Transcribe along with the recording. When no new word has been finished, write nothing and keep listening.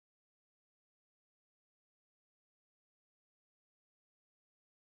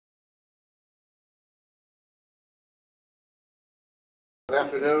Good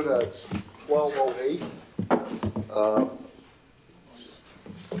afternoon. It's 12:08.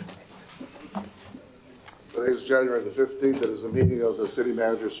 Today is January the 15th. It is a meeting of the City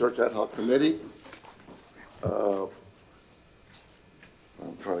Manager Search Ad Hoc Committee. I'm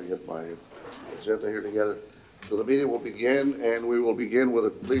trying to get my agenda here together. So the meeting will begin, and we will begin with a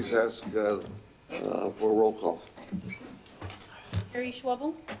please ask for a roll call. Harry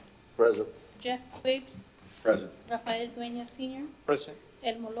Schwabel, Present. Jeff Quigg, Present. Rafael Dueñas Sr., Present.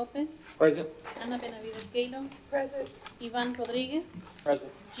 Elmo Lopez, Present. Ana Benavides Galo, Present. Ivan Rodriguez,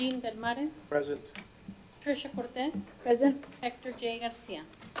 Present. Jean Belmares, Present. Tricia Cortez, Present. Hector J. Garcia.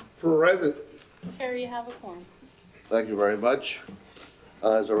 Present. Harry, you have a quorum. Thank you very much.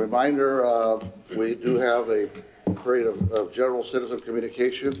 As a reminder, we do have a period of general citizen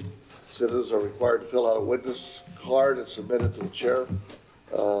communication. Citizens are required to fill out a witness card and submit it to the chair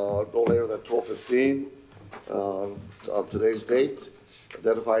no later than 12:15 of today's date,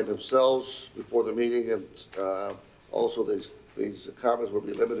 identifying themselves before the meeting, and also these comments will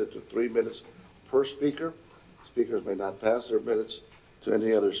be limited to 3 minutes per speaker. Speakers may not pass their minutes to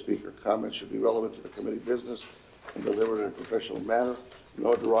any other speaker. Comments should be relevant to the committee business and delivered in a professional manner.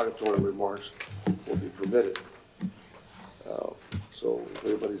 No derogatory remarks will be permitted. So if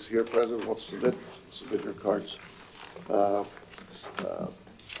anybody's here present wants to submit your cards.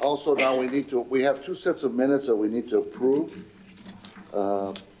 Also, now we have 2 sets of minutes that we need to approve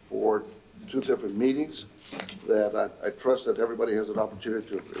for 2 different meetings that I trust that everybody has an opportunity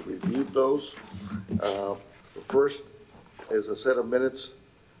to review those. The first is a set of minutes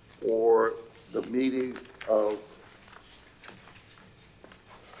for the meeting of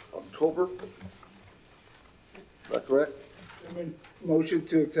October. Is that correct? Motion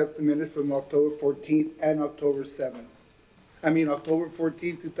to accept the minutes from October 14th and October 7th. October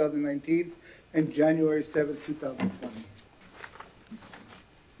 14th, 2019, and January 7th, 2020.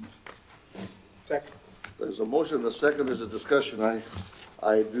 Second. There's a motion, and a second. There's a discussion.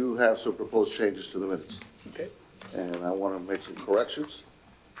 I do have some proposed changes to the minutes. Okay. And I want to make some corrections.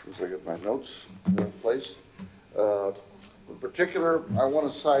 As I get my notes in place. In particular, I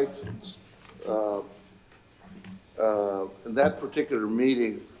want to cite, in that particular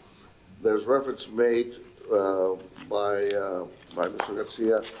meeting, there's reference made by Mr.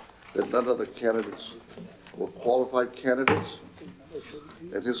 Garcia that none of the candidates were qualified candidates,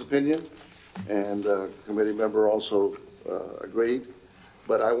 in his opinion, and committee member also agreed.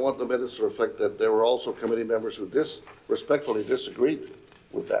 But I want the minutes to reflect that there were also committee members who respectfully disagreed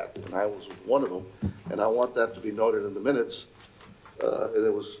with that, and I was one of them. And I want that to be noted in the minutes, and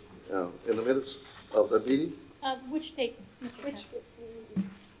it was in the minutes of the meeting. Which date, Mr. Chair?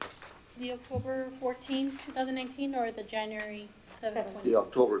 The October 14, 2019, or the January 7, 20? The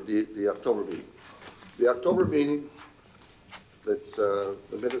October meeting. The October meeting, that the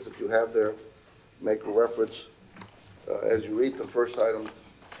minutes that you have there make a reference, as you read the first item,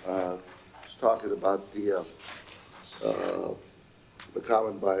 it's talking about the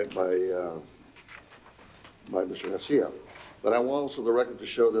comment by Mr. Garcia. But I want also the record to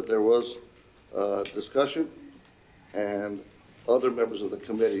show that there was discussion and other members of the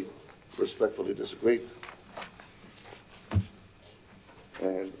committee respectfully disagreed.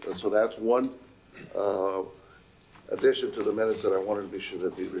 And so that's one addition to the minutes that I wanted to be sure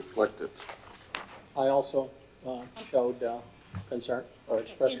that be reflected. I also showed concern or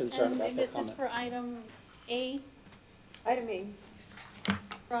expressed concern about And that this is comment. for item A Item A.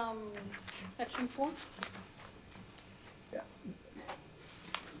 from section 4?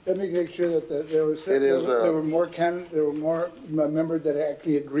 Let me make sure that there were more members that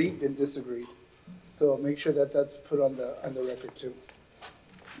actually agreed than disagreed. So make sure that that's put on the record too.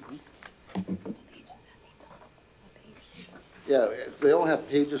 Yeah, they don't have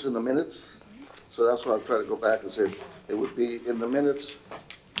pages in the minutes, so that's why I'm trying to go back and say it would be in the minutes.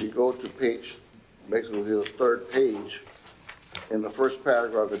 You go to page, basically the 3rd page, in the first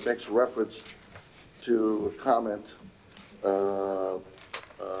paragraph, it makes reference to a comment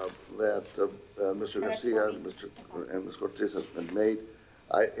that Mr. Garcia and Ms. Cortez has been made.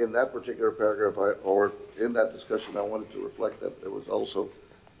 In that particular paragraph, or in that discussion, I wanted to reflect that there was also,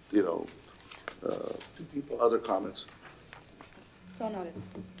 other comments. So noted.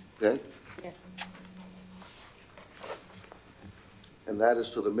 Okay? Yes. And that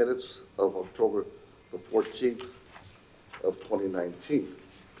is to the minutes of October the 14th of 2019.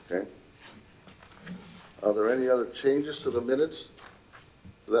 Okay? Are there any other changes to the minutes?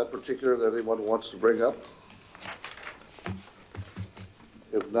 That particular that anyone wants to bring up?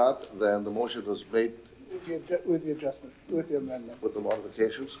 If not, then the motion was made With the adjustment, with the amendment. with the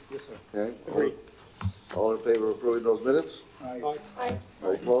modifications. Yes, sir. Okay? Agreed. All in favor of approving those minutes? Aye. Aye.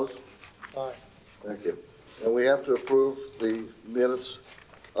 All opposed? Aye. Thank you. And we have to approve the minutes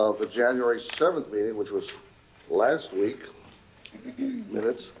of the January 7th meeting, which was last week,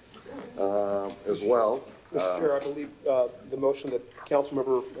 minutes, as well. Mr. Chair, I believe the motion that council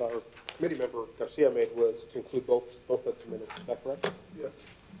member, or committee member Garcia made was to include both sets of minutes. Is that correct? Yes.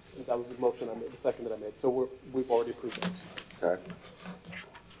 And that was the motion I made, the second that I made. So we've already approved that. Okay.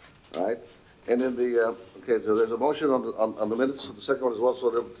 All right. And in the, okay, so there's a motion on the minutes of the second one as well, so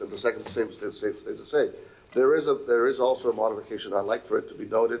the second stays the same. There is also a modification. I'd like for it to be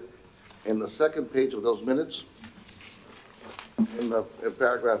noted in the second page of those minutes, in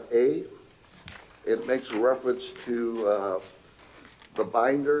paragraph A, it makes reference to the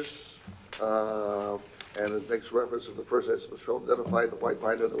binders, and it makes reference to the first sentence, shall identify the white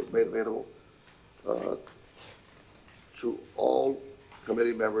binder that was made available to all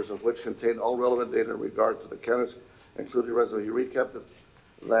committee members, of which contain all relevant data in regard to the candidates, including resume. You recapped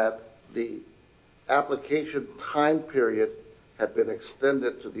that the application time period had been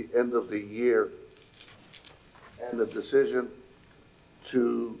extended to the end of the year, and the decision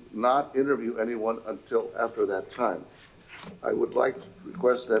to not interview anyone until after that time. I would like to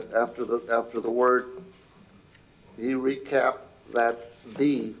request that after the word, he recap that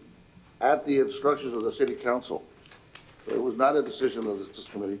at the instructions of the city council. So it was not a decision of this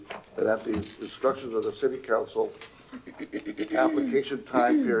committee, but at the instructions of the city council, application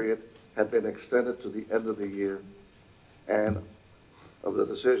time period had been extended to the end of the year, and of the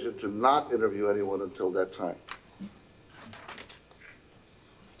decision to not interview anyone until that time.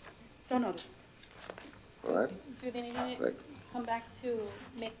 So noted. All right? Do they need to come back to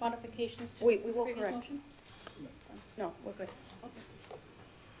make modifications to We the will previous correct. motion? No, we're good.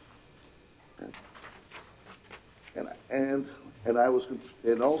 And I was,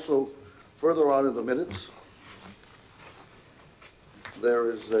 and also further on in the minutes,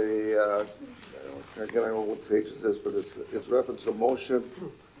 there is a, again, I don't know what page it is, but it's reference to motion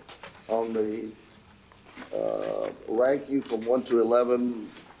on the ranking from 1 to 11,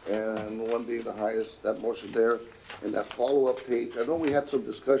 and 1 being the highest, that motion there, and that follow-up page. I know we had some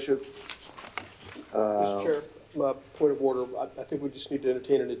discussion. Mr. Chair, point of order, I think we just need to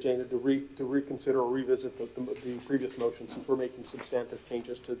entertain an agenda to reconsider or revisit the previous motion, since we're making substantive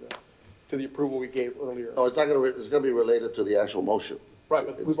changes to the approval we gave earlier. Oh, it's not gonna, it's gonna be related to the actual motion. Right,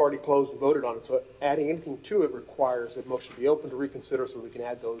 but we've already closed and voted on it, so adding anything to it requires that motion be open to reconsider so we can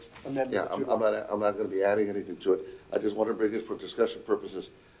add those amendments. Yeah, that I'm you'd I'm like. not, I'm not gonna be adding anything to it. I just want to bring it for discussion purposes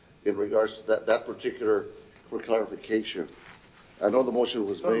in regards to that particular, for clarification. I know the motion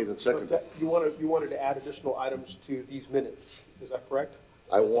was made and But seconded. you wanted to add additional items to these minutes, is that correct?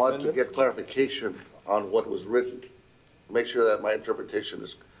 I As want to amendment? get clarification on what was written, make sure that my interpretation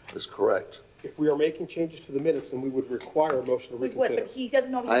is correct. If we are making changes to the minutes, then we would require a motion to We would, reconsider. but he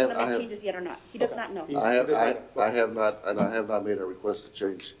doesn't know if I he's have- gonna I make have- changes yet or not. He does not know. I have doesn't- I have not made a request to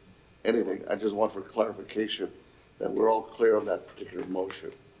change anything. I just want for clarification that we're all clear on that particular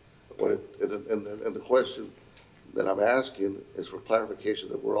motion. And the question that I'm asking is for clarification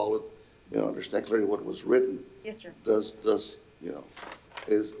that we're all, understand clearly what was written. Yes, sir. Does,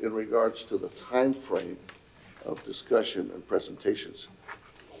 is in regards to the time frame of discussion and presentations.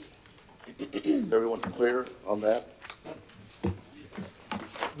 Is everyone clear on that?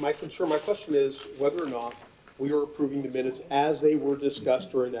 My question is whether or not we are approving the minutes as they were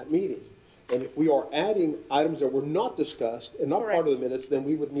discussed during that meeting. And if we are adding items that were not discussed and not part of the minutes, then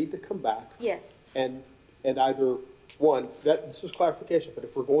we would need to come back Yes. and either, one, this is clarification, but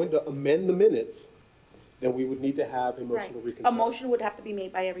if we're going to amend the minutes, then we would need to have a Right. motion to A reconsider. motion would have to be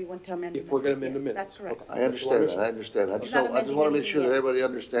made by everyone to amend. If we're gonna amend the Yes, minutes. That's correct. Okay. I understand that, I understand. I just Not want to amending make sure that anything yet. everybody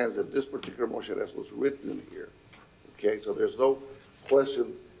understands that this particular motion as was written in here. Okay, so there's no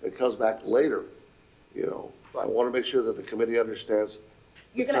question that comes back later, I want to make sure that the committee understands.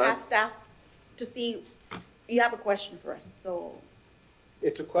 You're gonna Time- ask staff to see, you have a question for us, so,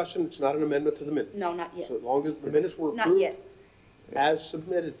 It's a question, it's not an amendment to the minutes. No, not yet. So as long as the minutes were not approved yet. as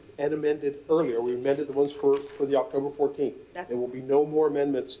submitted and amended earlier, we amended the ones for the October 14th. That's- There will be no more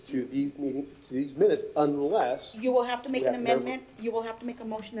amendments to these minutes unless, You will have to make Yeah, an never- amendment, you will have to make a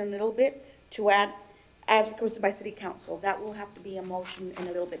motion in a little bit to add, as requested by city council. That will have to be a motion in a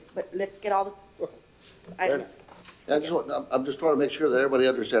little bit, but let's get all the okay, items. I'm just trying to make sure that everybody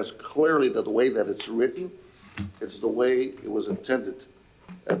understands clearly that the way that it's written, it's the way it was intended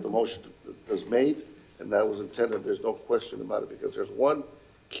at the motion that was made, and that was intended, there's no question about it, because there's one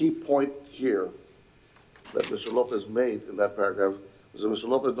key point here that Mr. Lopez made in that paragraph, was that Mr.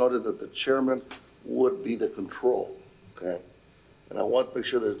 Lopez noted that the chairman would be the control, okay? And I want to make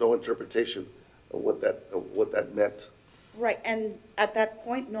sure there's no interpretation what that meant. Right, and at that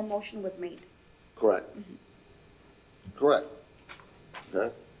point, no motion was made. Correct. Correct.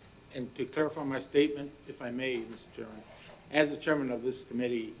 Okay? And to clarify my statement, if I may, Mr. Chairman, as the chairman of this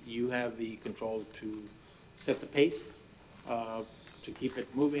committee, you have the control to set the pace, to keep it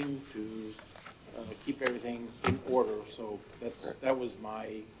moving, to keep everything in order. So that was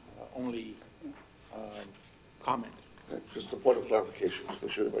my only comment. Okay, just a point of clarification, just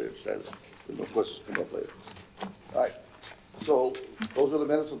make sure everybody understands. If no questions come up later. All right, so those are the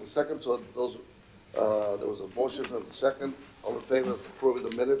minutes of the second, so those, there was a motion of the second. All in favor of approving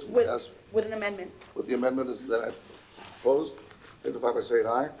the minutes With an amendment. with the amendment is that I opposed, signify by saying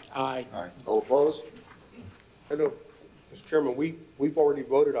aye. Aye. All opposed? I know, Mr. Chairman, we've already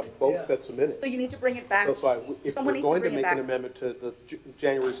voted on both sets of minutes. So you need to bring it back. That's why, if Someone we're needs to going to bring it make an back. amendment to the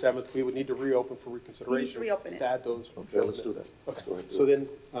January 7th, we would need to reopen for reconsideration. reopen it. To add those. Okay, let's do that. Let's go Okay, ahead and do so that. then,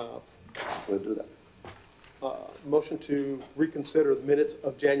 Go ahead and do that. motion to reconsider the minutes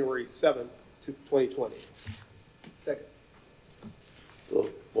of January 7th to 2020. Second. So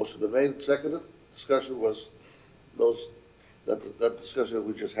motion been made, seconded. Discussion was that discussion that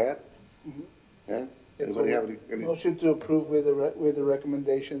we just had. Okay? Anybody have any? Motion to approve with the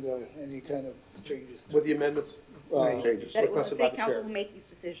recommendations or any kind of changes. With the amendments Changes. That it was the requested by city the council chair. who made these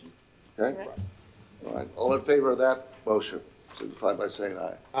decisions. Okay? Correct? All right, all in favor of that motion, signify by saying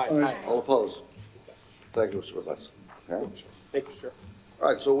aye. Aye. All opposed? Thank you, Mr. Robles. Okay? Thank you, Chair.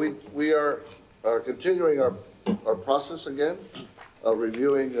 All right, so we are continuing our process again, of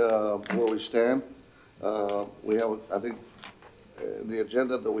reviewing where we stand. We have, I think, in the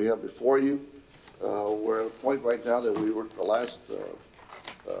agenda that we have before you, we're at a point right now that we were, the last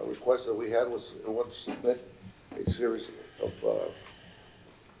request that we had was, we want to submit a series of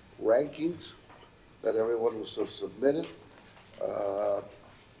rankings that everyone was submitted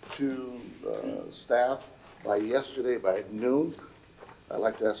to staff by yesterday by noon. I'd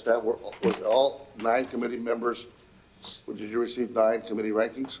like to ask staff, were all 9 committee members, did you receive 9 committee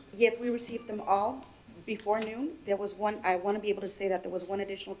rankings? Yes, we received them all before noon. There was one, I want to be able to say that there was one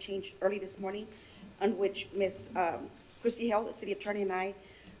additional change early this morning on which Ms. Christy Held, the city attorney, and I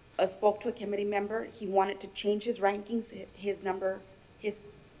spoke to a committee member. He wanted to change his rankings, his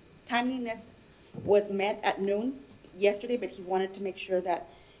timeliness was met at noon yesterday, but he wanted to make sure that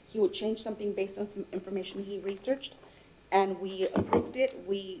he would change something based on some information he researched. And we approved it.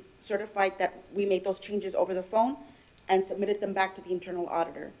 We certified that we made those changes over the phone and submitted them back to the internal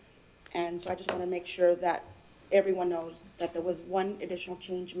auditor. And so I just want to make sure that everyone knows that there was one additional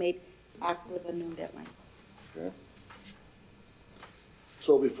change made after the noon deadline. Okay.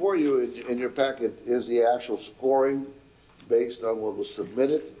 So before you, in your packet, is the actual scoring based on what was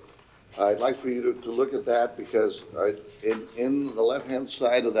submitted. I'd like for you to look at that because in the left-hand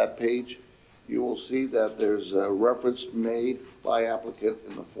side of that page, you will see that there's a reference made by applicant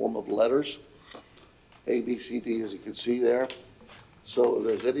in the form of letters, A, B, C, D, as you can see there. So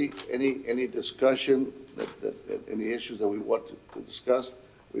if there's any discussion, any issues that we want to discuss,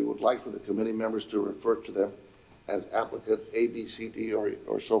 we would like for the committee members to refer to them as applicant A, B, C, D,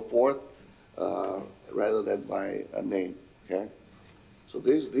 or so forth, rather than by a name, okay? So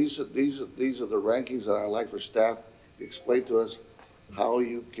these are the rankings that I'd like for staff to explain to us how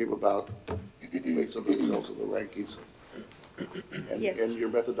you came about based on the results of the rankings Yes. and your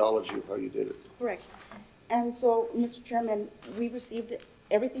methodology of how you did it. Correct. And so, Mr. Chairman, we received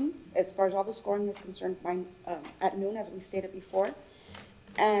everything as far as all the scoring is concerned by, at noon, as we stated before.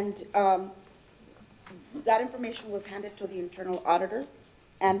 And that information was handed to the internal auditor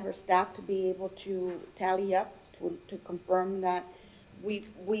and her staff to be able to tally up, to confirm that we,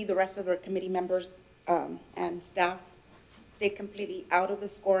 the rest of our committee members and staff stayed completely out of the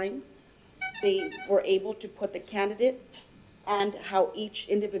scoring. They were able to put the candidate and how each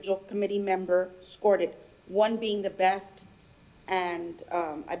individual committee member scored it, 1 being the best and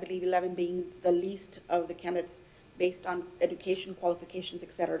I believe 11 being the least of the candidates based on education, qualifications,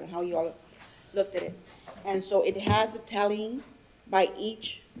 et cetera, and how you all looked at it. And so it has a tallying by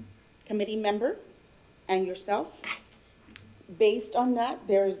each committee member and yourself. Based on that,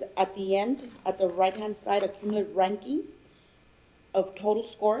 there's at the end, at the right-hand side, a cumulative ranking of total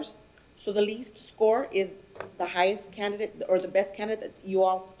scores. So the least score is the highest candidate or the best candidate that you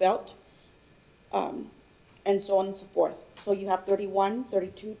all felt, and so on and so forth. So you have 31,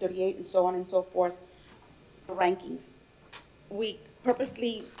 32, 38, and so on and so forth, the rankings. We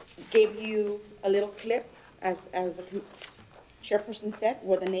purposely gave you a little clip, as the chairperson said,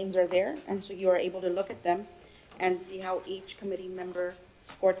 where the names are there, and so you are able to look at them and see how each committee member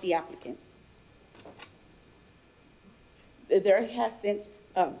scored the applicants. There has since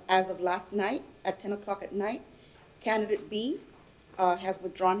as of last night, at 10 o'clock at night, candidate B has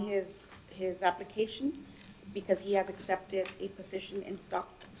withdrawn his application because he has accepted a position in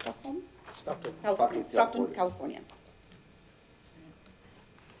Stockholm? Stockton. California. Stockton, California.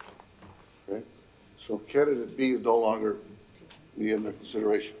 Okay, so candidate B is no longer be under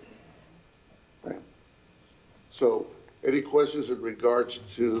consideration. Right. So, any questions in regards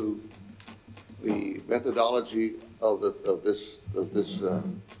to the methodology of this, I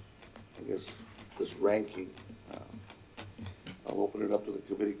guess, this ranking? I'll open it up to the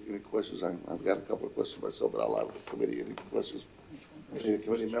committee. Any questions? I've got a couple of questions myself, but I'll allow the committee. Any questions? Any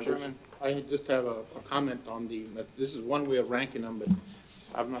committee Mr. members? Chairman, I just have a comment on this is one way of ranking them, but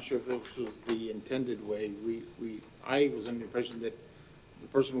I'm not sure if this was the intended way. I was under the impression that the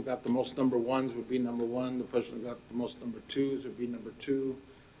person who got the most number ones would be number one, the person who got the most number twos would be number two,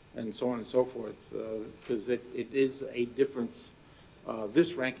 and so on and so forth, because it is a difference,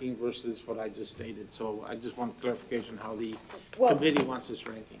 this ranking versus what I just stated. So I just want clarification how the Well, committee wants this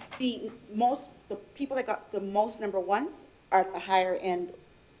ranking. The people that got the most number ones are at the higher end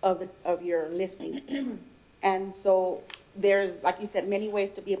of your listing. And so there's, like you said, many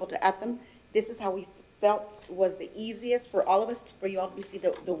ways to be able to add them. This is how we felt was the easiest for all of us, for you all to see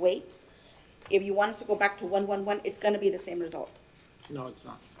the weight. If you want us to go back to 111, it's gonna be the same result. No, it's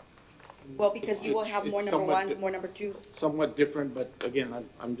not. Well, because you will It's- have more it's number somewhat ones, more number twos. Somewhat different, but again,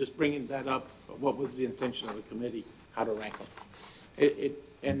 I'm just bringing that up. What was the intention of the committee, how to rank them?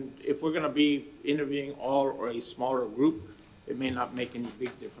 And if we're gonna be interviewing all or a smaller group, it may not make any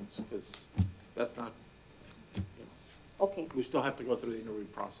big difference, because that's not, Okay, we still have to go through the interview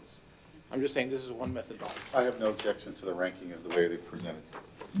process. I'm just saying this is one methodology. I have no objection to the ranking as the way they presented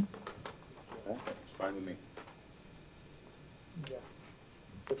it. Okay. It's fine with me.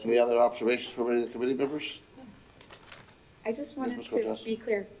 Any other observations from any of the committee members? I just wanted Ms. to Cortez? be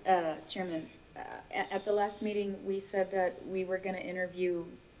clear, Chairman, at the last meeting, we said that we were going to interview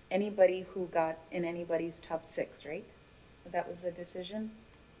anybody who got in anybody's top six, right? That was the decision?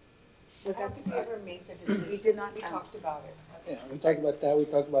 Was I that? don't think we ever made the decision. We did not? We talked about it. Yeah, we talked about that, we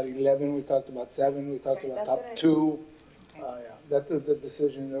talked about 11, we talked about 7, we talked Right, about that's top what I- 2. Okay. Yeah, that's the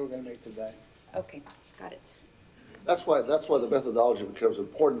decision that we're gonna make today. Okay, got it. That's why the methodology becomes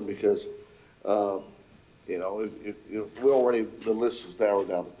important, because, you know, we already, the list is narrowed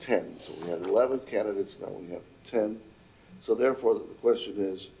down to 10. So we had 11 candidates, now we have 10. So therefore, the question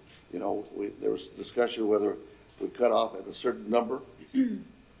is, you know, there was discussion whether we cut off at a certain number.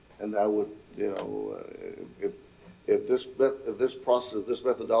 And that would, you know, if this process, this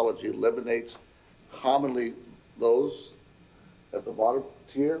methodology eliminates commonly those at the bottom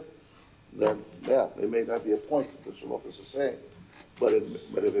tier, then, yeah, they may not be appointed, Mr. Lopez is saying. But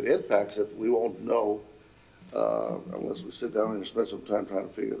if it impacts it, we won't know, unless we sit down and spend some time trying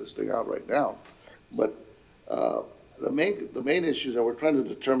to figure this thing out right now. But, the main issue is that we're trying to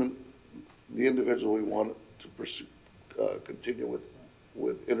determine the individual we want to pursue, continue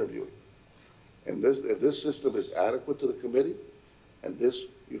with interviewing. And if this system is adequate to the committee, and this,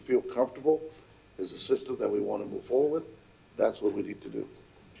 you feel comfortable, is a system that we want to move forward with, that's what we need to do.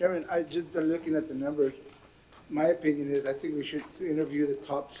 Chairman, I just looking at the numbers, my opinion is I think we should interview the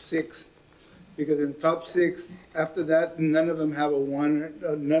top 6, because in the top 6, after that, none of them have a 1,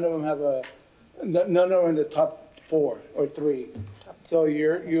 none of them have none are in the top 4 or 3. So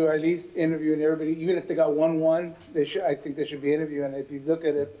you're at least interviewing everybody, even if they got 1-1, I think they should be interviewing. If you look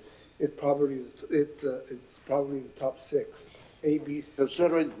at it, it's probably the top 6, A, B, C.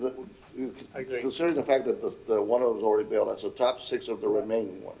 Considering the fact that the one of them's already bailed, that's the top 6 of the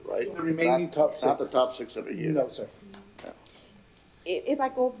remaining one, right? The remaining top 6. Not the top 6 of the year. No, sir. if I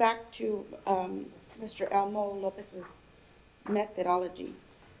go back to Mr. Elmo Lopez's methodology,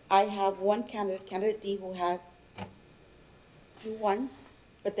 I have one candidate, candidate D, who has 2 ones,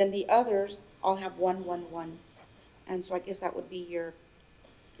 but then the others all have 1, 1, 1. And so I guess that would be your,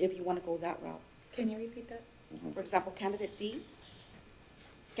 if you want to go that route. Can you repeat that? For example, candidate D,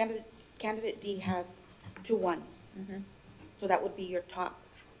 candidate D has 2 ones. Mhm. So that would be your top.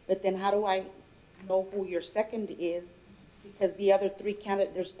 But then how do I know who your second is? Because the other 3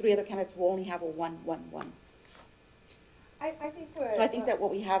 candidates, there's 3 other candidates who only have a 1, 1, 1. I think what. So I think that what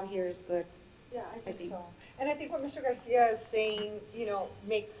we have here is good. Yeah, I think think. so. And I think what Mr. Garcia is saying, you know,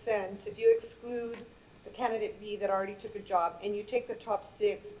 makes sense. If you exclude the candidate B that already took a job and you take the top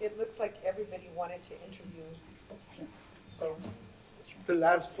 6, it looks like everybody wanted to interview those. The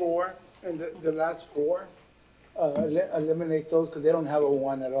last 4, and the last 4, eliminate those because they don't have a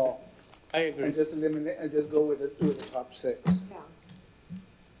 1 at all. I agree. And just eliminate, and just go with the top 6. Yeah.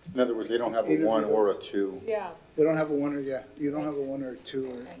 In other words, they don't have a one or a two. Yeah. They don't have a one or, yeah, you don't have a one or a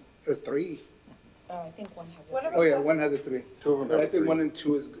two or three. I think one has a One of Oh, them yeah, has- one has a three. Two of them But I have a think three. one and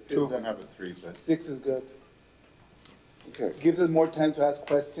two is, Two of them have a three, but six is good. Okay. Gives us more time to ask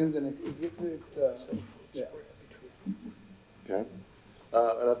questions and it gives it, yeah. Okay.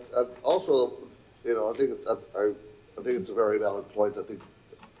 Also, you know, I think, I think it's a very valid point. I think,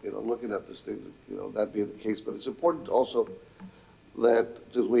 you know, looking at this thing, you know, that being the case, but it's important also that,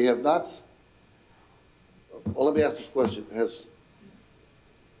 because we have not, well, let me ask this question. Has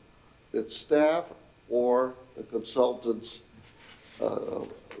its staff or the consultants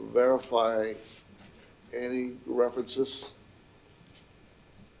verify any references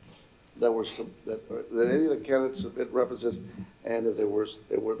that were some, that any of the candidates submit references, and if there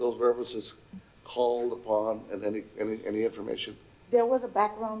were those references called upon, and any information? There was a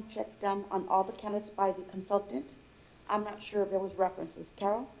background check done on all the candidates by the consultant. I'm not sure if there was references.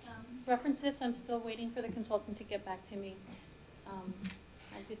 Carol? References, I'm still waiting for the consultant to get back to me.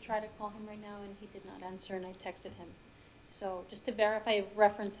 I did try to call him right now, and he did not answer, and I texted him. So just to verify if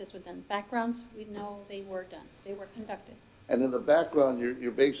references were done. Backgrounds, we know they were done. They were conducted. And in the background,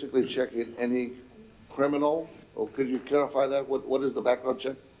 you're basically checking any criminal, or could you clarify that? What is the background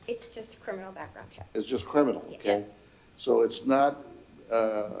check? It's just a criminal background check. It's just criminal, okay? Yes. So it's not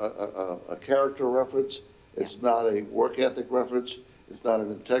a character reference, it's not a work ethic reference, it's not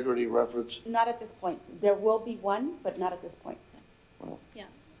an integrity reference? Not at this point. There will be one, but not at this point. Well, Yeah.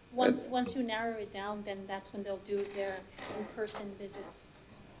 Once you narrow it down, then that's when they'll do their in-person visits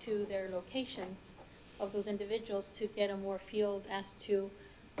to their locations of those individuals to get a more field as to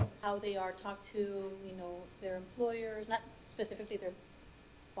how they are talked to, you know, their employers, not specifically their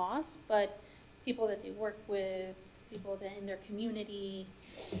boss, but people that they work with, people that in their community,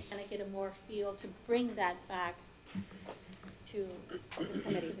 kind of get a more feel to bring that back to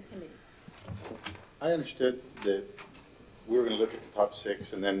this committees. I understood that we were gonna look at the top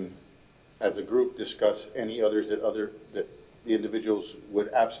six and then as a group discuss any others that the individuals would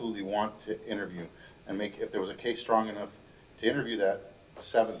absolutely want to interview and make, if there was a case strong enough to interview that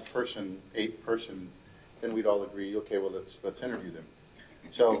seventh person, eighth person, then we'd all agree, okay, well, let's interview them.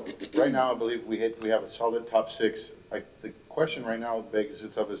 So right now, I believe we have a solid top six. Like, the question right now begs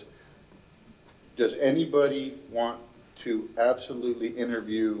itself is, does anybody want to absolutely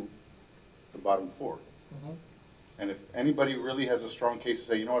interview the bottom four? And if anybody really has a strong case to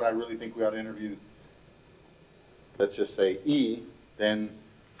say, you know what, I really think we ought to interview, let's just say E, then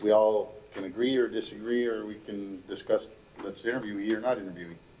we all can agree or disagree, or we can discuss, let's interview E or not interview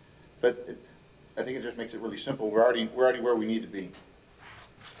E. But I think it just makes it really simple. We're already where we need to be.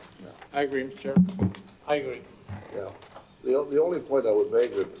 I agree, Mr. Chairman. I agree. yeah. The only point I would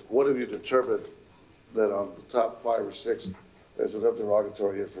make is, what have you determined that on the top 5 or 6, there's enough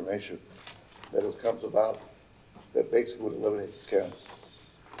derogatory information that has comes about that basically would eliminate these candidates?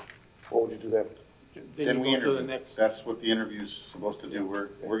 What would you do then? Then we you go to the interview. next. That's what the interview's supposed to do.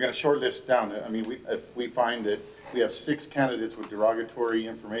 We're gonna shortlist down. I mean, if we find that we have 6 candidates with derogatory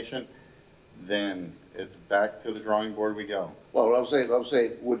information, then it's back to the drawing board we go. Well, what I'm saying,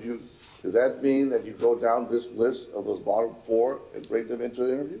 does that mean that you go down this list of those bottom 4 and bring them into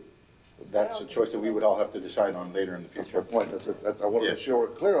the interview? That's a choice that we would all have to decide on later in the That's my future. point. I want to Yes. make sure we're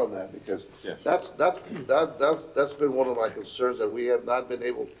clear on that, because Yes. that's been one of my concerns, that we have not been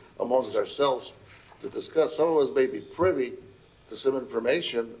able amongst ourselves to discuss. Some of us may be privy to some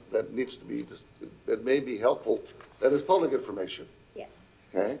information that needs to be, that may be helpful, that is public information, Yes.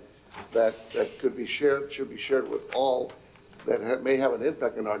 okay? That could be shared, should be shared with all, that may have an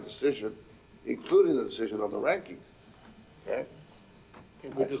impact on our decision, including the decision on the ranking, okay?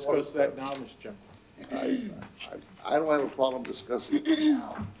 Can we discuss that now, Mr. Chairman? I don't have a problem discussing it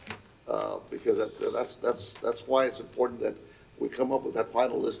now, because that's why it's important that we come up with that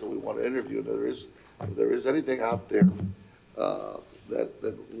final list that we want to interview. And if there is anything out there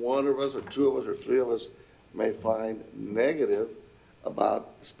that one of us or 2 of us or 3 of us may find negative about,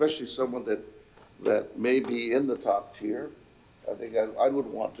 especially someone that may be in the top tier, I think I would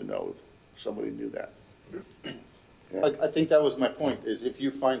want to know if somebody knew that. Yeah. I think that was my point, is if you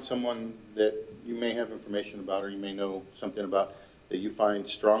find someone that you may have information about or you may know something about that you find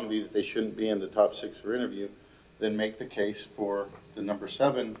strongly that they shouldn't be in the top 6 for interview, then make the case for the number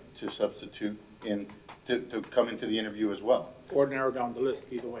 7 to substitute in, to come into the interview as well. Or narrow down the list,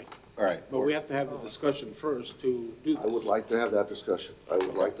 either way. All right. But we have to have the discussion first to do this. I would like to have that discussion.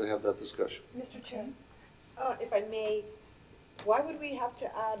 Mr. Chair, if I may, why would we have to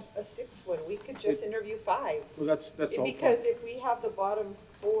add a 6th one? We could just interview 5. Well, that's all. Because if we have the bottom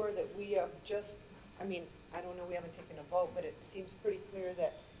 4 that we have just, I mean, I don't know, we haven't taken a vote, but it seems pretty clear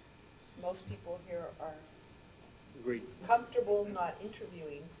that most people here are Agreed. comfortable not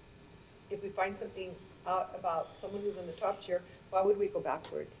interviewing. If we find something out about someone who's in the top tier, why would we go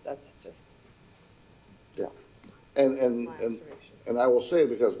backwards? That's just Yeah. my And observation. I will say,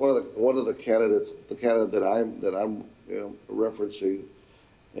 because one of the candidates, the candidate that I'm referencing,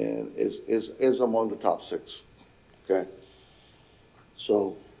 and is among the top 6, okay?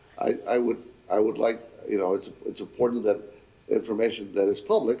 So I would like, it's important that information that is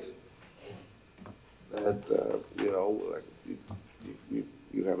public, that, like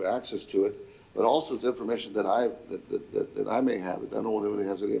you have access to it, but also it's information that I may have. I don't know if anybody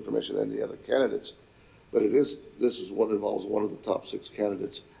has any information on any other candidates, but this is what involves one of the top 6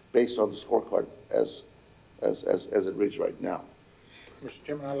 candidates based on the scorecard as it reads right now. Mr.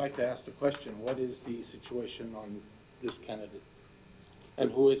 Chairman, I'd like to ask the question, what is the situation on this candidate? And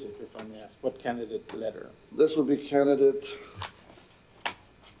who is it, if I may ask? What candidate letter? This would be candidate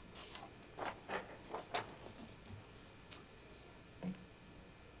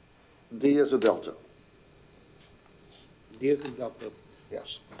D as a Delta, Diaz and Delta.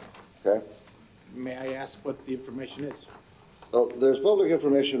 yes, okay? May I ask what the information is? Well, there's public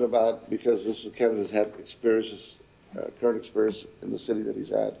information about, because this candidate has had experiences, current experience in the city that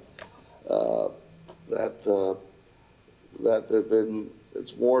he's at, that they've been,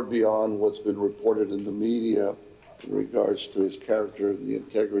 it's more beyond what's been reported in the media in regards to his character and the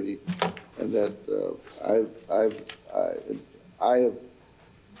integrity, and that I have,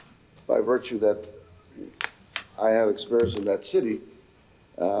 by virtue that I have experience in that city,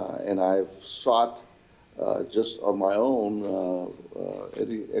 and I've sought just on my own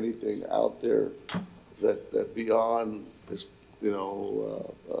anything out there that beyond his,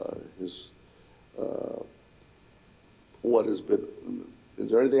 his what has been. Is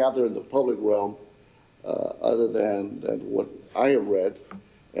there anything out there in the public realm other than what I have read?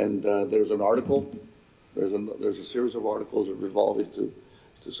 And there's an article. There's a series of articles that revolving to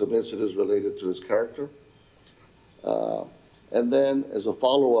some incidents related to his character. And then, as a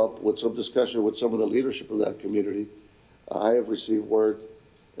follow-up with some discussion with some of the leadership of that community, I have received word,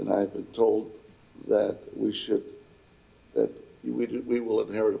 and I have been told that we will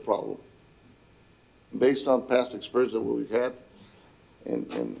inherit a problem. Based on past experience that we've had, and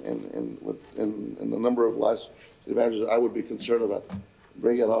the number of last city managers, I would be concerned about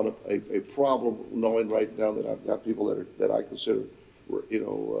bringing on a problem, knowing right now that I've got people that I consider,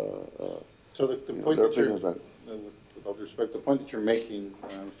 So the point their that you're, opinions, right? with all due respect, the point that you're making,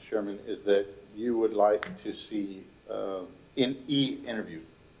 Mr. Chairman, is that you would like to see in E interviewed.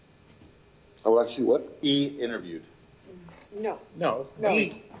 I would like to see what? E interviewed. No, No.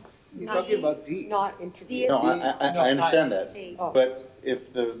 D. You're talking about D. not interview. No, I understand that, Oh. but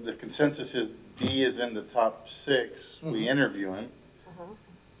if the consensus is D is in the top 6, we interview him,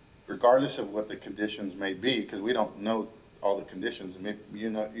 regardless of what the conditions may be, because we don't know all the conditions.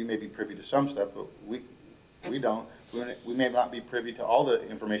 You may be privy to some stuff, but we don't. We may not be privy to all the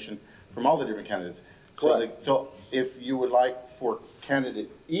information from all the different candidates. So if you would like for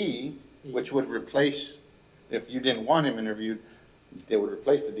candidate E, which would replace, if you didn't want him interviewed, they would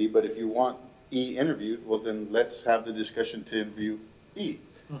replace the D, but if you want E interviewed, well then let's have the discussion to interview E.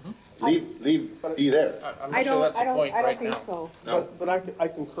 Leave D there. I'm not sure that's the point right now. so. No. But I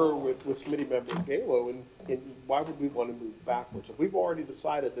concur with Committee Member Galo, and why would we want to move backwards? If we've already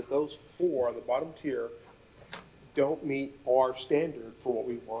decided that those 4 on the bottom tier don't meet our standard for what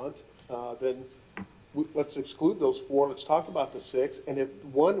we want, then let's exclude those 4, let's talk about the 6, and if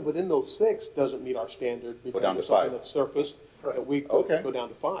one within those 6 doesn't meet our standard because down to of something 5. that's surfaced, that we Okay. go down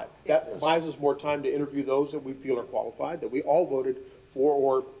to 5. That buys us more time to interview those that we feel are qualified, that we all voted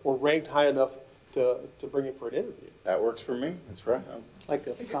for or ranked high enough to bring in for an interview. That works for me, that's right. I'd like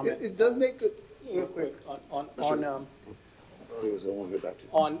to comment It does make it, real quick, on Anyways, I want to get back to you.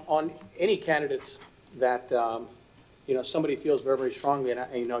 on any candidates that, somebody feels very, very strongly,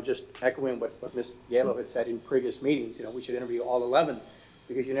 and just echoing what Ms. Yalo had said in previous meetings, we should interview all 11,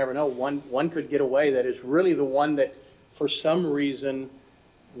 because you never know, one could get away that is really the one that, for some reason,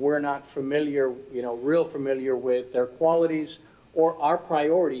 we're not familiar, real familiar with their qualities or our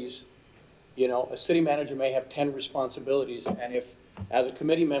priorities. A city manager may have 10 responsibilities, and if, as a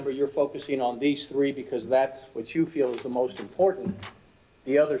committee member, you're focusing on these 3 because that's what you feel is the most important,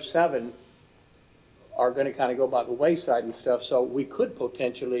 the other 7 are going to kind of go by the wayside and stuff, so we could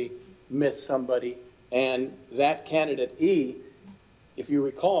potentially miss somebody. And that candidate E, if you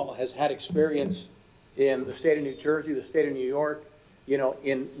recall, has had experience in the state of New Jersey, the state of New York,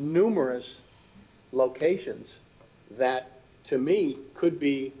 in numerous locations that, to me, could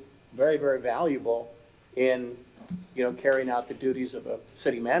be very, very valuable in, carrying out the duties of a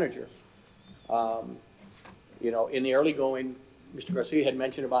city manager. You know, in the early going, Mr. Garcia had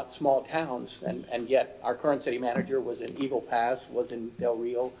mentioned about small towns, and yet our current city manager was in Eagle Pass, was in Del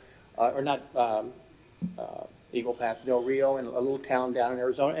Rio, or not, Eagle Pass, Del Rio, and a little town down in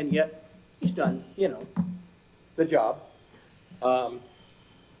Arizona, and yet he's done, you know, the job.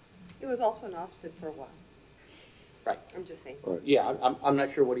 He was also in Austin for a while. Right. I'm just saying. Yeah, I'm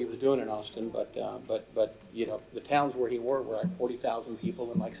not sure what he was doing in Austin, but, you know, the towns where he were like 40,000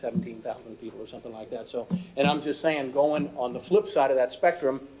 people and like 17,000 people or something like that. So, and I'm just saying, going on the flip side of that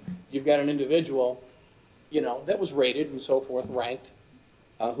spectrum, you've got an individual, you know, that was rated and so forth, ranked,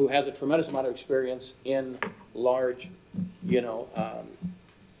 who has a tremendous amount of experience in large,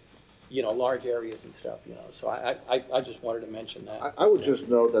 large areas and stuff, you know. So I just wanted to mention that. I would just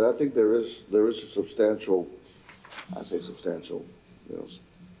note that I think there is a substantial, I say substantial,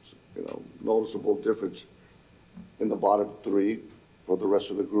 noticeable difference in the bottom three for the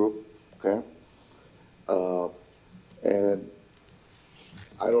rest of the group, okay? And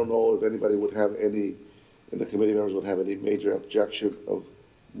I don't know if anybody would have any, and the committee members would have any major objection of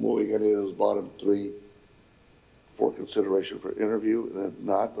moving any of those bottom three for consideration for interview, and if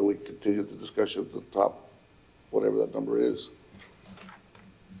not, then we continue the discussion at the top, whatever that number is.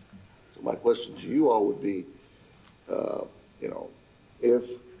 So my question to you all would be, if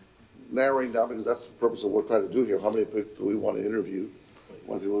narrowing down, because that's the purpose of what we're trying to do here, how many people do we want to interview?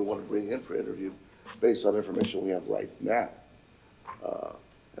 What do we want to bring in for interview based on information we have right now?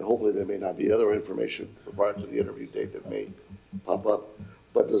 And hopefully there may not be other information prior to the interview date that may pop up.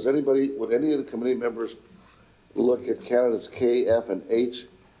 But would any of the committee members look at candidates K, F, and H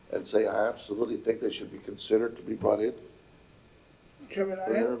and say, I absolutely think they should be considered to be brought in Chairman,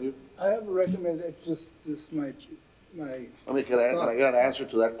 for an interview? I have a recommendation, just my, I mean, can I get an answer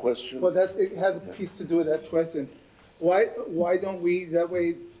to that question? well, it has a piece to do with that question. Why don't we, that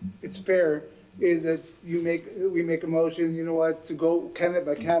way it's fair, is that we make a motion, you know what, to go candidate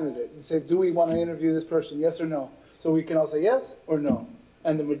by candidate and say, do we want to interview this person, yes or no? So we can all say yes or no,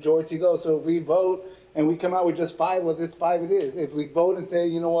 and the majority goes. So if we vote and we come out with just 5, well, it's 5 it is. If we vote and say,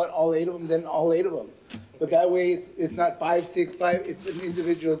 you know what, all 8 of them, then all 8 of them. But that way, it's not 5, 6, 5, it's an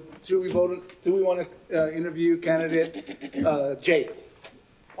individual. Do we want to interview candidate J?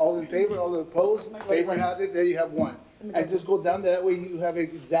 All in favor, all opposed, favor not, there you have 1. And just go down that way, you have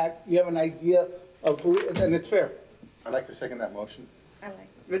an idea of who, and it's fair. I'd like to second that motion. I like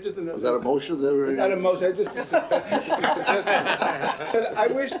Was that a motion? It's not a motion, I just, it's a suggestion. But I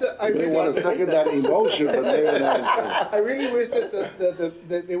wish that, I They really want to second that emotion, but they're not. I really wish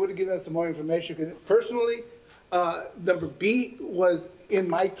that they would have given us some more information, because personally, number B was in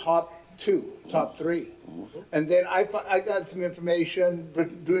my top 3. And then I got some information,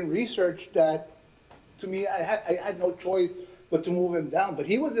 doing research, that, to me, I had no choice but to move him down, but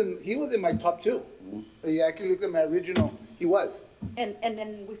he was in my top 2. You actually looked at my original, he was. And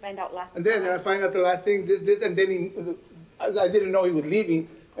then we find out last. And then I find out the last thing, this, and then I didn't know he was leaving,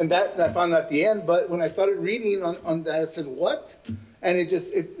 and that I found out at the end, but when I started reading on that, I said, what? And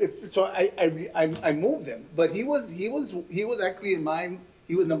so I moved him, but he was actually in mine,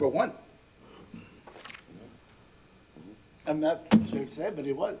 he was number 1. I'm not sure to say, but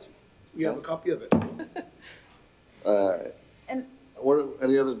it was. We have a copy of it. And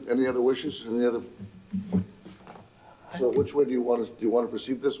Any other wishes, So which way do you want to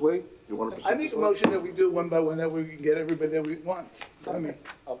proceed this way? You want to proceed I make this a way? motion that we do one by one, that we can get everybody that we want. I mean,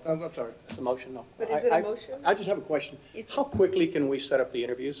 I'm sorry. That's a motion, no. But is it a motion? I just have a question. How quickly can we set up the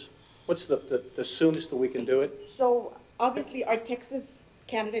interviews? What's the soonest that we can do it? So obviously, our Texas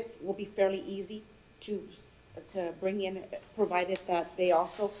candidates will be fairly easy to bring in, provided that they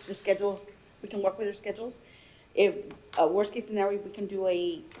also, the schedules, we can work with their schedules. If, worst case scenario, we can do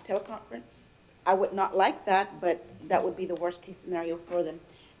a teleconference. I would not like that, but that would be the worst case scenario for them.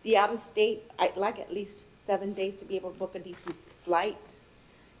 The out of state, I'd like at least 7 days to be able to book a decent flight,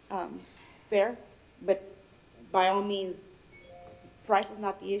 fare. But by all means, price is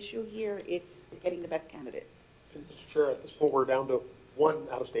not the issue here, it's getting the best candidate. Sure, at this point, we're down to 1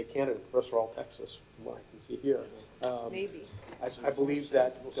 out-of-state candidate, the rest are all Texas, from what I can see here. Maybe. I believe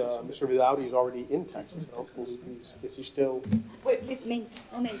that Mr. Vilaldi is already in Texas. I don't believe is he still? Wait, names,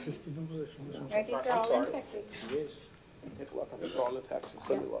 no names. I think they're all in Texas. Yes. Take a look, I think they're all in Texas,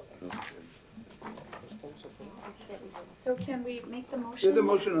 let me look. so can we make the motion? There's a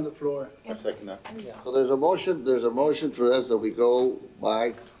motion on the floor. I second that. So there's a motion for us that we go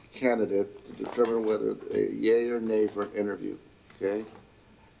by candidate to determine whether a yea or nay for an interview, okay?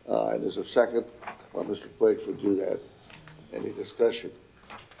 And there's a second, Mr. Quakes would do that. Any discussion?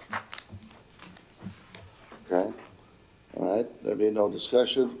 Okay? All right, there being no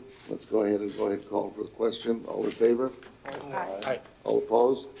discussion, let's go ahead and call for the question. All in favor? Aye. All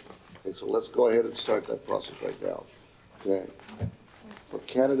opposed? Okay, so let's go ahead and start that process right now. Okay. For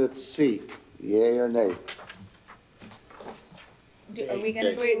candidate C, yea or nay? Are we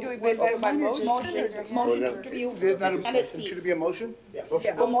gonna Do we vote by motion? Motion to interview There's not a candidate motion, C. should it be a motion?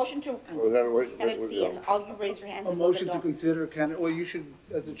 A motion to We're gonna wait. candidate C, and all you raise your hands. A and motion those to that don't. consider candidate, well, you should,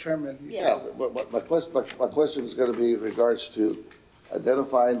 as the chairman, you should. Yeah, but my question is gonna be in regards to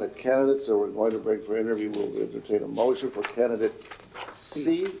identifying the candidates that we're going to bring for interview. We'll entertain a motion for candidate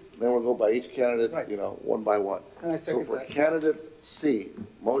C, then we'll go by each candidate, Right. you know, one by one. And I So second for that. candidate C,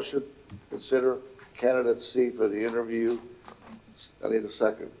 motion, consider candidate C for the interview. I need a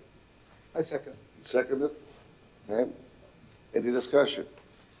second. I second. Seconded? Okay. Any discussion?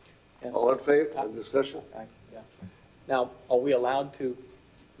 Yes. All in favor? Any discussion? Yeah. Now, are we allowed to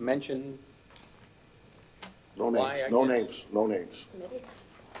mention, No Why, names, I no guess? names, no names.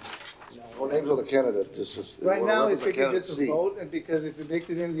 No names of the candidate, just. Right now, whoever's I the think it's candidate just a C. vote, and because if you make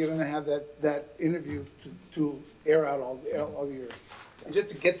it in, you're gonna have that interview to air out all your, just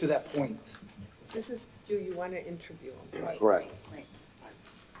to get to that point. This is, do you want to interview them? Right, Correct. right.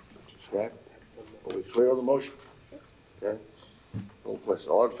 Okay? Are we clear on the motion? Okay? No question.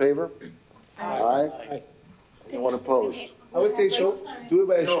 All in favor? Aye. Anyone opposed? I would say do it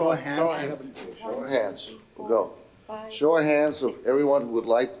by a show of hands. Show of so you hands. have- Show of hands. We'll go. 5. Show of hands of everyone who would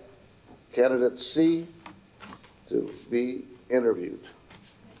like candidate C to be interviewed.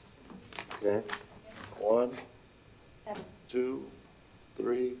 Okay? 1, 2,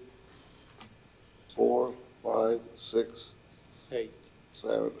 3, 4, 5, 6, hey,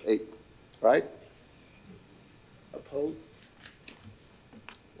 7, 8. Right? Opposed?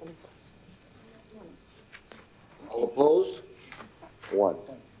 All opposed? 1.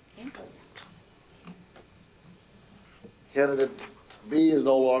 Candidate B is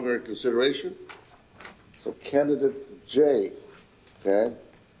no longer in consideration. So candidate J, okay?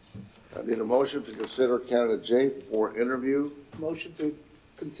 I need a motion to consider candidate J for interview. Motion to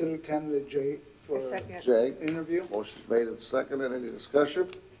consider candidate J for A second. J, interview? motion's made and seconded. Any discussion?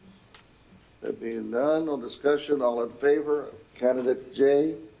 There being none, no discussion, all in favor? Candidate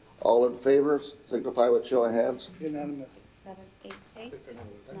J, all in favor, signify with show of hands. Unanimous. 7, 8, 8,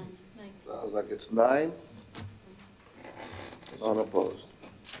 9. Sounds like it's 9. Unopposed.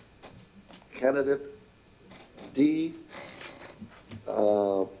 Candidate D,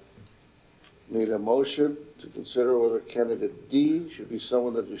 need a motion to consider whether candidate D should be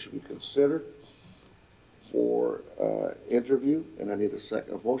someone that should be considered for interview, and I need a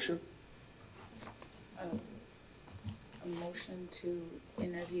second motion. A motion to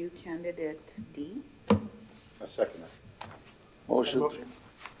interview candidate D? I second that. Motion to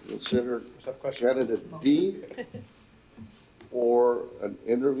consider What's that question? candidate D for an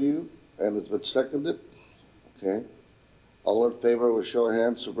interview, and it's been seconded. Okay. All in favor with show of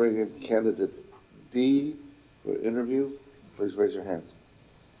hands to bring in candidate D for interview, please raise your hand.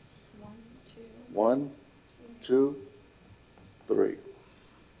 1, 2, 3.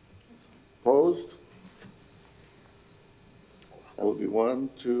 Opposed? That would be 1,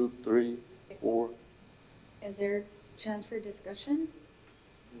 2, 3, 4. Is there a chance for discussion?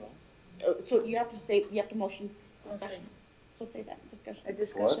 So you have to say, you have to motion Oh, sorry. discussion. So say that, discussion. A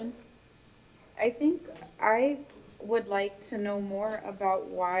discussion? I think I would like to know more about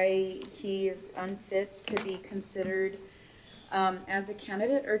why he is unfit to be considered as a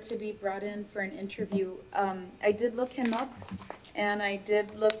candidate or to be brought in for an interview. I did look him up, and I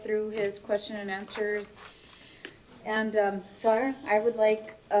did look through his question and answers. And so I would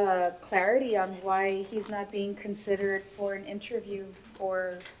like clarity on why he's not being considered for an interview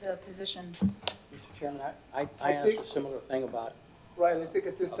for the position. Mr. Chairman, I asked a similar thing about Right, I think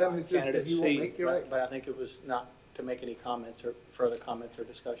at this time it's just that candidate he will C, make it right. but I think it was not to make any comments or further comments or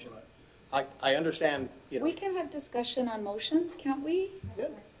discussion. I understand, you know. We can have discussion on motions, can't we?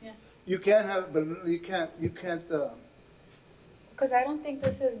 Yes. You can have, but you can't, Because I don't think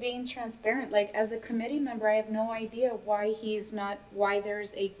this is being transparent. Like, as a committee member, I have no idea why he's not, why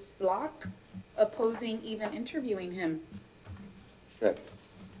there's a block opposing even interviewing him. Okay.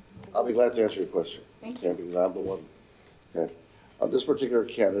 I'll be glad to answer your question. Thank Okay, because I'm the one. Okay. On this particular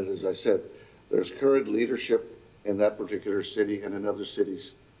candidate, as I said, there's current leadership in that particular city and in other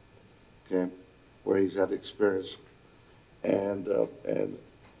cities, okay, where he's had experience. And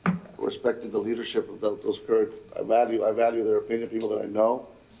respecting the leadership of those current, I value their opinion, people that I know,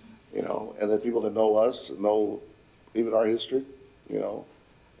 you know, and then people that know us, know even our history, you know,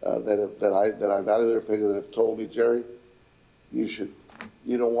 that I value their opinion, that have told me, Jerry, you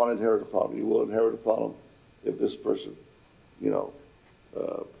don't want to inherit a problem. You will inherit a problem if this person you know,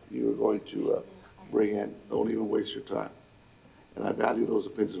 you're going to bring in. Don't even waste your time. And I value those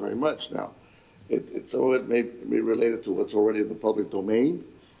opinions very much. Now, some of it may be related to what's already in the public domain,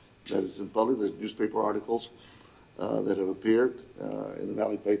 that is in public. There's newspaper articles that have appeared in the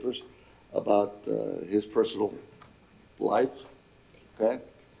Valley papers about his personal life, okay?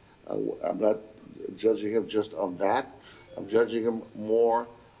 I'm not judging him just on that. I'm judging him more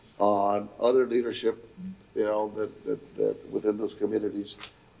on other leadership, you know, that within those communities,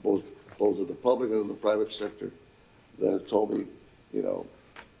 both in the public and in the private sector, that have told me, you know,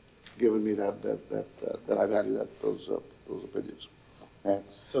 given me that I value those opinions. And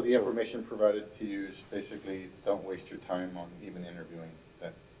So the information provided to you is basically, don't waste your time on even interviewing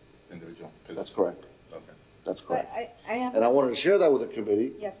that individual? 'Cause- that's correct. Okay. That's But correct. I have, And I wanted to share that with the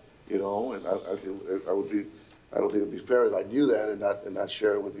committee. yes. You know, and I don't think it'd be fair if I knew that and not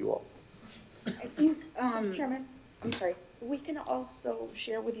share it with you all. I think, Mr. Chairman, I'm sorry. we can also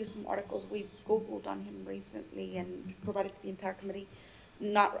share with you some articles we've Googled on him recently and provided to the entire committee,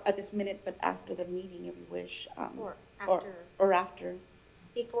 not at this minute, but after the meeting if you wish. Or after. Or after.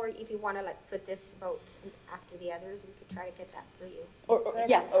 Before, if you want to like put this vote after the others, we could try to get that for you.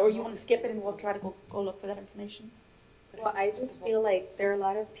 Or you want to skip it and we'll try to go look for that information? Well, I just feel like there are a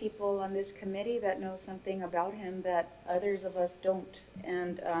lot of people on this committee that know something about him that others of us don't.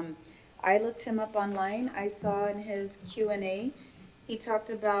 And I looked him up online. I saw in his Q&A, he talked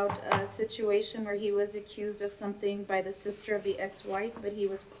about a situation where he was accused of something by the sister of the ex-wife, but he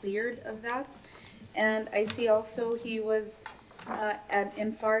was cleared of that. And I see also he was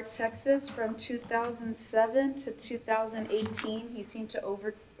in FAR, Texas from 2007 to 2018. He seemed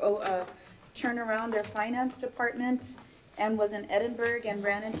to turn around their finance department and was in Edinburgh and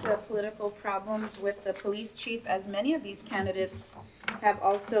ran into political problems with the police chief, as many of these candidates have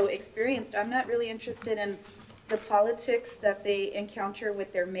also experienced. I'm not really interested in the politics that they encounter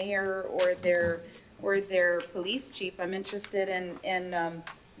with their mayor or their police chief. I'm interested in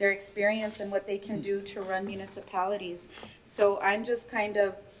their experience and what they can do to run municipalities. So I'm just kind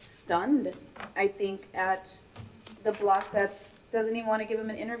of stunned, I think, at the block that doesn't even want to give him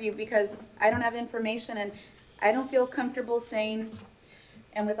an interview because I don't have information and I don't feel comfortable saying,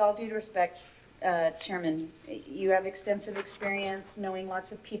 and with all due respect, Chairman, you have extensive experience knowing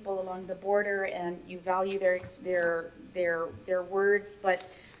lots of people along the border and you value their words, but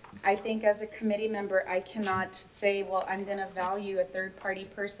I think as a committee member, I cannot say, well, I'm going to value a third-party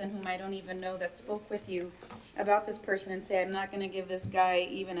person whom I don't even know that spoke with you about this person and say, I'm not going to give this guy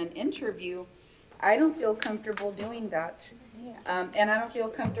even an interview. I don't feel comfortable doing that. And I don't feel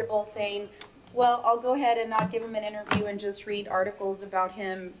comfortable saying, well, I'll go ahead and not give him an interview and just read articles about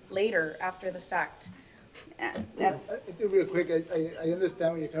him later after the fact. That's. I think real quick, I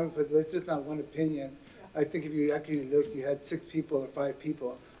understand where you're coming from, but it's just not one opinion. I think if you actually look, you had 6 people or 5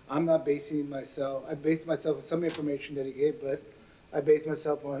 people. I'm not basing myself, I based myself on some information that he gave, but I based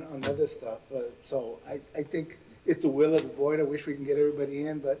myself on other stuff. So I think it's the will of the board. I wish we can get everybody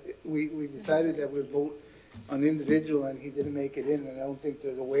in, but we decided that we'd vote on individual and he didn't make it in, and I don't think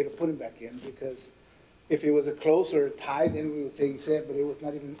there's a way to put him back in because if it was a closer tie, then we would say he said, but it was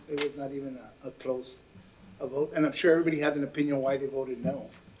not even a close vote. And I'm sure everybody had an opinion why they voted no.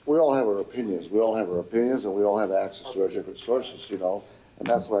 We all have our opinions. We all have our opinions, and we all have access to our different sources, you know. And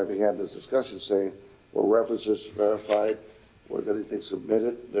that's why I began this discussion saying, were references verified? Was anything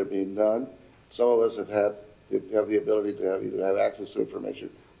submitted? They're being done. Some of us have the ability to either have access to information,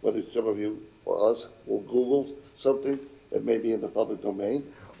 whether some of you or us will Google something that may be in the public domain,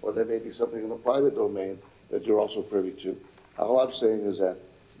 or there may be something in the private domain that you're also privy to. All I'm saying is that,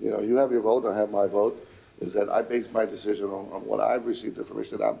 you know, you have your vote, I have my vote, is that I base my decision on what I've received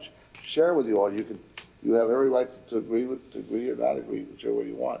information that I'm sharing with you all. You have every right to agree or not agree, whichever way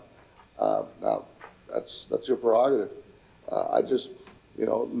you want. Now, that's your prerogative. I just, you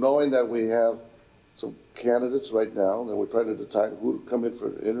know, knowing that we have some candidates right now, and we're trying to decide who to come in for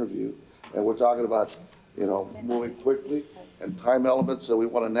an interview, and we're talking about, you know, moving quickly and time elements, so we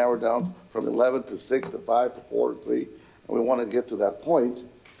want to narrow down from 11 to 6 to 5 to 4 to 3, and we want to get to that point,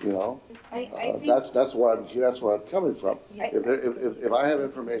 you know. I think. That's where I'm coming from. If I have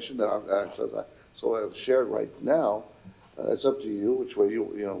information that I've shared right now, it's up to you which way you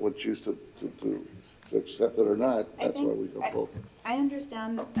would choose to accept it or not. That's where we go both. I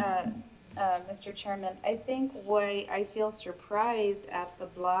understand, Mr. Chairman. I think why I feel surprised at the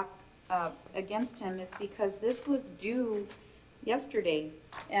block against him is because this was due yesterday,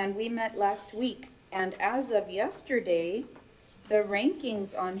 and we met last week. And as of yesterday, the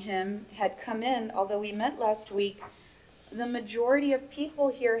rankings on him had come in, although we met last week. The majority of people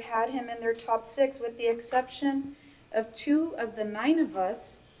here had him in their top 6, with the exception of 2 of the 9 of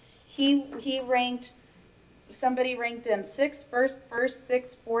us, somebody ranked him 6th, 1st,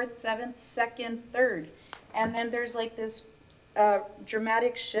 6th, 4th, 7th, 2nd, 3rd. And then there's like this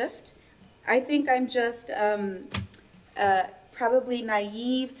dramatic shift. I think I'm just probably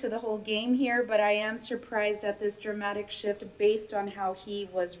naive to the whole game here, but I am surprised at this dramatic shift based on how he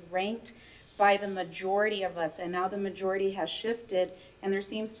was ranked by the majority of us. And now the majority has shifted, and there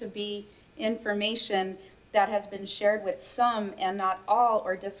seems to be information that has been shared with some and not all,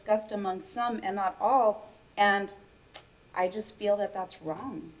 or discussed among some and not all. And I just feel that that's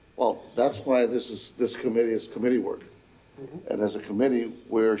wrong. Well, that's why this committee is committee work. And as a committee,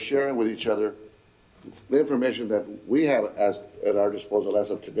 we're sharing with each other the information that we have at our disposal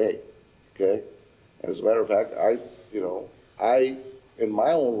as of today, okay? As a matter of fact, in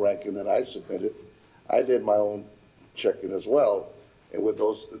my own ranking that I submitted, I did my own checking as well, and with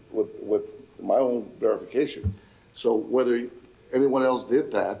my own verification. So whether anyone else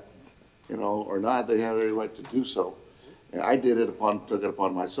did that, or not, they have every right to do so. And I took it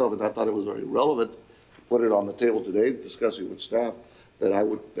upon myself, and I thought it was very relevant to put it on the table today, discussing with staff, that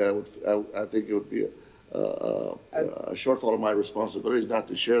I think it would be a shortfall of my responsibilities not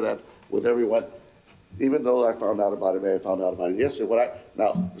to share that with everyone, even though I found out about it, maybe I found out about it yesterday.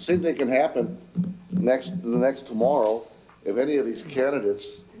 Now, the same thing can happen tomorrow, if any of these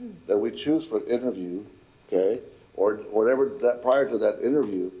candidates that we choose for interview, okay, or whatever, that prior to that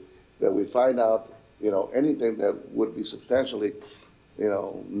interview, that we find out, anything that would be substantially,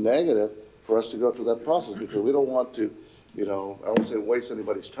 negative for us to go through that process, because we don't want to, I won't say waste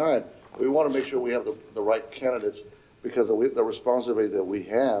anybody's time. We want to make sure we have the right candidates because of the responsibility that we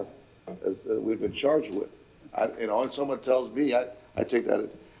have, that we've been charged with. And someone tells me, I take that.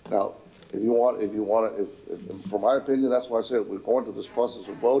 Now, for my opinion, that's why I said we're going through this process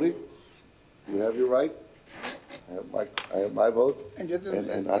of voting. You have your right. I have my vote, And just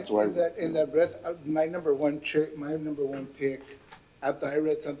and that's why. in that breath, my number one pick, after I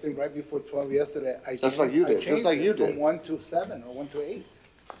read something right before 12 yesterday, Just like you did, just like you did. From 1 to 7 or 1 to 8.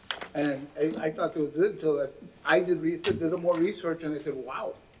 And I thought it was good until I did more research, and I said,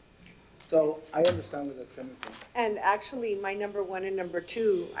 wow. So I understand where that's coming from. And actually, my number 1 and number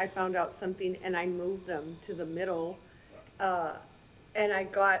 2, I found out something and I moved them to the middle. And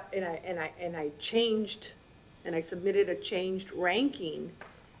I changed, and I submitted a changed ranking.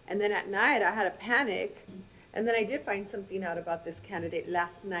 And then at night, I had a panic. And then I did find something out about this candidate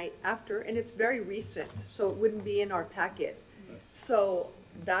last night after, and it's very recent, so it wouldn't be in our packet. So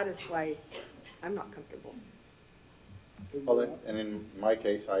that is why I'm not comfortable. Well, and in my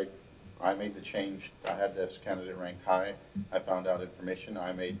case, I made the change. I had this candidate ranked high. I found out information.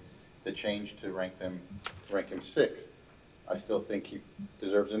 I made the change to rank him 6th. I still think he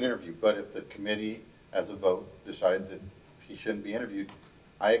deserves an interview, but if the committee, as a vote, decides that he shouldn't be interviewed,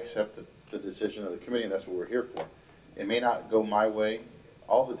 I accept the decision of the committee, and that's what we're here for. It may not go my way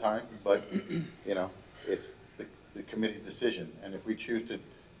all the time, but, it's the committee's decision. And if we choose to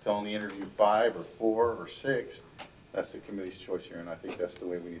only interview 5 or 4 or 6, that's the committee's choice here, and I think that's the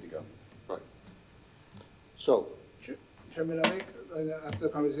way we need to go. Right. So, Chairman, after the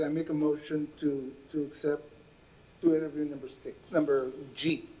conversation, I make a motion to accept, to interview number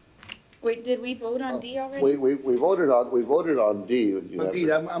G. Wait, did we vote on D already? we voted on D. On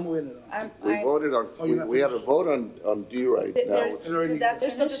D, I'm moving it on. We voted on, Oh, you're not we have a finished? vote on D right now.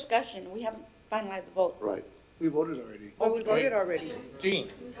 There's no discussion, we haven't finalized the vote. Right. We voted already. Oh, we voted already. G.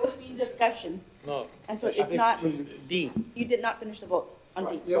 It was being discussion, No. and so it's not, D. you did not finish the vote on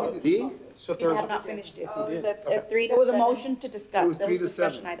D. Yeah, we did. D? So You have not finished it. Oh, is it at 3 to It was a 7? motion to It discuss, was that 3 was a to 7.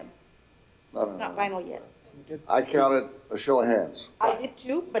 discussion item. No, It's not final yet. I counted a show of hands. I did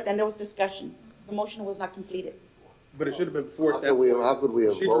too, but then there was discussion. The motion was not completed. But it should have been before How at that point. how could we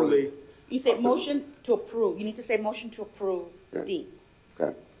have voted? Procedurally, You say motion to approve, you need to say motion to approve Okay. D.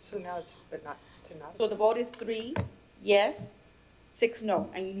 Okay, So now it's to not. So the vote is 3, yes, 6, no,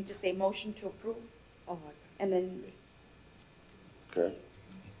 and you need to say motion to approve, Oh, and then, okay.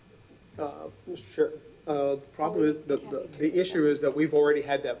 Mr. Chair, the problem is, the issue is that we've already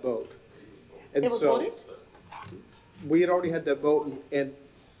had that vote. And it was so voted? we had already had that vote, and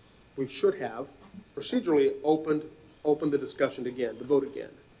we should have procedurally opened the discussion again, the vote again,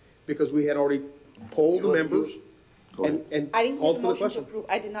 because we had already polled the members Go ahead. and I didn't hear called the for the motion to question. approve,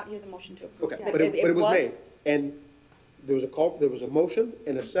 I did not hear the motion to approve. Okay, but it was made, and there was a motion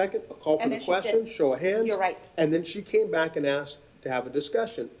and a second, a call for And the then she said, question, show of hands. "You're right." And then she came back and asked to have a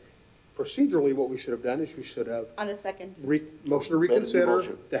discussion. Procedurally, what we should have done is we should have On the second, motion to reconsider,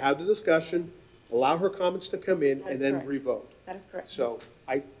 motion. to have the discussion, allow her comments to come in, That and is then correct. revote. that is correct. So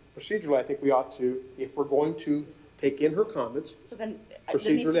procedurally, I think we ought to, if we're going to take in her comments. So then, there needs to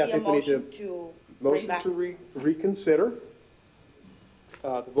Procedurally, I be a think we need to- motion to bring Motion back. to reconsider,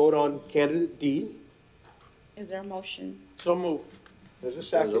 the vote on candidate D. Is there a motion? So move. There's a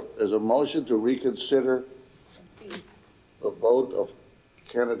second. There's a motion to reconsider the vote of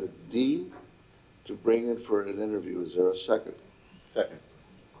candidate D to bring in for an interview. Is there a second? Second.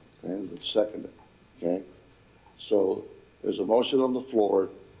 Okay, it's seconded, okay? So there's a motion on the floor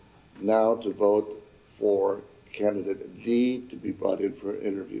now to vote for candidate D to be brought in for an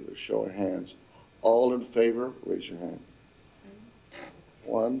interview. A show of hands. All in favor, raise your hand.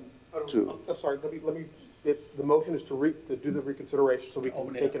 One, two. I'm sorry, let me, the motion is to do the reconsideration, so we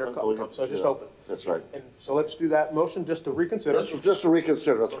can take in our comments, so just open. That's right. And so let's do that motion just to reconsider. Just to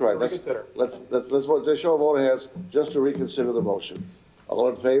reconsider, that's correct. Motion to reconsider. Let's vote, let's show a vote of hands, just to reconsider the motion. All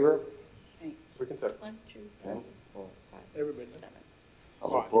in favor? Reconsider. 1, 2, Okay. 3, 4, 5, Everybody. 7.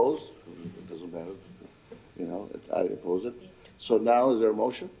 All opposed? It doesn't matter, you know, I oppose it. So now, is there a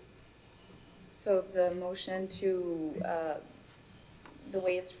motion? So the motion to, the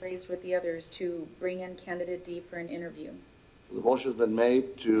way it's phrased with the others, to bring in candidate D for an interview. The motion's been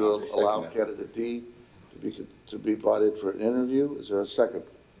made to Second allow that. candidate D to be brought in for an interview. Is there a second?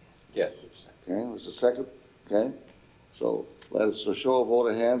 Yes. Okay, there's a second, okay? So let us, a show of vote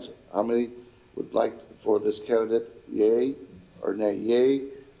of hands, how many would like for this candidate, yay or nay? Yay,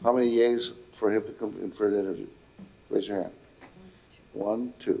 how many yays for him to come in for an interview? Raise your hand.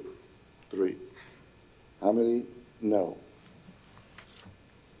 1, 2, 3. How many no?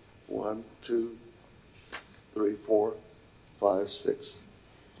 1, 2, 3, 4, 5, 6.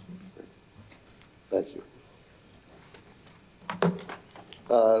 Thank you.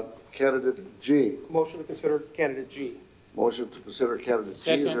 Candidate G. Motion to consider candidate G. Motion to consider candidate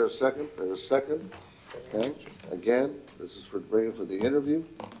G. Is there a second? There's a second. Okay. Again, this is for bringing for the interview.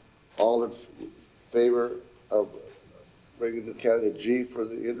 All in favor of bringing the candidate G for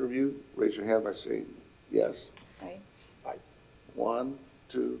the interview, raise your hand by saying yes. Aye. 1,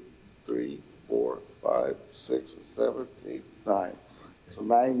 2, 3, 4, 5, 6, 7, 8, 9. So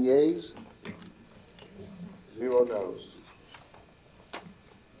 9 yeas, 0 no's.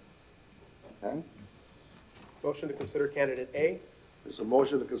 Okay? Motion to consider candidate A. There's a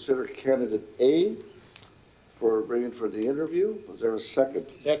motion to consider candidate A for bringing for the interview. Was there a second?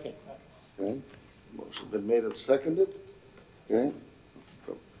 Second. Okay. Motion been made and seconded. Okay.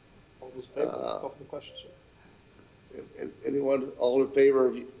 All those in favor, call for the question, sir. Anyone, all in favor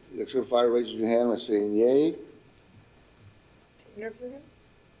of, signify raising your hand by saying yay. Interview him?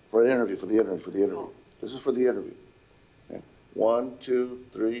 For the interview, for the interview, for the interview. This is for the interview. Okay. 1, 2,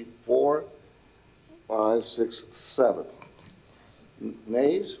 3, 4, 5, 6, 7.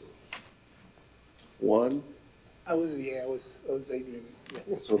 Nays? 1. I was daydreaming.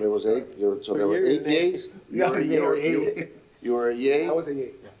 Yeah. So there was 8. So there were you're 8 a nay. yays. No, they were eight. You were a yay. I was a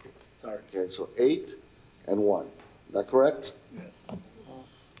yay. Sorry. Okay, so 8 and 1. Is that correct? Yes.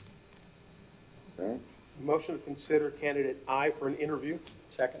 Okay. Motion to consider candidate I for an interview.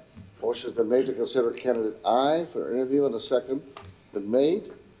 Second. Motion's been made to consider candidate I for an interview, and a second been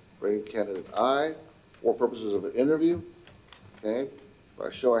made. Bringing candidate I for purposes of an interview. Okay, by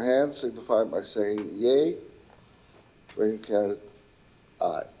show of hands, signify by saying yay. Bringing candidate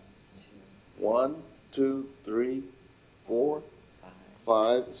I. 1, 2, 3, 4,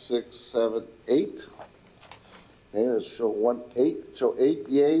 5, 6, 7, 8. Okay, let's show 8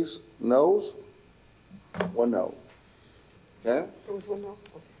 yays, noes, 1 no. Okay? There was one no?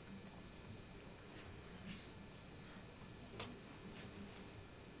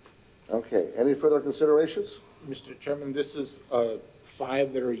 Okay, any further considerations? Mr. Chairman, this is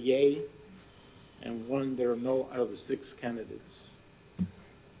 5 that are yay and 1 that are no out of the 6 candidates.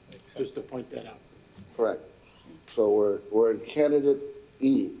 Just to point that out. Correct. So we're in candidate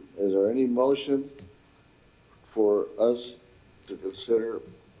E. Is there any motion for us to consider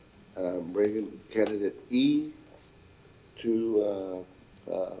bringing candidate E to,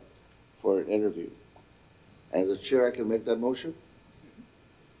 for an interview? As a chair, I can make that motion?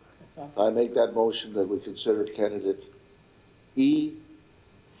 I make that motion that we consider candidate E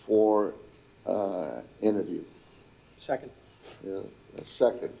for interview. Second. Yeah, a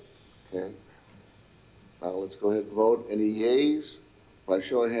second, okay? Now let's go ahead and vote. Any yeas? By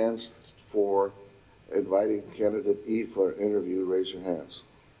show of hands for inviting candidate E for an interview, raise your hands.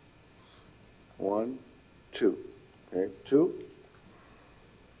 1, 2, okay, 2.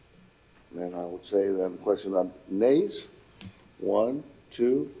 Then I would say then question on nays. 1,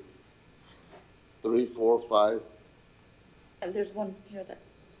 2, 3, 4, 5. And there's one here that,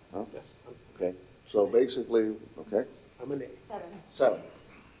 Huh? Yes, Okay, so basically, okay, I'm a nay. 7.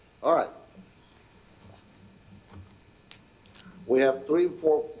 All right. We have 3 or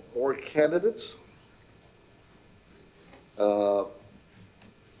 4 more candidates.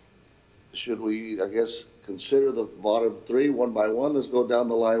 Should we, I guess, consider the bottom 3 one by one? Let's go down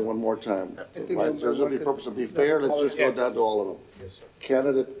the line one more time. think There's number going to be one purpose to be fair, let's just go Yes. down to all of them. Yes, sir.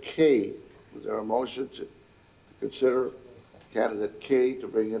 Candidate K, is there a motion to consider candidate K to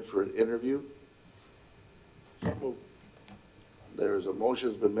bring in for an interview? So moved. There is a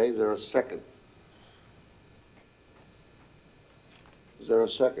motion's been made, is there a second? Is there a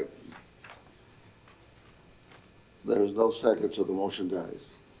second? There is no second, so the motion dies.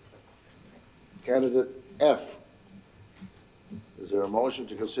 Candidate F. Is there a motion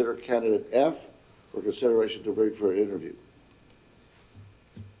to consider candidate F for consideration to bring for an interview?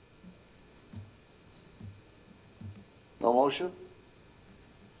 No motion?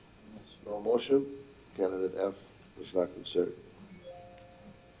 No motion, candidate F is not considered.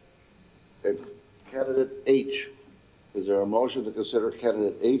 And candidate H, is there a motion to consider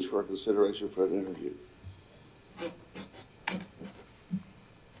candidate H for consideration for an interview?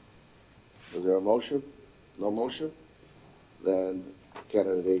 Is there a motion? No motion? Then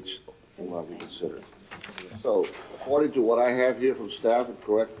candidate H will not be considered. So according to what I have here from staff, and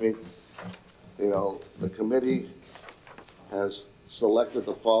correct me, you know, the committee has selected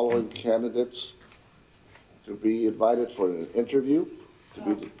the following candidates to be invited for an interview,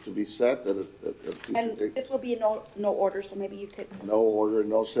 to be set at a future And date. this will be no order, so maybe you could, No order,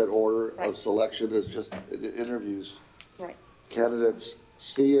 no set order of Right. selection, it's just interviews. right. Candidates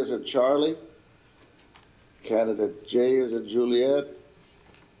C as in Charlie, candidate J as in Juliet,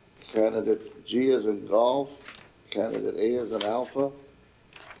 candidate G as in golf, candidate A as in Alpha,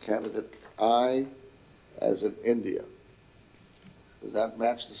 candidate I as in India. Does that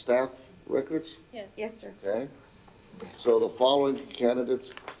match the staff records? Yes. Yes, sir. Okay. So the following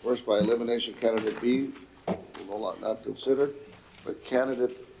candidates, first by elimination, candidate B, will not considered, but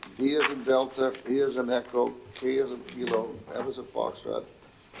candidate D as in Delta, E as in Echo, K as in Kilo, F as in Foxtrot,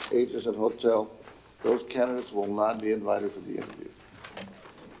 H as in Hotel, those candidates will not be invited for the interview.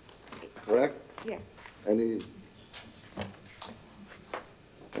 Correct? Yes.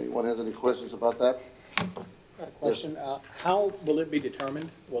 Anyone has any questions about that? Question, how will it be determined?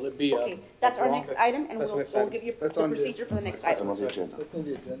 Will it be? Okay, that's our next item, and That's the we'll next we'll item. give you the That's on the- procedure for the next That's item. on the agenda. That's on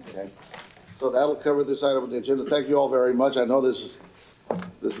the agenda. Okay. So that'll cover this item on the agenda. Thank you all very much. I know this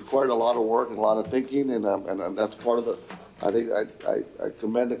required a lot of work and a lot of thinking, and that's part of the, I think, I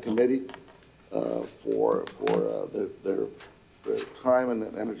commend the committee for their time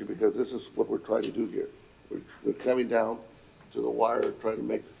and energy, because this is what we're trying to do here. We're coming down to the wire, trying to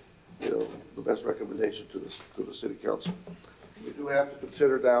make, you know, the best recommendation to the city council. We do have to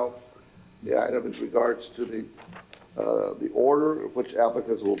consider now the item in regards to the order of which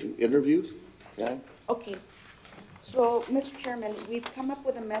applicants will be interviewed, okay? Okay. So, Mr. Chairman, we've come up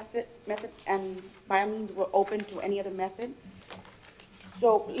with a method, and by all means, we're open to any other method.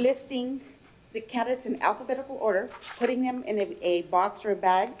 So listing the candidates in alphabetical order, putting them in a box or a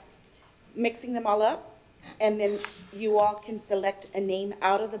bag, mixing them all up, and then you all can select a name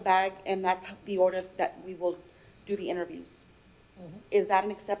out of the bag, and that's the order that we will do the interviews. Is that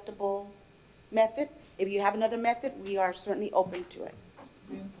an acceptable method? If you have another method, we are certainly open to it.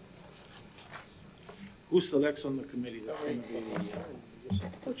 Who selects on the committee? That's going to be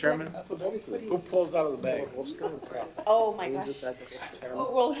Who the chairman? selects? Who pulls out of the bag? Oh, my gosh.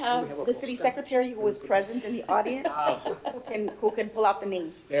 We'll have the city secretary who is present in the audience, who can pull out the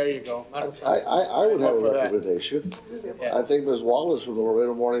names. There you go. I would have a Vote for that. recommendation. Yeah. I think Ms. Wallace from the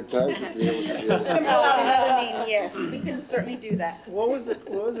Laredo Morning Times would be able to We can pull out another name, yes, we can certainly do that. What was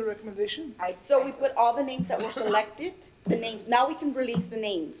the recommendation? So we put all the names that were selected, the names, now we can release the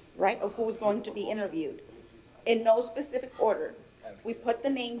names, right, of who's going to be interviewed. In no specific order. We put the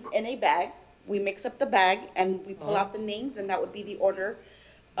names in a bag, we mix up the bag, and we pull out the names, and that would be the order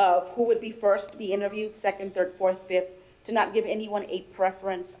of who would be first to be interviewed, second, third, fourth, fifth, to not give anyone a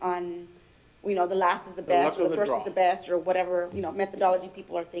preference on, you know, the last is the best, luck or of the the first draw. is the best, or whatever, you know, methodology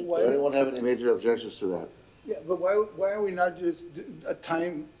people are thinking. Does anyone have any major objections to that? Yeah, but why are we not just do a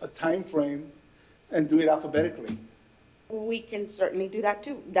time frame and do it alphabetically? We can certainly do that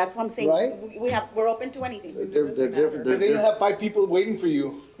too. That's what I'm saying. Right. We're open to anything. They're different, But they don't have 5 people waiting for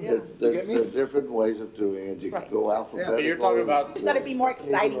you. Yeah. You get me? They're different ways of doing it. You can Right. go alphabetical. But you're talking about, Just thought it'd be more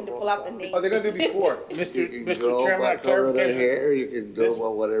exciting to pull out the names. Oh, they're gonna do before. You can Mr. go Chairman, by a color of their clarification. hair, you can This go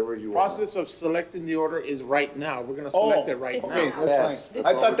by whatever you want. process of selecting the order is right now. We're going to Oh, select it right it's now. Okay, Yes. that's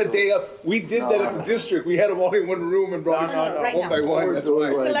fine. I thought the day of, we did that at the district. We had them all in one room and brought No, no, them no. Right one by now. one. We're That's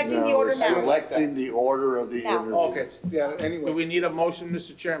doing why. right Selecting the now order is now. Selecting the order of the Now. interview. Okay, yeah. Yeah, Do anyway. we need a motion,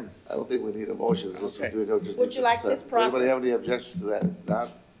 Mr. Chairman? I don't think we need a motion, it's just, Okay. we don't just. Would need you to like decide. this Does anybody have process? any objections to that?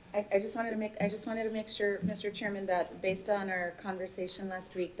 Not? I just wanted to make sure, Mr. Chairman, that based on our conversation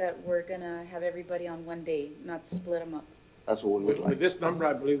last week, that we're gonna have everybody on one day, not split them up. That's what we would With like. this number,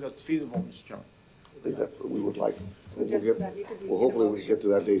 I believe that's feasible, Mr. Chairman. I think that's what we would like. We'll just, get- need to be well, hopefully we get to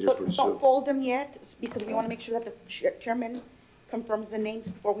that date here So pretty soon. don't fold them yet, because we want to make sure that the chairman confirms the names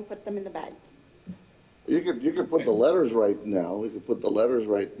before we put them in the bag. You could put the letters right now, we could put the letters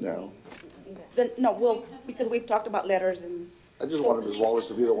right now. Then, no, because we've talked about letters and, I just wanted Ms. Wallace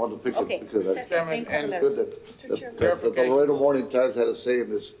to be the one to pick Okay. it, because I, Chairman, thanks for the and letter. good that, Chairman. that the Laredo Morning Times had a say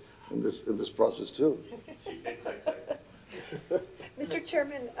in this process too. Mr.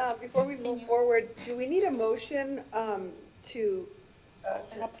 Chairman, before we move forward, do we need a motion to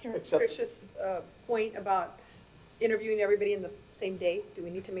up here. Except- Tricia's point about interviewing everybody in the same day? Do we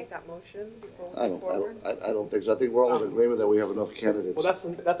need to make that motion before we move forward? I don't think so. I think we're all in agreement that we have enough candidates. Well, that's the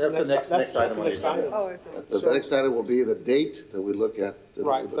That's the next item on the agenda. Oh, is it? The next item will be the date that we look at. that we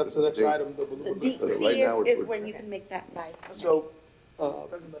Right, look that's at the next date. item. that The we'll- But right now, DC is we're- when you can make that bag. So,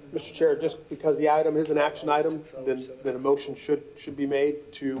 Mr. Chair, just because the item is an action item, then a motion should be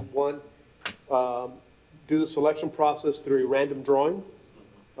made to, one, do the selection process through a random drawing,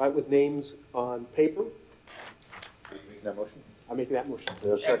 right, with names on paper. Are you making that motion? I'm making that motion.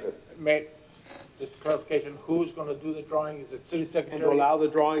 There's a second. May, just clarification, who's gonna do the drawing? Is it city And secretary? to allow the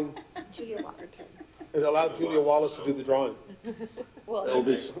drawing, Julia Walker. and allow Julia Wallace to do the drawing.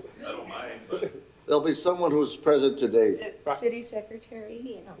 There'll be someone who's present today. Right. City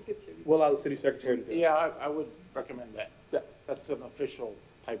secretary? We'll allow the city secretary to do it. Yeah, I would recommend that. Yeah. That's an official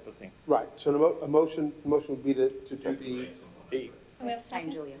type of thing. Right, so a motion would be to do the,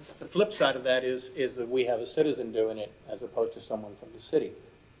 Sign Julia. The flip side of that is that we have a citizen doing it as opposed to someone from the city.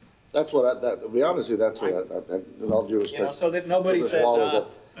 That's what to be honest with you, that's what in all due You know, respect. so that nobody Ms. says, Wallace,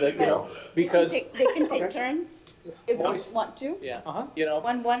 that, you know, because, They can take turns if they want to. yeah, you know,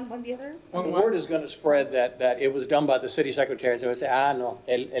 One, the other. the word is gonna spread that it was done by the city secretary, so they say, no,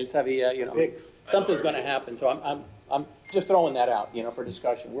 él sabía, you know. Fix. Something's gonna happen, so I'm just throwing that out, you know, for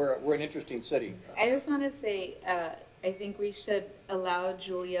discussion. We're an interesting city. I just want to say, I think we should allow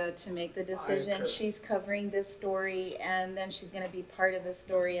Julia to make the decision. She's covering this story, and then she's going to be part of the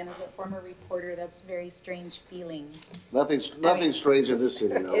story, and as a former reporter, that's a very strange feeling. Nothing strange in this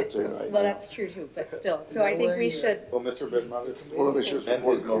city now, I'll tell you right Well, now. that's true too, but still, so I think we should, Well, Mr. Bedmar, Wanna make sure it's amend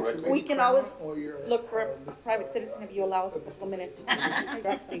his motion. We can always look for a private citizen if you allow us a couple of minutes.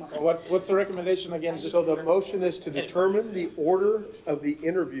 What's the recommendation again? Just- so the motion is to determine the order of the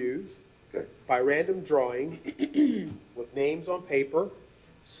interviews Okay. by random drawing with names on paper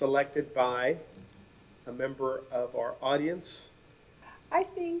selected by a member of our audience I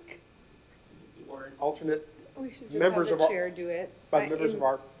think or an alternate we should just have Members the of our- chair do it. by members of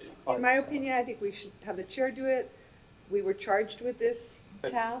our In my audience. opinion, I think we should have the chair do it. We were charged with this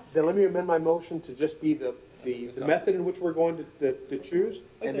task. Then let me amend my motion to just be the method in which we're going to choose,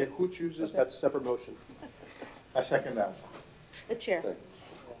 and then who chooses, that's a separate motion. I second that. The chair.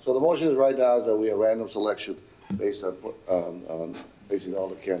 So the motion is right now is that we have random selection based on basically all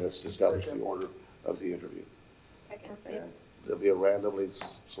the candidates to establish the order of the interview. And they'll be randomly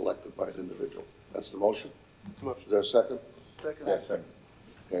selected by an individual. That's the motion? Motion. Is there a second? Yeah, second.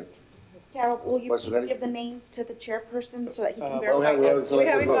 Okay. Carol, will you Question, any- give the names to the chairperson so that he can Well, verify? we haven't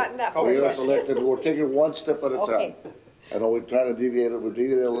selected. haven't gotten that far We haven't yet. selected, we're taking one step at a time. Okay. I know we're trying to deviate it, we're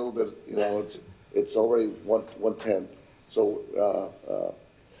deviating a little bit, you know, it's already 1:10. So,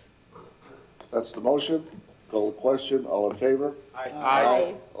 that's the motion. Call the question, all in favor?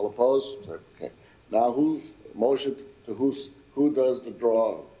 Aye. All opposed? Okay. Now, who does the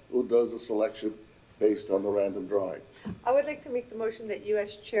draw? Who does the selection based on the random drawing? I would like to make the motion that you,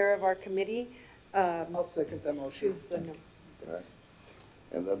 as chair of our committee, I'll second that motion. choose the number. Okay.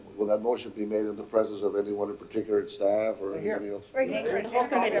 And then, will that motion be made in the presence of anyone in particular in staff or anybody else? Right here. The whole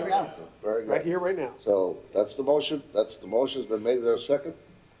committee. Very Right good. here, right now. So, that's the motion, it's been made, is there a second?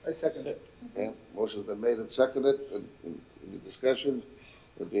 I second it. Okay, motion's been made and seconded, any discussion?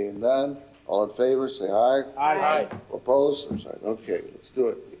 There being none, all in favor, say aye. Aye. Opposed? I'm sorry, okay, let's do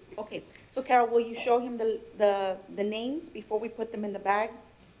it. Okay, so Carol, will you show him the names before we put them in the bag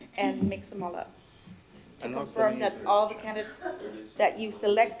and mix them all up? To confirm that all the candidates that you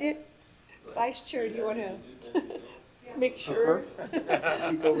selected, Vice Chair, do you want to make sure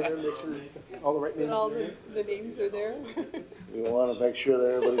Peek over there, make sure all the right that names all are there. the names are there? We want to make sure that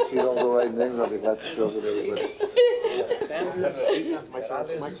everybody sees all the right names, I'd be glad to show it to everybody.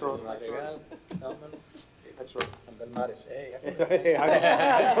 Mike's on. That's right. I'm gonna not say. Hey,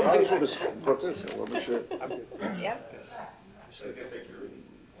 I- I was gonna say, Cortez, I wanna make sure. Yep. You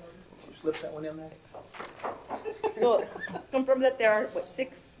slip that one in there? So, confirm that there are, what,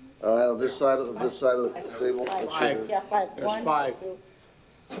 6? On this side of the table. Five. Yeah, 5. There's 1, five. 2,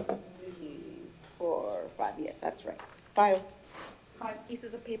 3, 4, 5, yes, that's right. 5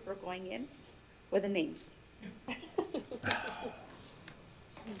 pieces of paper going in with the names.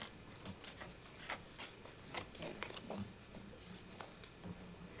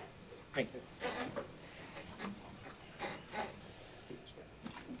 Thank you.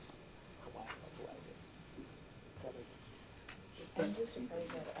 I'm just afraid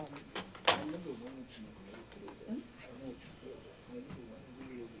that,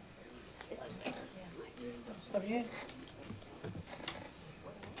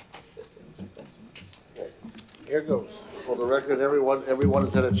 Here goes. For the record, everyone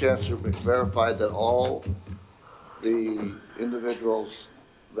has had a chance to verify that all the individuals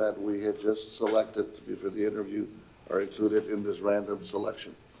that we had just selected for the interview are included in this random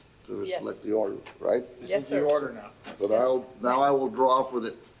selection to Yes. select the order, right? This is the order now. So now I will draw for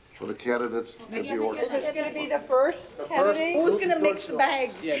the candidates in the order. Is this gonna be the first candidate? Who's gonna mix the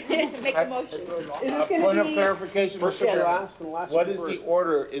bag? Yes. Make a motion. Is A this point gonna of be, clarification, First Mr. pick the Chairman. last and the last What pick is the first.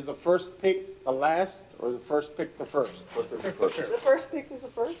 order? Is the first pick the last or the first pick the first? the first pick is the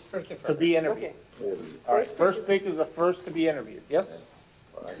first? To be interviewed. Okay. All right, first pick is the first to be interviewed, yes?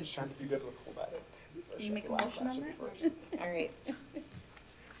 He's trying to be biblical about it. Can you make a motion on that? all right.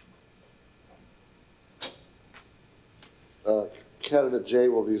 Candidate J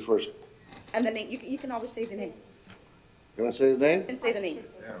will be first. And the name, you can always say the name. Can I say his name? You can say the name.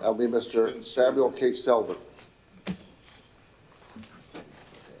 That'll be Mr. Samuel K. Selvin.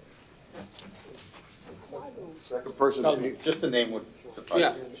 Second person to be Just the name would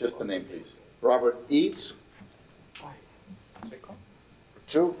Yeah. suffice, just the name, please. Robert Eads.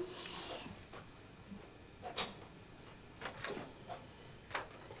 2.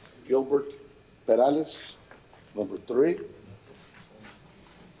 Gilbert Perales, number 3.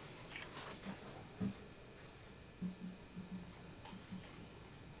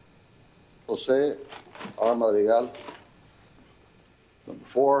 Jose R. Madrigal, number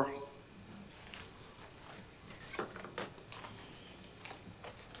 4.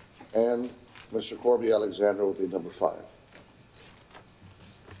 And Mr. Corby Alexander will be number 5.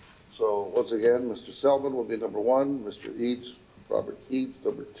 So once again, Mr. Selvin will be number 1, Mr. Eads, Robert Eads,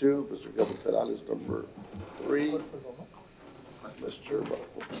 number 2, Mr. Gilbert Perales, number 3, Mr.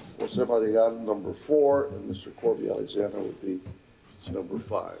 Jose Madrigal, number 4, and Mr. Corby Alexander will be number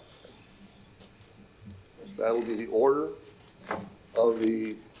 5. That'll be the order of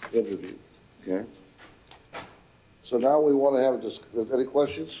the interview, okay? So now we want to have, any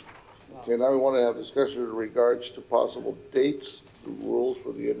questions? Okay, now we want to have discussion in regards to possible dates, the rules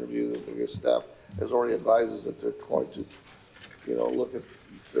for the interview. I guess staff has already advised us that they're going to, look at,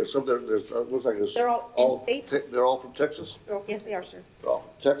 there's some, looks like it's. They're all in-state? They're all from Texas? Yes, they are, sir. They're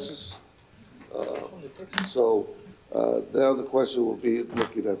all from Texas. So, now the question will be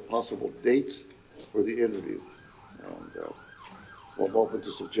looking at possible dates for the interview. And, we're open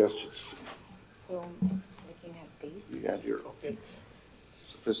to suggestions. So, looking at dates. You have your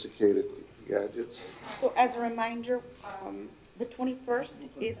sophisticated gadgets. So as a reminder, the 21st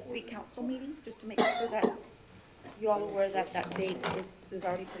is the council meeting, just to make sure that you all aware that that date is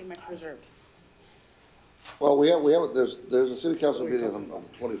already pretty much reserved. Well, we have, there's a city council meeting on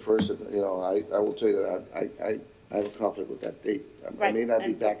the 21st, and, I will tell you that I have a conflict with that date. I may Right, not be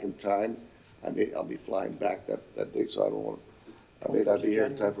and so- back in time. I'll be flying back that date, so I don't want, I may not be here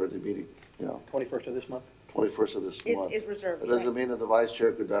in time for the meeting, 21st of this month? 21st of this month. Is reserved, It doesn't right. mean that the vice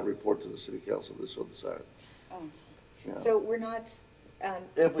chair could not report to the city council this or this. Oh. So we're not,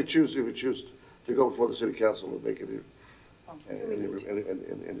 If we choose to go before the city council and make any,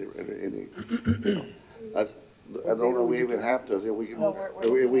 I don't know we even have to, we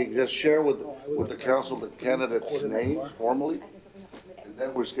can just share with the council the candidates' names formally, and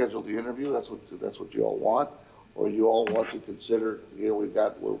then we schedule the interview, that's what you all want, or you all want to consider,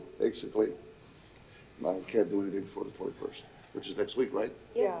 we're basically, I can't do anything before the 21st, which is next week, right?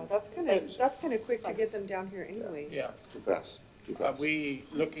 Yeah, that's kind of quick to get them down here anyway. Yeah. Too fast. Are we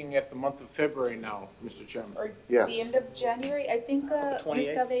looking at the month of February now, Mr. Chairman? or Yes. the end of January, I think, Ms.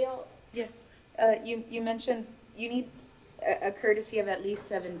 28th? Gavello, Yes. you mentioned you need a courtesy of at least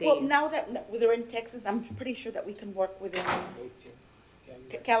 7 days. Well, now that they're in Texas, I'm pretty sure that we can work within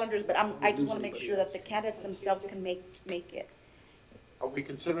calendars, but I just want to make sure that the candidates themselves can make it. Are we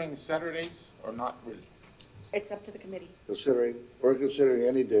considering Saturdays or not really? It's up to the committee. We're considering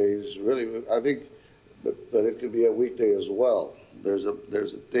any days, really, I think but it could be a weekday as well. There's a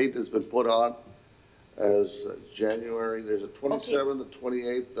date that's been put on as January, there's a 27th, the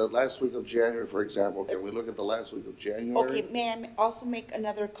 28th, the last week of January, for example. Can we look at the last week of January? Okay, may I also make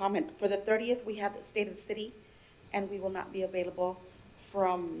another comment? For the 30th, we have the State of the City, and we will not be available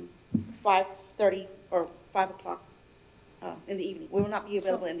from 5:30 or 5 o'clock in the evening. We will not be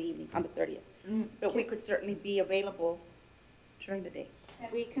available in the evening on the 30th. But we could certainly be available during the day. Can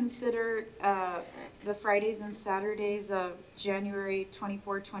we consider the Fridays and Saturdays of January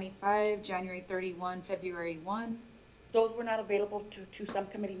 24, 25, January 31, February 1? Those were not available to some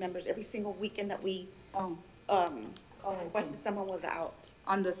committee members. Every single weekend that we requested, someone was out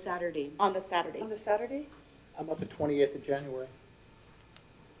On the Saturday? on the Saturdays. On the Saturday? How about the 28th of January,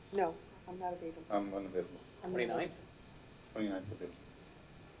 No, I'm not available. I'm unavailable. 29th? 29th available.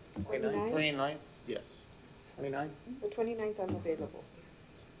 29th? 29th, yes. 29th? The 29th, I'm available.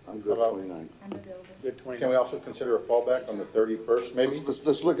 I'm good, How about- 29. I'm available. Good 29th. Can we also consider a fallback on the 31st, maybe?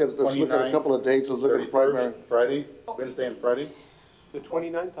 Let's look at a couple of dates, let's look at the primary. 31st, Friday, Wednesday and Friday? The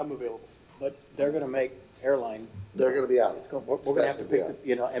 29th, I'm available. But they're gonna make airline, They're gonna be out. we're gonna have to Staff's be pick, out.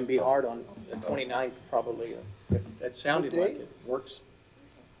 the and be hard on the 29th probably. That sounded like it works.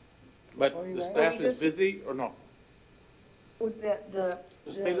 But the staff is just- busy or no? With The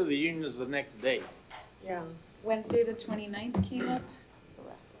State of the Union is the next day. Yeah. Wednesday, the 29th came up?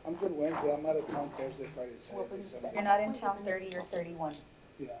 I'm good Wednesday, I'm out of town Thursday, Friday, Saturday, Sunday. You're not in town 30 or 31?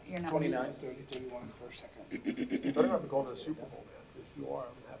 Yeah. You're not. 29. 30, 31, first, second. Better not be going to the Super Bowl, man. If you are,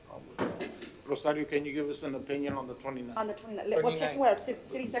 I'm gonna have a problem with that. Rosario, can you give us an opinion on the 29th? On the 29th. We'll check with our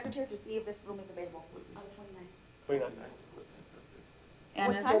city secretary to see if this room is available on the 29th. 29th. And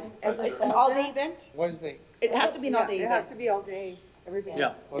What as time? a, as a It's an all-day fallback? event? Wednesday. It has to be an all-day It has event. to be all day, everybody.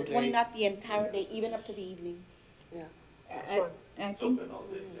 Yeah. The 29th, the entire day, even up to the evening. Yeah. I think,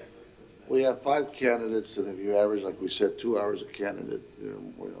 We have 5 candidates, and if you average, like we said, 2 hours a candidate,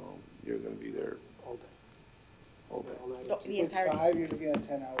 you're gonna be there All day. all day. All night. The With entire day. 5, you're looking at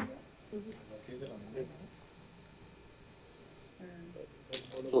 10 hours.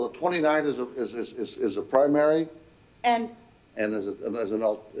 So the 29th is a primary, And and as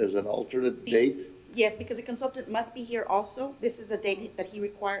an alternate date? yes, because the consultant must be here also. This is a date that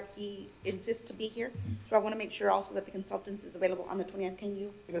he insists to be here. So I want to make sure also that the consultant is available on the 29th. Can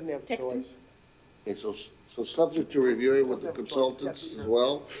you? He doesn't have a Text him. choice. Okay, so subject to reviewing with the consultants as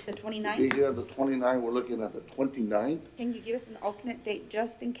well. The Be 29th? here on the 29th, we're looking at the 29th. Can you give us an alternate date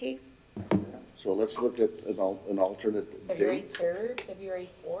just in case? So let's look at an alternate February date. 3rd, February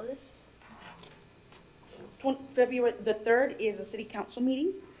 4th? February, the 3rd is a city council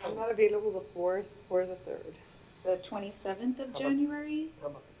meeting. I'm not available the 4th or the 3rd. The 27th of January? How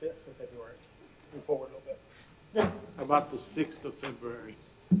about the 5th of February? Move forward a little bit. The, How about the 6th of February,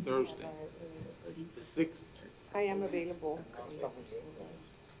 Thursday? The 6th? I am available.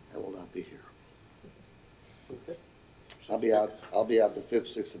 I will not be here. The 5th? I'll be out the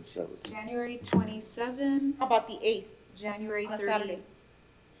 5th, 6th, and 7th. January 27, how about the 8th? January On a 30. Saturday.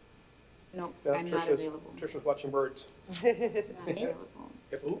 No, Yeah, I'm not Tricia's- available. Tricia's watching birds. Not available.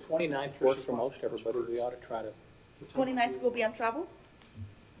 If the 29th works for most everybody, we ought to try to. 29th will be on travel?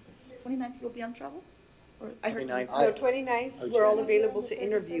 29th you'll be on travel? Or I heard something. 29th. So 29th, we're all available to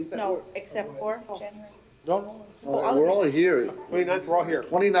interview, but No, except for, January. No, We're all here. 29th, we're all here.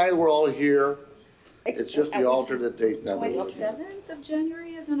 29th, we're all here. It's just the alternate date now. 27th of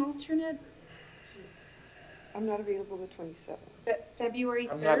January is an alternate? I'm not available the 27th. February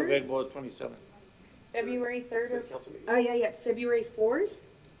 3rd? I'm not available at 27th. February 3rd or, Council meeting. oh, yeah, February 4th?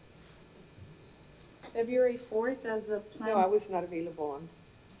 February 4th as a plan? No, I was not available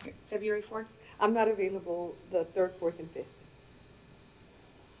on, February 4th? I'm not available the 3rd, 4th, and 5th.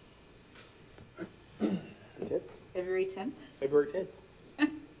 That's it. February 10th? February 10th.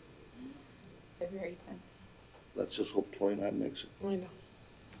 February 10th. Let's just hope 29 makes it. I know.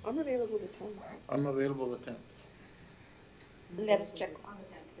 I'm available the 10th. I'm available the 10th. let us check on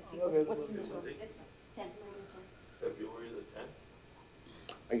the 10th to see what's in the room. 10th. February the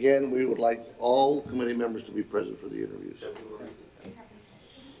 10th? Again, we would like all committee members to be present for the interviews. February the 10th?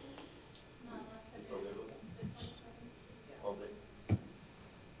 Available? All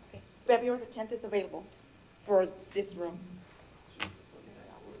day? February the 10th is available for this room.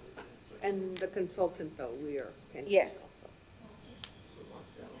 And the consultant, though, we are pending. Yes. also.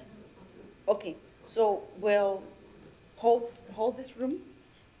 Okay, so we'll hold this room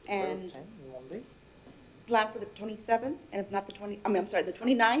and plan for the 27th, and if not the the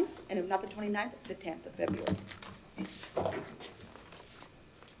 29th, and if not the 29th, the 10th of February.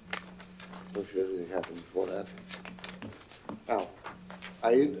 So should everything happen before that? Now,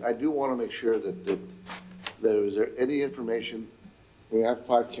 I do want to make sure that is there any information, we have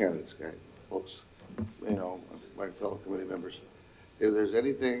 5 candidates, guys, folks, you know, my fellow committee members. If there's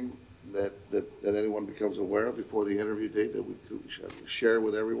anything that anyone becomes aware of before the interview date that we could share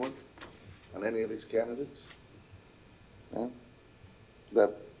with everyone on any of these candidates? Yeah?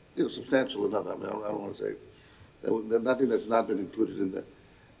 That, you know, substantial enough, I mean, I don't want to say, nothing that's not been included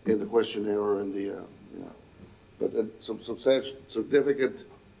in the questionnaire or in the, you know, but then some substantial, significant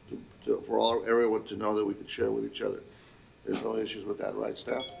for everyone to know that we could share with each other. There's no issues with that, right,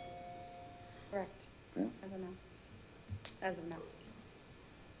 staff? Correct. Yeah. As of now. As of now.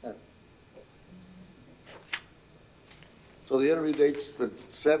 Yeah. So the interview date's been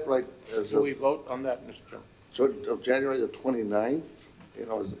set right as So we of, vote on that, Mr. Chairman? of January the 29th, you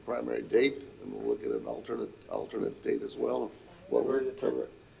know, as the primary date, and we'll look at an alternate date as well. February the 10th.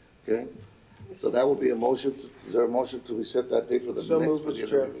 Okay, so that will be a motion, is there a motion to reset that date for the So next? moved, for the Mr.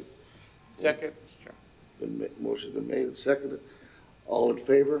 Chair. interview? Second, Mr. Chairman. Motion been made and seconded. All in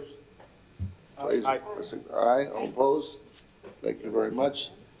favor? Please, Aye. Aye, all opposed? Thank you very much.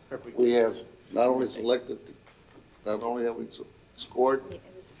 We have not only selected, not only have we scored,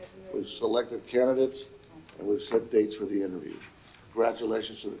 we've selected candidates, and we've set dates for the interview.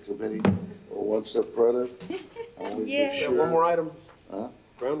 Congratulations to the committee. We're one step further. And we make Yeah. Yeah, one more item. Huh?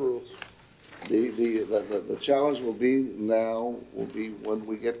 Ground rules. The challenge will be now, will be when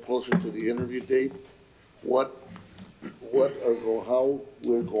we get closer to the interview date, how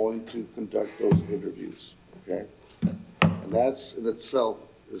we're going to conduct those interviews, okay? And that's in itself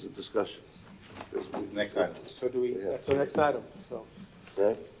is a discussion. Next item. So do we, that's the next item, so.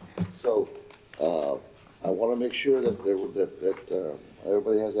 Okay, so, I want to make sure that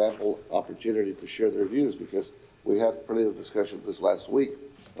everybody has ample opportunity to share their views, because we had plenty of discussion this last week,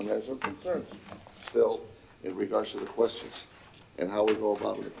 and there's some concerns still in regards to the questions and how we go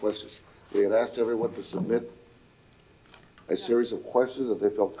about with the questions. We had asked everyone to submit a series of questions that they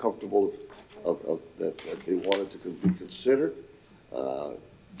felt comfortable that they wanted to be considered.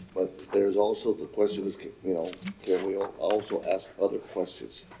 But there's also the question is, you know, can we also ask other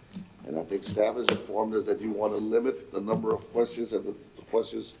questions? And I think staff has informed us that you want to limit the number of questions and the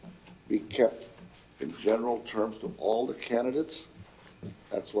questions be kept in general terms to all the candidates.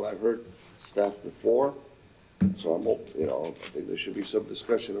 That's what I've heard staff before. So you know, I think there should be some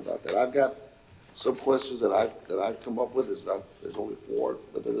discussion about that. I've got some questions that I've come up with. There's only 4,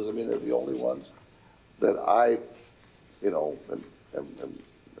 but that doesn't mean they're the only ones that I, you know, and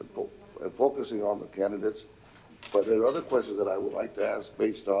focusing on the candidates. But there are other questions that I would like to ask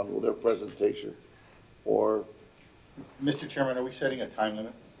based on their presentation, or Mr. Chairman, are we setting a time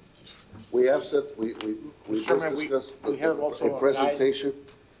limit? we have said, we just Chairman, discussed we have also a a guide. presentation.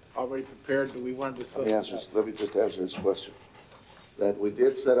 Already prepared, do we want to discuss that? Let me just answer this question. That we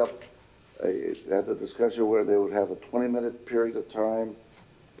did set up had the discussion where they would have a 20-minute period of time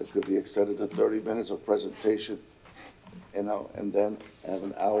that could be extended to 30 minutes of presentation, and then have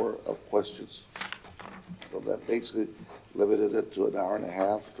an hour of questions. So that basically limited it to an hour and a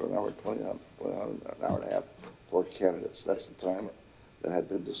half, to an hour and 20, an hour and a half for candidates. That's the time that had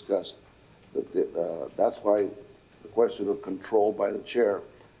been discussed. That's why the question of control by the chair,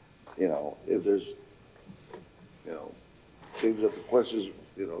 you know, if there's, you know, seems that the questions,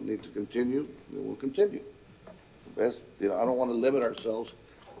 you know, need to continue, then we'll continue. The best, you know, I don't want to limit ourselves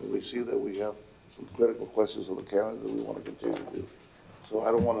when we see that we have some critical questions of the candidate that we want to continue to do. So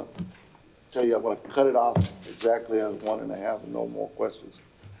I don't want to tell you, I want to cut it off exactly on 1.5 and no more questions.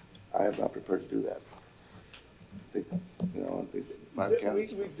 I am not prepared to do that. I think, you know, I think my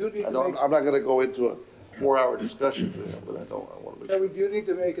candidates, We do need I'm to make, not going to go into a 4-hour discussion today, but I want to make yeah, sure. we do need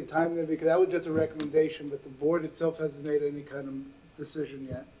to make a time limit, because that was just a recommendation, but the board itself hasn't made any kind of decision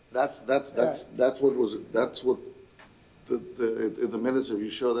yet. That's what in the minutes, if you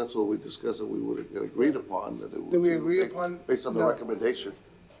show, that's what we discussed, that we would have agreed upon, that it would. Did we be agree upon? Based on the No. recommendation.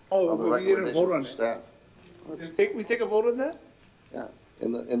 Oh, on the but we didn't recommendation vote on of it. Staff. We take a vote on that? Yeah,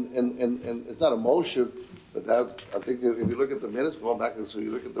 and it's not a motion, but that, I think if you look at the minutes, going back, and so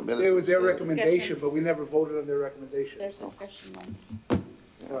you look at the minutes. It was their of- recommendation, but we never voted on their recommendation. There's discussion on.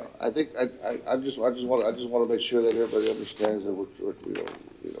 Yeah, I think, I just want to make sure that everybody understands that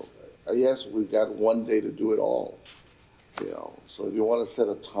you know, yes, we've got one day to do it all, you know, so if you want to set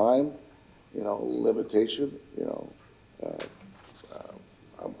a time, you know, limitation, you know,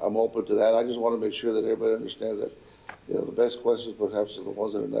 I'm open to that. I just want to make sure that everybody understands that, you know, the best questions perhaps are the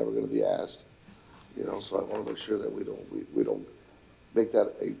ones that are never going to be asked, you know, so I want to make sure that we don't make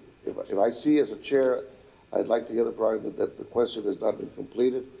that if I see as a chair, I'd like to get the product that the question has not been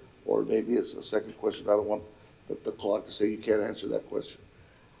completed, or maybe it's a second question. I don't want the clock to say you can't answer that question.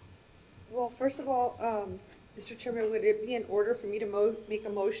 Well, first of all, Mr. Chairman, would it be in order for me to make a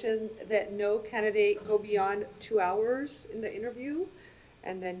motion that no candidate go beyond 2 hours in the interview?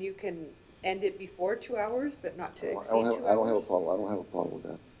 And then you can end it before 2 hours, but not to exceed 2 hours? I don't have a problem with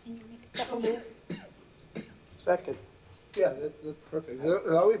that. Can you make a move? Second. Yeah, that's perfect.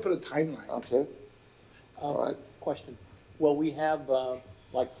 Now we put a timeline. Okay, all right. Question, will we have,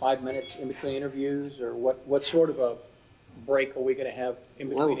 like 5 minutes in between interviews, or what sort of a break are we gonna have in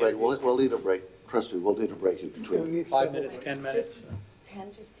We'll have a between break, interviews? we'll need a break. Trust me, we'll need a break in We'll between. need 5 several minutes, 10 breaks. minutes?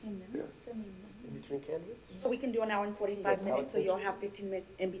 10, 15 minutes, I mean. In between candidates? So we can do an hour and 45 minutes, so you'll have 15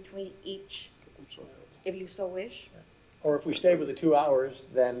 minutes in between each, if you so wish. Or if we stay with the 2 hours,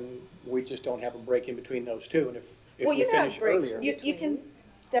 then we just don't have a break in between those two, and if Well, we you can have finish breaks. earlier. You can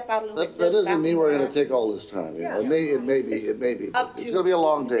step out a little bit. That just doesn't mean we're gonna after- take all this time, you know, Yeah. it may be, Up it's to- gonna be a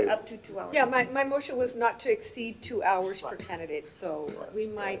long day. Up to 2 hours. Yeah, my motion was not to exceed 2 hours per candidate, so we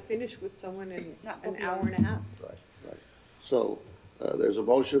might finish with someone in Not go an hour and a beyond. half. Right, right. So, there's a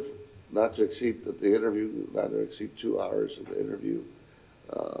motion not to exceed the interview, not to exceed 2 hours of the interview.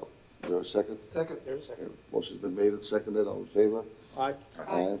 Is there a second? Second. There's a second. Motion's been made and seconded, all in favor? Aye.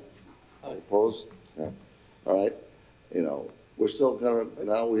 Aye. All opposed? Yeah. All right, you know, we're still gonna,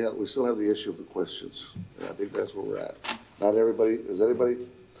 now we still have the issue of the questions, and I think that's where we're at. Not everybody, does anybody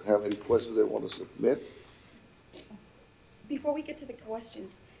have any questions they want to submit? Before we get to the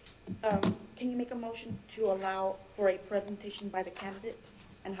questions, can you make a motion to allow for a presentation by the candidate?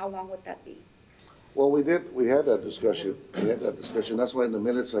 And how long would that be? Well, we had that discussion, that's why in the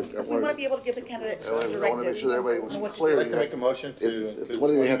minutes, I Because we want to be able to give the candidate I directive. wanna make sure that everybody was on what to clear. I'd like to make a motion to include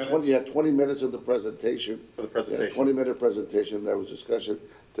 20 You minutes had 20 minutes of the presentation. for the presentation. 20-minute presentation, there was discussion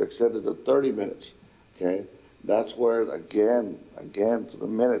to extend it to 30 minutes, okay? That's where, again, to the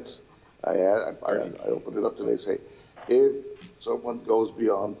minutes, I opened it up today, say, if someone goes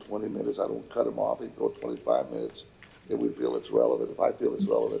beyond 20 minutes, I don't cut them off, they go 25 minutes, if we feel it's relevant, if I feel it's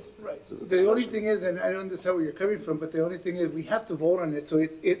relevant to the The only discussion. thing is, and I understand where you're coming from, but the only thing is, we have to vote on it, so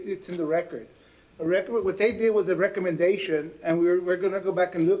it's in the record. What they did was a recommendation, and we're gonna go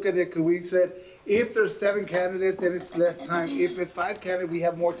back and look at it, because we said, if there's 7 candidates, then it's less time. If it's 5 candidates, we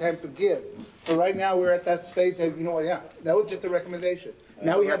have more time to give. So right now, we're at that stage that, you know what, yeah, that was just a recommendation.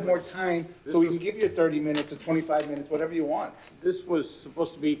 Now we have more time, so we can give you 30 minutes or 25 minutes, whatever you want. This was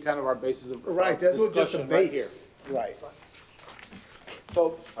supposed to be kind of our basis of Right, that's what just a discussion right here. base. Right.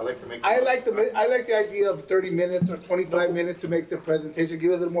 So, I'd like to make. I like the idea of 30 minutes or 25 minutes to make the presentation,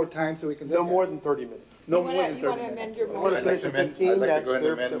 give us a little more time so we can. No more than 30 minutes. No You more wanna- than you 30 wanna minutes. amend your I wanna motion? I'd like finish to at amend, 15, I'd like to that's go ahead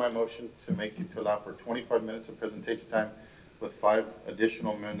and their- amend my motion to make it, to allow for 25 minutes of presentation time with 5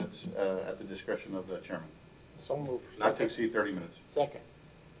 additional minutes, at the discretion of the chairman, So moved. not to exceed 30 minutes. Second.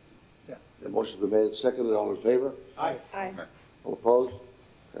 The motion's been made and seconded, all in favor? Aye. All opposed?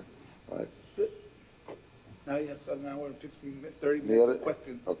 Okay, all right. Now you have an hour and 15, 30 Any minutes other? of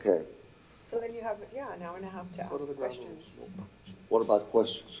questions. Okay, So then you have, yeah, an hour and a half to Go to ask the ground questions. what about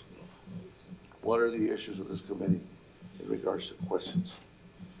questions? What are the issues of this committee in regards to questions?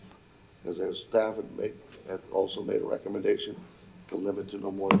 Because our staff had also made a recommendation to limit to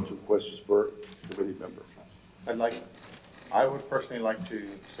no more than 2 questions per committee member. I would personally like to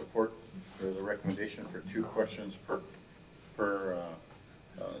support the recommendation for 2 questions per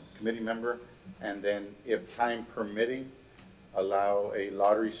committee member, and then if time permitting, allow a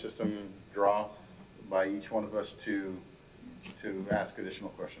lottery system draw by each one of us to ask additional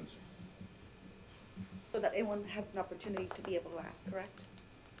questions. So that everyone has an opportunity to be able to ask, correct?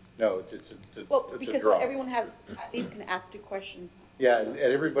 No, it's Well, a because draw. everyone has, at least can ask 2 questions. Yeah, and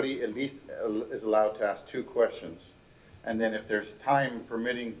everybody at least is allowed to ask 2 questions. And then if there's time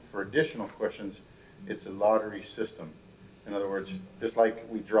permitting for additional questions, it's a lottery system. In other words, just like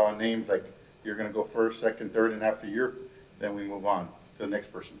we draw names, like you're gonna go first, second, third, and after you're, then we move on to the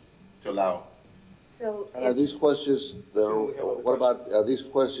next person to allow. So, And are these questions, that So are, we have other what about, are these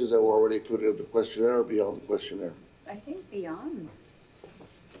questions that were already included in the questionnaire or beyond the questionnaire? I think beyond.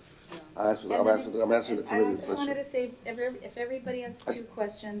 I'm asking the And committee I the just wanted question. to say, if everybody has 2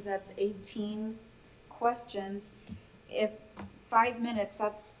 questions, that's 18 questions. If 5 minutes,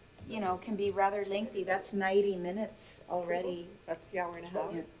 that's, can be rather lengthy, that's 90 minutes already. That's the hour and a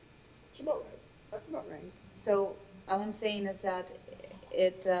half. Yeah. It's about right. That's about right. So all I'm saying is that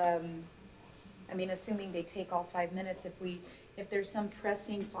assuming they take all 5 minutes, if there's some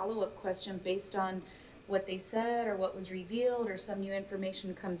pressing follow-up question based on what they said or what was revealed or some new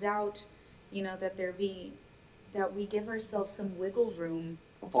information comes out, that we give ourselves some wiggle room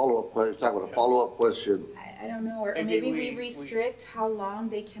A follow-up question, talking about a follow-up question. I don't know, or Maybe maybe we we- restrict how long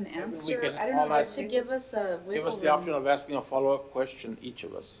they can answer. can I don't know, all just ask- to give us a Give wiggle us the room. option of asking a follow-up question, each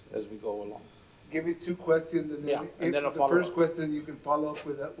of us, as we go along. Give me two questions, and Yeah, then and then a if the first follow-up. question, you can follow up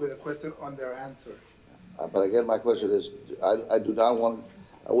with a question on their answer. But again, my question is, I do not want,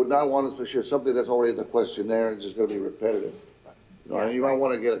 I would not want to share something that's already in the questionnaire and just gonna be repetitive. You know, you might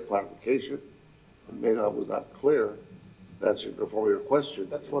want to get a clarification, maybe I was not clear, that's for your question.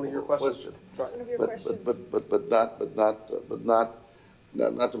 That's one of your questions. Right. One of your But, questions. but not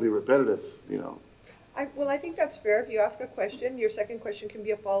to be repetitive, you know. Well, I think that's fair. If you ask a question, your second question can be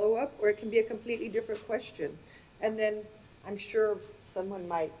a follow-up, or it can be a completely different question. And then I'm sure someone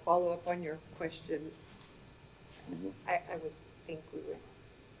might follow up on your question. I would think we would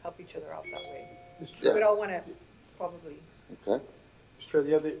help each other out that way. Mr. We Chair, would all want to probably. Okay? Mr. Chair,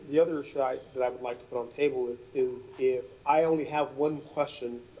 the other issue that I would like to put on the table is if I only have one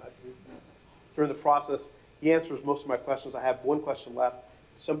question during the process, he answers most of my questions, I have one question left,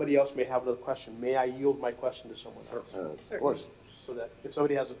 somebody else may have another question, may I yield my question to someone else? Of course. So that if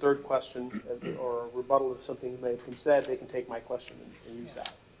somebody has a third question or a rebuttal of something may have been said, they can take my question and use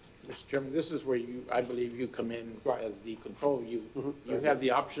that. Mr. Chairman, this is where I believe you come in Right. as the control. You Mhm. have the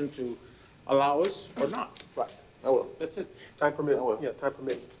option to allow us or not. Right. I will. That's it. Time permitting, I will. yeah, time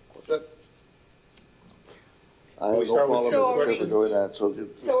permitting. Good. I We have no start with problem So with are Trevor we- doing that, so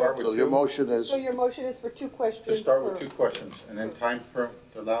start with your two. motion is, So your motion is for two questions? To start with per- two questions, and then to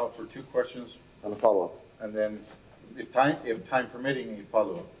allow for two questions, on a follow-up. and then if time permitting, you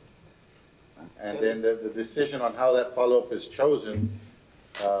follow up. And then the decision on how that follow-up is chosen,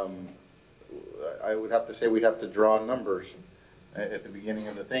 I would have to say we'd have to draw numbers at the beginning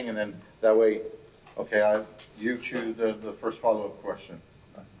of the thing, and then that way, okay, you choose the first follow-up question.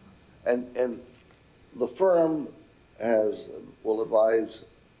 And the firm will advise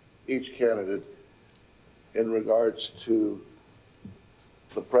each candidate in regards to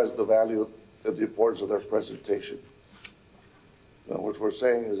the value and the importance of their presentation. Now, what we're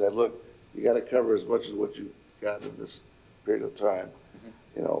saying is that, look, you gotta cover as much as what you got in this period of time.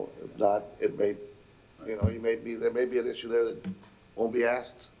 You know, if not, it may, you know, there may be an issue there that won't be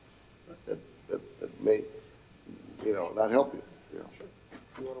asked, that may, you know, not help you, you know.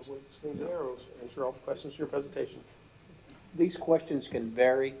 You want to avoid slings and arrows, answer all the questions in your presentation. These questions can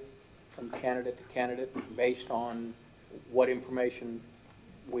vary from candidate to candidate based on what information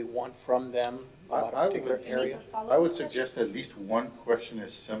we want from them about I a particular would- area. I would suggest at least one question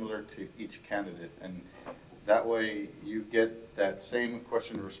is similar to each candidate, and that way you get that same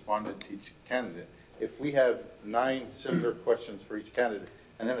question responded to each candidate. If we have 9 similar questions for each candidate,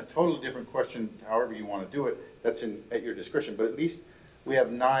 and then a totally different question, however you want to do it, that's at your discretion, but at least we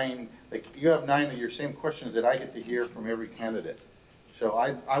have 9, like, you have 9 of your same questions that I get to hear from every candidate. So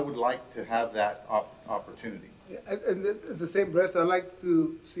I would like to have that opportunity. And at the same breath, I'd like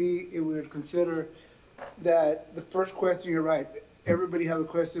to see if we would consider that the first question, you're right, everybody have a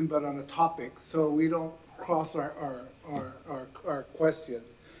question, but on a topic, so we don't cross our question.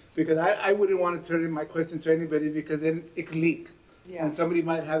 Because I wouldn't want to turn in my question to anybody, because then it can leak. Yeah. And somebody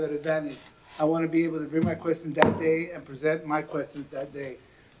might have that advantage. I want to be able to bring my question that day and present my questions that day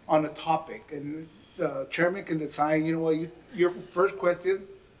on a topic. And the chairman can decide, you know what, your first question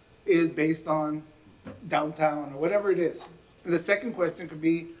is based on downtown or whatever it is. And the second question could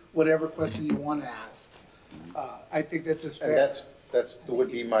be whatever question you want to ask. I think that's just And fair. that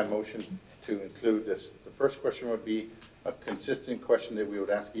would be my motion to include this. The first question would be a consistent question that we would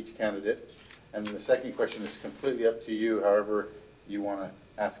ask each candidate. And the second question is completely up to you, however you want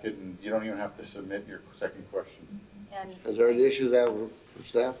to ask it, and you don't even have to submit your second question. And Is there any issues that from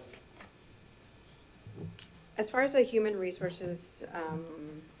staff? as far as a human resources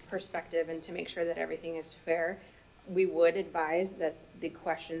perspective and to make sure that everything is fair, we would advise that the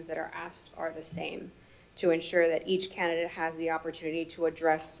questions that are asked are the same to ensure that each candidate has the opportunity to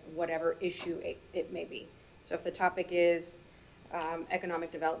address whatever issue it may be. So if the topic is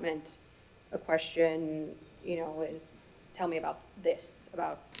economic development, a question, is tell me about this,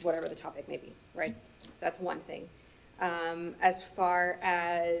 about whatever the topic may be, right? So that's one thing. As far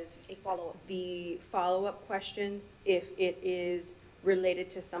as A follow-up. the follow-up questions, if it is related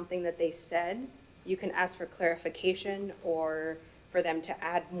to something that they said, you can ask for clarification or for them to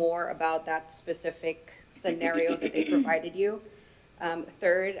add more about that specific scenario that they provided you.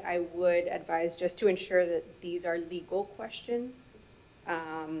 Third, I would advise just to ensure that these are legal questions,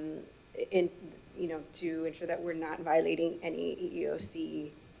 to ensure that we're not violating any EEOC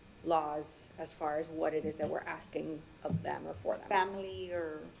laws as far as what it is that we're asking of them or for them. Family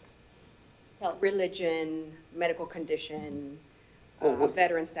or health. Religion, medical condition,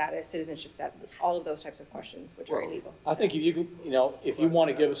 veteran status, citizenship status, all of those types of questions, which are illegal. I think if you can, if you want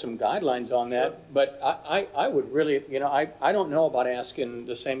to give us some guidelines on that, but I would really, I don't know about asking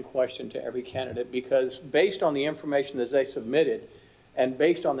the same question to every candidate, because based on the information that they submitted, and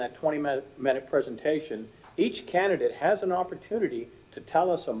based on that 20-minute presentation, each candidate has an opportunity to tell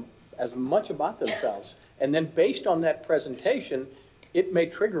us as much about themselves. And then based on that presentation, it may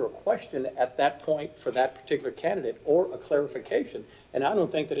trigger a question at that point for that particular candidate or a clarification. And I don't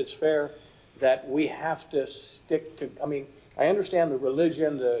think that it's fair that we have to stick to, I understand the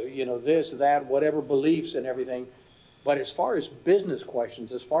religion, this, that, whatever beliefs and everything, but as far as business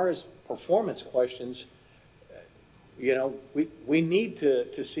questions, as far as performance questions, we need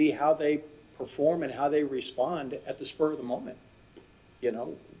to see how they perform and how they respond at the spur of the moment.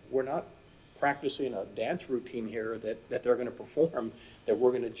 We're not practicing a dance routine here that they're going to perform, that we're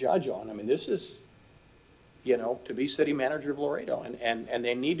going to judge on. This is, to be city manager of Laredo, and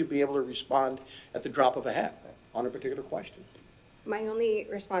they need to be able to respond at the drop of a hat on a particular question. My only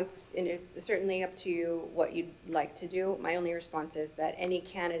response, and it's certainly up to you what you'd like to do, my only response is that any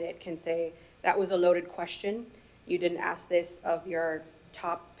candidate can say, that was a loaded question, you didn't ask this of your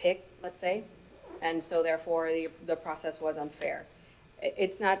top pick, let's say, and so therefore the process was unfair.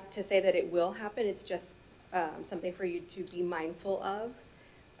 It's not to say that it will happen, it's just something for you to be mindful of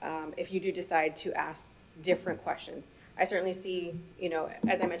if you do decide to ask different questions. I certainly see,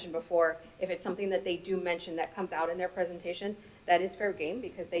 as I mentioned before, if it's something that they do mention that comes out in their presentation, that is fair game,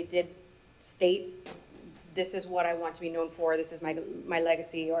 because they did state, this is what I want to be known for, this is my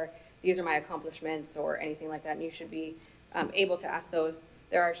legacy, or these are my accomplishments, or anything like that, and you should be able to ask those.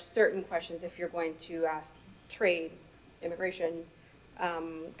 There are certain questions, if you're going to ask trade, immigration,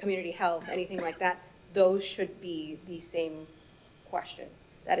 community health, anything like that, those should be the same questions.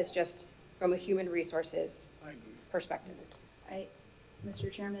 That is just from a human resources perspective.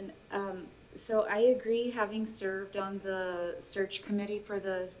 Mr. Chairman, so I agree, having served on the search committee for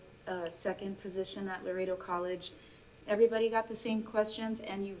the second position at Laredo College, everybody got the same questions,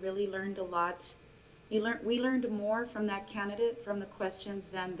 and you really learned a lot. We learned more from that candidate, from the questions,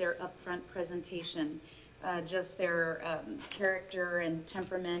 than their upfront presentation. Just their character and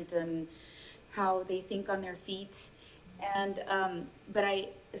temperament and how they think on their feet. And but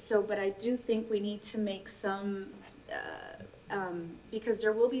I do think we need to make some because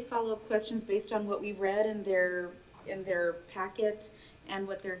there will be follow-up questions based on what we read in their packet and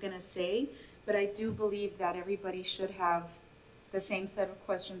what they're going to say. But I do believe that everybody should have the same set of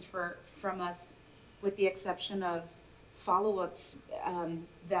questions from us, with the exception of follow-ups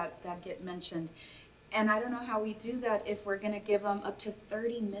that get mentioned. And I don't know how we do that if we're going to give them up to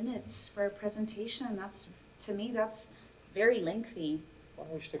 30 minutes for a presentation. To me, that's very lengthy. Why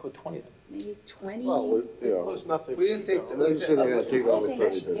don't we stick with 20 then? Maybe 20? Well, Let's not say. We didn't say. let's say they're gonna take all the Saying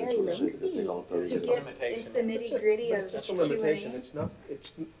 30 that's minutes. very We're saying they take all 30 lengthy to minutes. get Limitation. into the nitty-gritty of It's just a Q&A. limitation,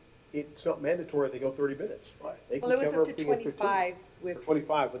 it's not mandatory they go 30 minutes. They can Well, it was cover up to everything in 15. 25 Or with,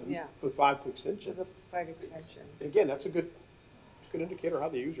 25 Yeah. with 5 extension. with a 5 extension. Again, that's a good indicator how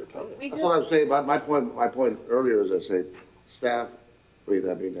they use their time. We That's what I'm just, saying, my point earlier is I say, staff,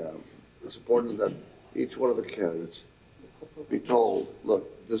 it's important that each one of the candidates be told, look,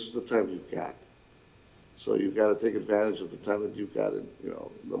 this is the time you've got. So you've got to take advantage of the time that you've got, and,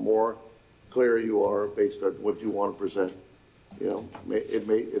 the more clear you are based on what you want to present, it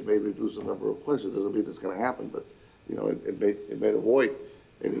may reduce the number of questions. Doesn't mean it's going to happen, but, it may avoid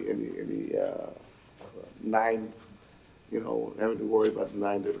any 9, having to worry about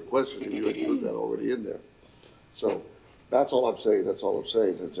 9 different questions if you include that already in there. So that's all I'm saying. That's all I'm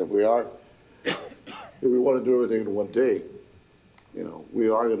saying. Is if we want to do everything in one day, we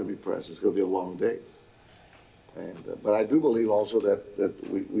are going to be pressed. It's going to be a long day. And but I do believe also that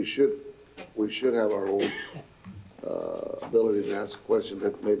we should have our own ability to ask a question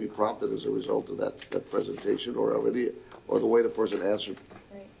that may be prompted as a result of that presentation or the way the person answered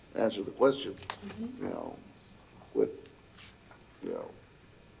the question.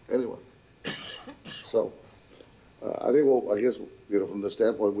 Anyway. So I think I guess from the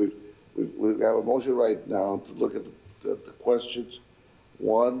standpoint we have a motion right now to look at the questions.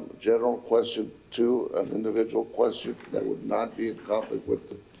 1, general question. 2, an individual question that would not be in conflict with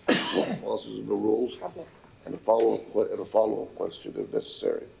the policies and the rules, and a follow-up question if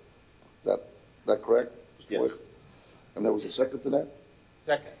necessary. That correct? Mr. Yes. Boyd? And there was a second to that?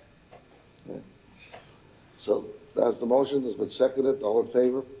 Second. Yeah. So that's the motion. It's been seconded. All in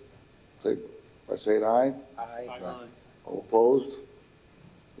favor? Say by saying aye. Aye. All opposed?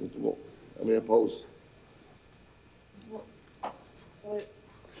 Opposed?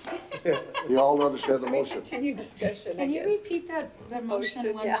 You all understand the motion? Continue discussion, I Can you guess. repeat that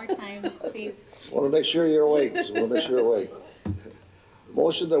motion one more time, please? Want to make sure you're awake, want to make sure you're awake. The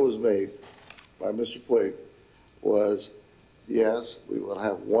motion that was made by Mr. Puig was, yes, we will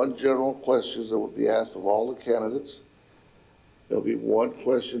have one general question that would be asked of all the candidates. There'll be one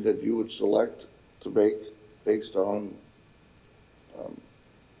question that you would select to make based on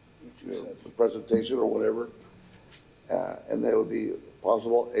the presentation or whatever. And there would be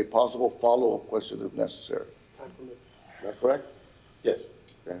a possible follow-up question if necessary. Is that correct? Yes.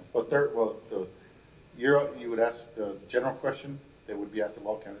 Okay. You would ask the general question that would be asked of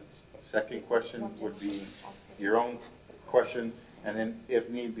all candidates. The second question would be your own question, and then if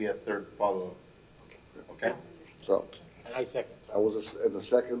need be, a third follow-up. Okay? So, And I second. and the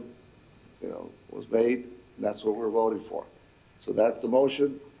second, was made, and that's what we're voting for. So that's the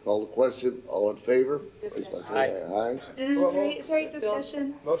motion. Call the question. All in favor? Please by saying aye. Sorry,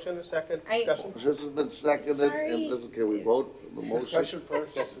 discussion. Motion and second, I- discussion. This has been seconded, Sorry. and can we vote the motion? Discussion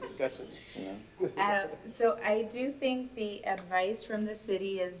first, discussion. So I do think the advice from the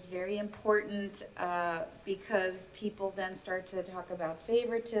city is very important, because people then start to talk about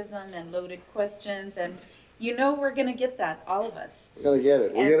favoritism and loaded questions, and we're gonna get that, all of us. We're gonna get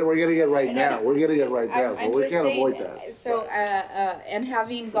it. We're getting it right now. We're getting it right now, so I'm we just can't saying, avoid that. So, and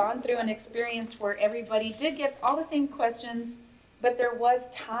having gone through an experience where everybody did get all the same questions, but there was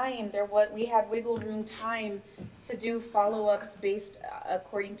time, we had wiggle room time to do follow-ups based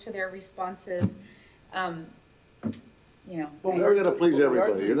according to their responses, You're never gonna please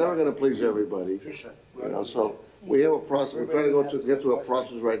everybody. You're never gonna please everybody. So we have a process, we're trying to get to a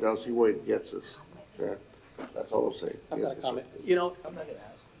process right now, see where it gets us. Okay? That's all I'm saying. I've got a Yes, comment.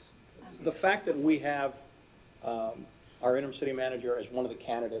 The fact that we have our interim city manager as one of the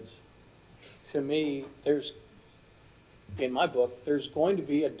candidates, to me, in my book, there's going to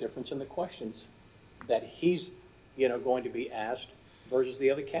be a difference in the questions that he's, going to be asked versus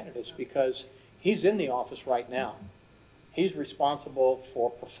the other candidates, because he's in the office right now. He's responsible for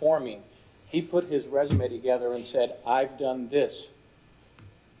performing. He put his resume together and said, I've done this.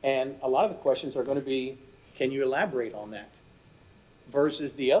 And a lot of the questions are going to be, can you elaborate on that?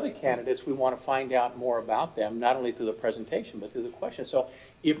 Versus the other candidates, we want to find out more about them, not only through the presentation, but through the questions. So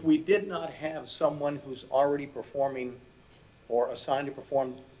if we did not have someone who's already performing or assigned to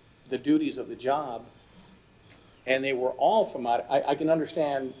perform the duties of the job, and they were all from out, I can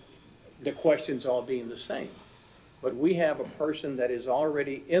understand the questions all being the same. But we have a person that is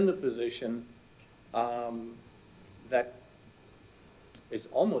already in the position that is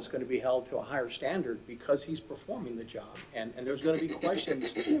almost going to be held to a higher standard because he's performing the job. And there's going to be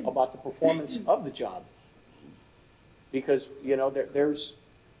questions about the performance of the job. Because, there's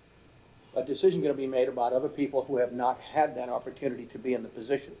a decision going to be made about other people who have not had that opportunity to be in the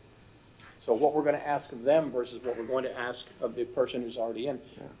position. So what we're going to ask of them versus what we're going to ask of the person who's already in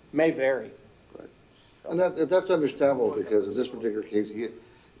may vary. Right. And that's understandable, because in this particular case, he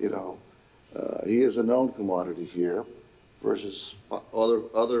is a known commodity here versus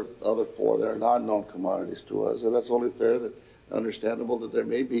other four that are not known commodities to us. And that's only fair, understandable that there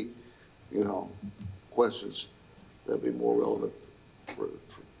may be, questions that would be more relevant for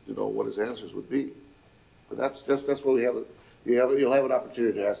what his answers would be. But that's what we have. You'll have an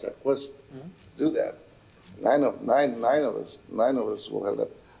opportunity to ask that question. Do that. Nine of us will have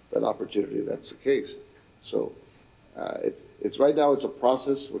that opportunity. That's the case. So it's right now, it's a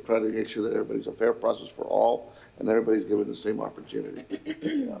process. We're trying to make sure that everybody's a fair process for all, and everybody's given the same opportunity.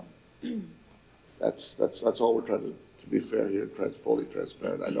 That's all we're trying to be fair here, and fully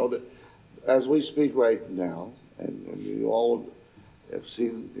transparent. I know that as we speak right now, and you all have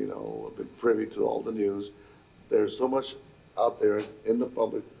seen, have been privy to all the news, there's so much out there in the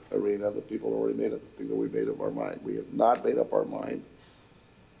public arena that people already made up our mind. We have not made up our mind.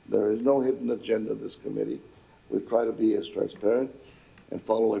 There is no hidden agenda of this committee. We've tried to be as transparent and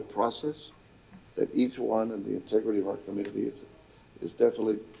follow a process that each one, and the integrity of our community is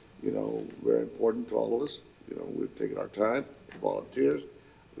definitely, very important to all of us. We've taken our time, volunteers.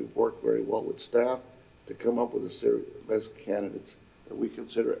 We've worked very well with staff to come up with a series of best candidates that we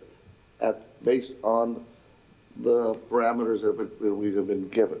consider based on the parameters that we have been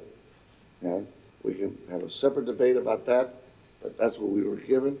given. And we can have a separate debate about that, but that's what we were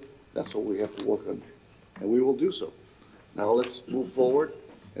given. That's what we have to work on, and we will do so. Now let's move forward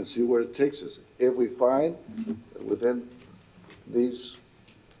and see where it takes us. If we find within these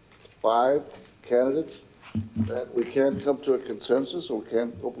 5 candidates that we can come to a consensus, or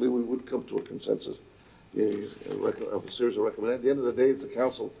hopefully we would come to a consensus, a series of recommendations. At the end of the day, it's the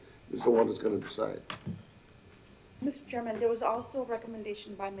council is the one that's going to decide. Mr. Chairman, there was also a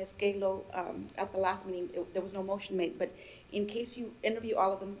recommendation by Ms. Galo at the last meeting. There was no motion made, but in case you interview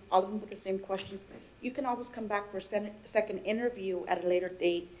all of them with the same questions, you can always come back for a second interview at a later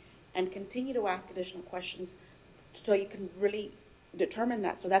date and continue to ask additional questions so you can really determine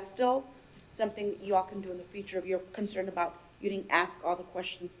that. So that's still something you all can do in the future if you're concerned about you didn't ask all the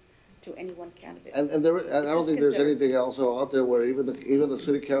questions to any one candidate. And I don't think there's anything else out there where even the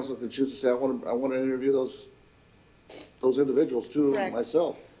city council can choose to say, I want to interview those individuals too, Correct.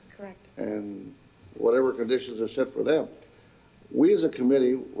 myself. Correct. And whatever conditions are set for them. We as a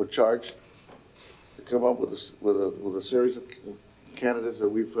committee were charged to come up with a series of candidates that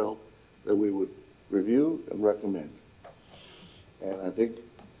we felt that we would review and recommend. And I think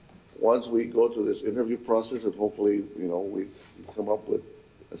once we go through this interview process and hopefully, we come up with,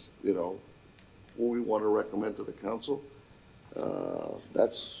 who we want to recommend to the council, I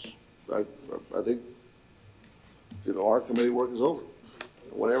think, our committee work is over.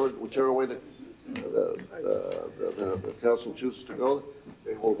 Whichever way the council chooses to go,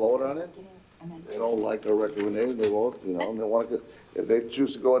 they will vote on it. They don't like our recommendation, they won't, and they want to, if they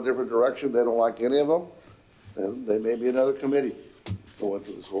choose to go a different direction, they don't like any of them, then they may be another committee going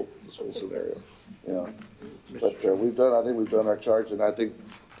through this whole scenario, But I think we've done our charge, and I think,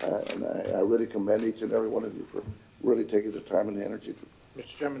 and I really commend each and every one of you for really taking the time and the energy to.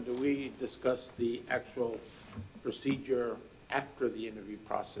 Mr. Chairman, do we discuss the actual procedure after the interview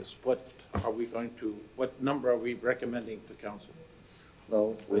process? What number are we recommending to council?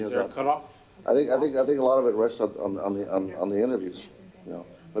 No, we Is have there a not. cutoff? I think a lot of it rests on the interviews,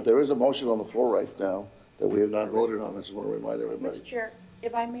 But there is a motion on the floor right now that we have not voted on. I just want to remind everybody. Mr. Chair,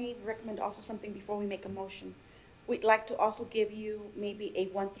 if I may recommend also something before we make a motion. We'd like to also give you maybe a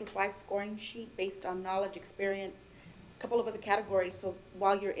 1 through 5 scoring sheet based on knowledge, experience, a couple of other categories. So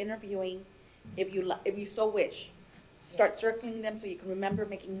while you're interviewing, if you so wish, start circling them so you can remember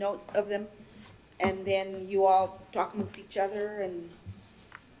making notes of them. And then you all talk amongst each other and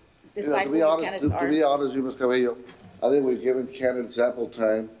decide who your candidates are. To be honest, Ms. Cabello, I think we've given candidates ample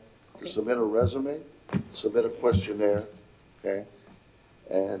time to submit a resume, submit a questionnaire, okay?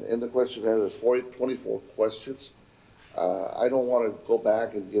 And in the questionnaire, there's 24 questions. I don't want to go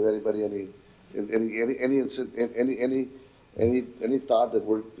back and give anybody any thought that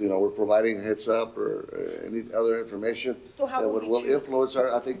we're providing a heads up or any other information So how that will we will choose? influence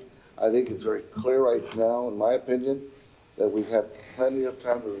our. I think it's very clear right now, in my opinion, that we've had plenty of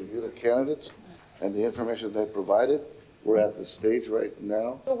time to review the candidates and the information they provided. We're at the stage right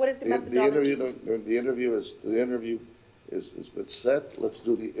now. So what is the methodology? The interview is been set. Let's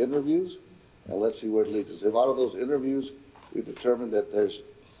do the interviews and let's see where it leads us. If out of those interviews, we determine that there's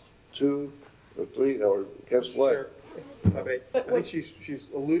 2 or 3, or guess what? Chair, I think she's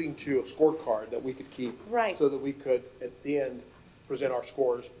alluding to a scorecard that we could keep. Right. So that we could, at the end, present our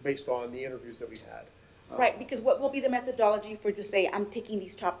scores based on the interviews that we had. Right, because what will be the methodology for to say, I'm taking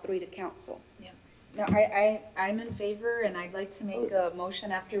these top 3 to council? Yeah. No, I'm in favor, and I'd like to make a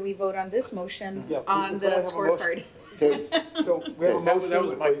motion after we vote on this motion Yeah, so on the we're gonna have a motion. scorecard. Okay, So we have a motion. That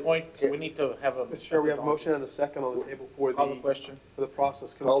was my point. We need to have a. Mr. Chair, we have a motion and a second on the table for Call the question. for the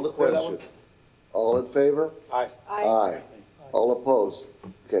process. Can we call the declare that question. one? All in favor? Aye. Aye. All opposed?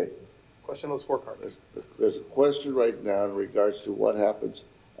 Okay. Question on the scorecard. There's a question right now in regards to what happens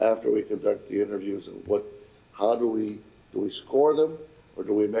after we conduct the interviews and how do we score them or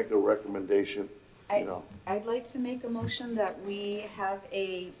do we make a recommendation, I'd like to make a motion that we have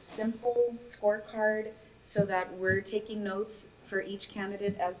a simple scorecard so that we're taking notes for each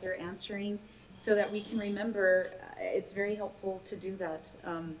candidate as they're answering, so that we can remember. It's very helpful to do that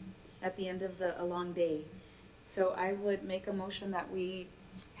at the end of a long day. So I would make a motion that we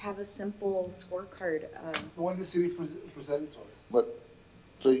have a simple scorecard. The one the city presented to us. But,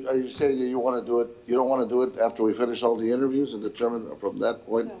 so are you saying that you want to do it, you don't want to do it after we finish all the interviews and determine from that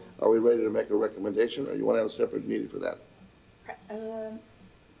point, No. are we ready to make a recommendation or you want to have a separate meeting for that?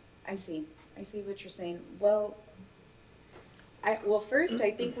 I see what you're saying. Well, first, I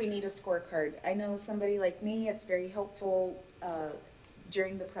think we need a scorecard. I know somebody like me, it's very helpful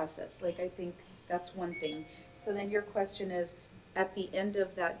during the process. Like, I think that's one thing. So then your question is, at the end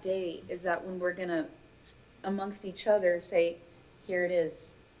of that day, is that when we're gonna, amongst each other, say, here it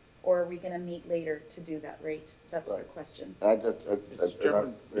is? Or are we gonna meet later to do that, right? That's the Right. question. That's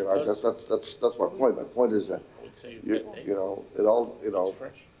my point. My point is that, I would say it all, it's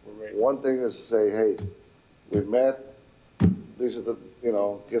fresh. We're ready. one thing is to say, hey, we met, these are the,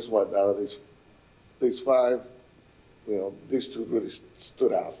 guess what, out of these 5, these 2 really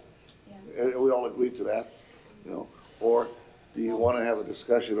stood out. Yeah. And we all agreed to that, or do you want to have a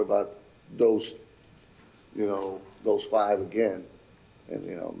discussion about those, those five again. And,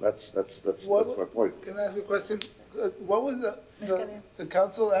 you know, that's my point. Can I ask you a question? What was Ms. Cabello? the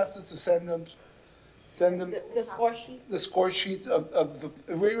council asked us to send them The score sheet? the score sheets of the,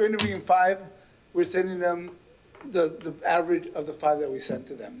 if we're interviewing five, we're sending them the average of the five that we sent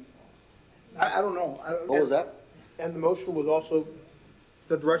to them. I don't know. What was that? And the motion was also,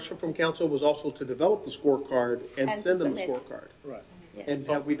 the direction from council was also to develop the scorecard and And send to them the submit. scorecard. Right. Yes. And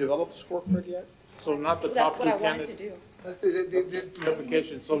have we developed the scorecard yet? So not the That's top two what I wanted to candidates. do.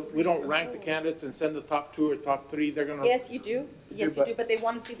 Clarification, so we don't rank the candidates and send the top two or top three, they're gonna. Yes, you do. Yes, you do, but they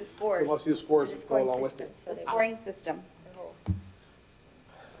want to see the scores. We want to see the scores The that go scoring along with system, it. so The they- scoring system.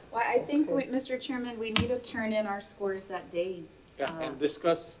 Well, I think, Mr. Chairman, we need to turn in our scores that day. Yeah, and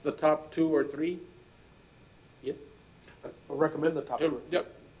discuss the top two or three. Yes, Or recommend the top two.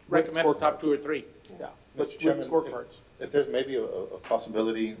 yep, recommend the top scorecards. two or three. Yeah, Mr. with Chairman, scorecards. If there's maybe a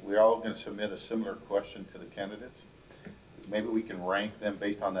possibility, we're all going to submit a similar question to the candidates. Maybe we can rank them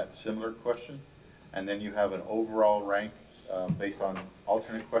based on that similar question, and then you have an overall rank based on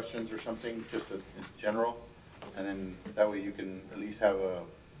alternate questions or something, just in general. And then that way you can at least have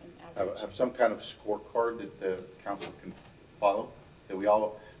have some kind of scorecard that the council can follow. That we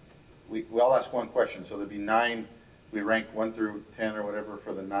all ask one question, so there'd be 9, we rank 1 through 10 or whatever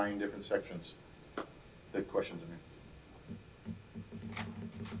for the 9 different sections. The questions, I mean.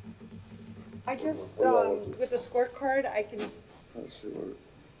 I just, What about- with the scorecard, Let's see where.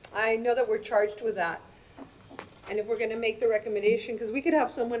 I know that we're charged with that. And if we're gonna make the recommendation, because we could have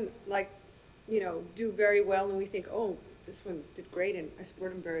someone like, do very well and we think, oh, this one did great and I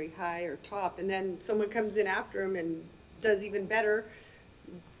scored him very high or top, and then someone comes in after him and does even better.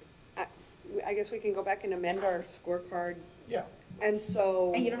 I guess we can go back and amend our scorecard. Yeah. And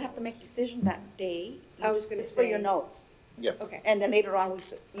so. And you don't have to make a decision that day. I was gonna It's for your say- notes. Yeah. Okay. And then later on, we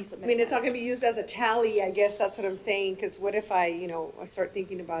I submit. mean, it's that. not gonna be used as a tally, I guess that's what I'm saying, because what if I start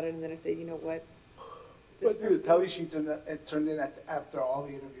thinking about it and then I say, you know what? This But the person- tally sheets are turned in after all the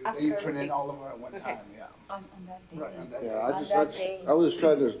interviews. After Then you turn in everything. all of them at one Okay. time, yeah. On that day. Right, on that Yeah, day. I was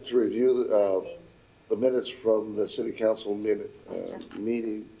trying to review the minutes from the city council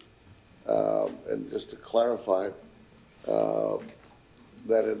meeting, and just to clarify,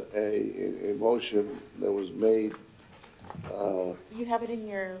 that in a motion that was made, You have it in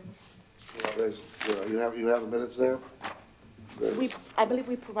your, you have the minutes there? I believe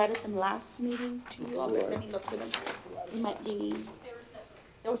we provided them last meeting to you all, but let me look for them. You might be,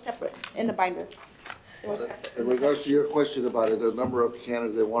 they were separate in the binder. They were separate. In regards to your question about it, the number of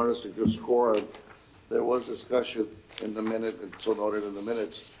candidates they wanted us to go score, and there was discussion in the minute, and so noted in the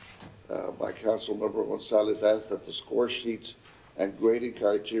minutes, by Councilmember Gonzalez asked that the score sheets and grading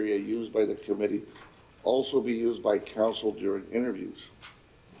criteria used by the committee also be used by council during interviews.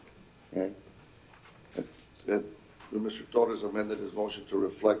 Okay? And Mr. Torres amended his motion to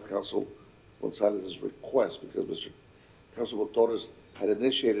reflect Council Gonzalez's request, because Councilman Torres had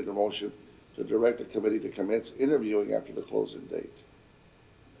initiated the motion to direct the committee to commence interviewing after the closing date.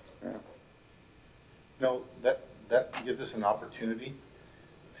 Yeah. No, that gives us an opportunity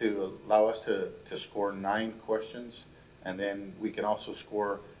to allow us to score 9 questions, and then we can also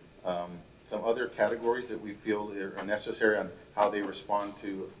score some other categories that we feel are necessary on how they respond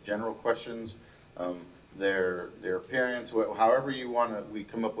to general questions, their appearance, however you want to, we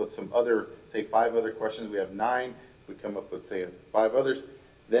come up with some other, say 5 other questions, we have 9, we come up with, say, 5 others,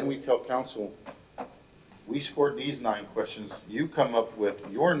 then we tell council, we scored these 9 questions, you come up with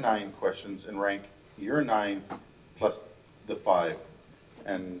your 9 questions and rank your 9 plus the 5.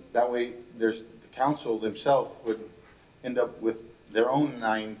 And that way, the council themselves would end up with their own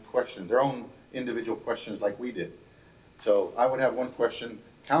 9 questions, their own individual questions like we did. So I would have 1 question,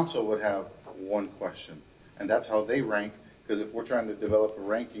 council would have 1 question. And that's how they rank, because if we're trying to develop a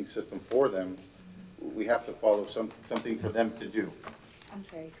ranking system for them, we have to follow something for them to do. I'm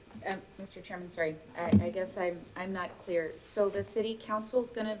sorry, Mr. Chairman, sorry, I guess I'm not clear. So the city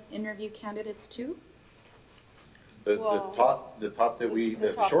council's gonna interview candidates too? The Well, top that we, the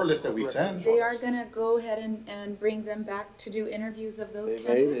the top- short list that we send. They are gonna go ahead and bring them back to do interviews of those They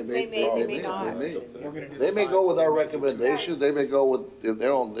candidates? They may not. They may go with our recommendation, they may go with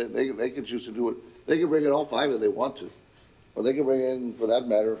their own, they can choose to do it, they can bring in all 5 if they want to. Or they can bring in, for that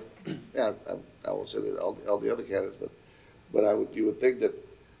matter, yeah, I won't say that all the other candidates, but you would think that,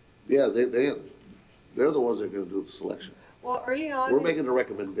 yeah, they're the ones that are gonna do the selection. Well, early on. We're making a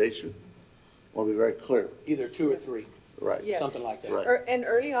recommendation, want to be very clear, Either 2 or 3, right? Yes. something like that. Right. And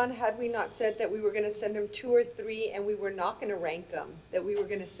early on, had we not said that we were gonna send them 2 or 3 and we were not gonna rank them, that we were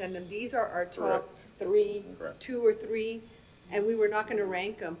gonna send them, these are our top 3, Correct. 2 or 3, and we were not gonna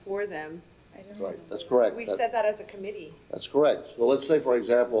rank them for them, Right, that's correct. We That- said that as a committee. That's correct. So let's say, for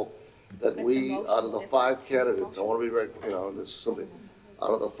example, that But the we, motion's out of the different. 5 candidates, I want to be, this is something,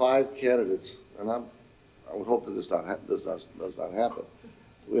 out of the 5 candidates, and I would hope that this does not happen.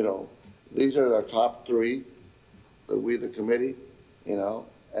 You know, these are our top 3, that we, the committee,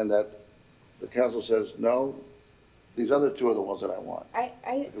 and that the council says, no, these other 2 are the ones that I want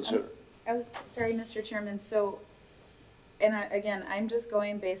to consider. I was, sorry, Mr. Chairman, so, and again, I'm just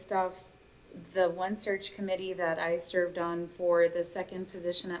going based off the one search committee that I served on for the 2nd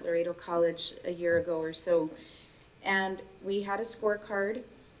position at Laredo College a year ago or so. And we had a scorecard,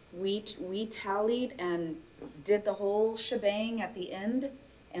 we tallied and did the whole shebang at the end,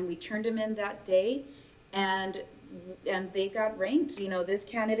 and we turned them in that day, and they got ranked. This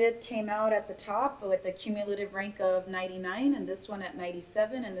candidate came out at the top with a cumulative rank of 99, and this one at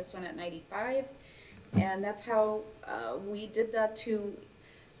 97, and this one at 95. And that's how we did that to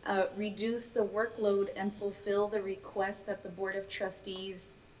reduce the workload and fulfill the request that the Board of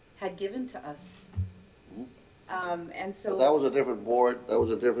Trustees had given to us. And so. But that was a different board, that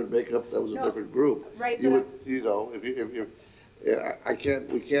was a different makeup, that was a No, different group. right, You but would, if you,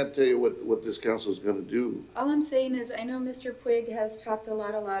 we can't tell you what this council is gonna do. all I'm saying is, I know Mr. Puig has talked a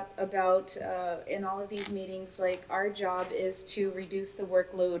lot about, in all of these meetings, like, our job is to reduce the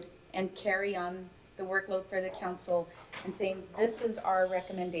workload and carry on the workload for the council and saying, this is our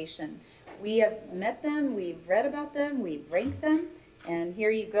recommendation. We have met them, we've read about them, we've ranked them, and here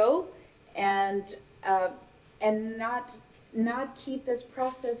you go. And not keep this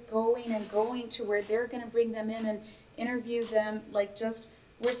process going and going to where they're gonna bring them in and interview them, like, just,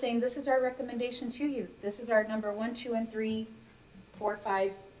 we're saying, this is our recommendation to you. This is our number 1, 2, and 3, 4,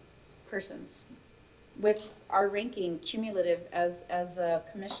 5 persons with our ranking cumulative as a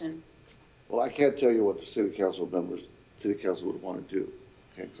commission. Well, I can't tell you what the city council would want to do,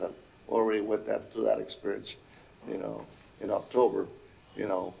 okay, because I already went through that experience, in October,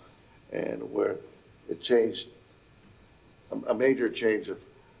 and where it changed, a major change of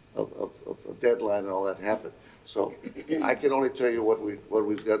a deadline and all that happened. So I can only tell you what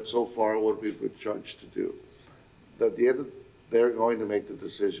we've got so far, what we've been charged to do. At the end, they're going to make the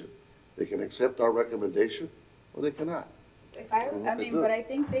decision. They can accept our recommendation, or they cannot. But I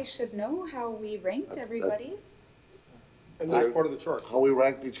think they should know how we ranked everybody. And that's part of the chart. How we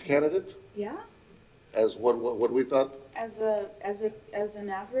ranked each candidate, Yeah, as what we thought. as an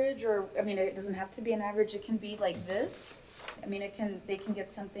average, or, it doesn't have to be an average, it can be like this. They can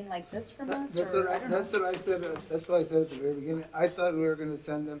get something like this from us, or, I don't know. That's what I said at the very beginning. I thought we were gonna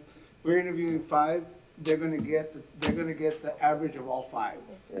send them, we're interviewing 5, they're gonna get the average of all 5.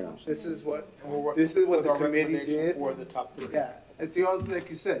 Yeah. This is what With the our committee recommendation did. For the top 3. Yeah, it's like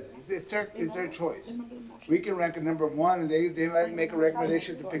you said, it's their choice. We can rank a number 1, and they might make a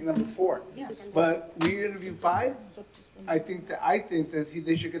recommendation to pick number 4. Yes. But we interview 5, I think that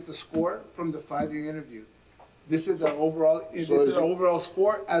they should get the score from the 5 you interviewed. This is the overall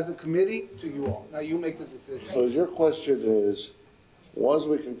score as a committee to you all. Now you make the decision. So your question is, once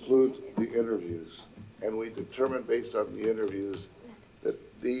we conclude the interviews, and we determine based on the interviews that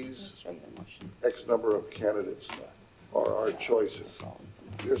these X number of candidates are our choices,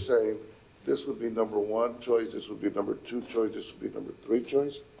 you're saying this would be number 1 choice, this would be number 2 choice, this would be number 3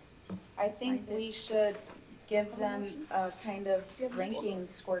 choice? I think we should give them a kind of ranking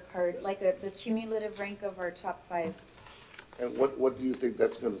scorecard, like the cumulative rank of our top 5. And what do you think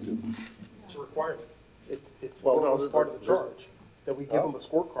that's gonna do? It's a requirement. It Well, no, was part of the charge, that we give them a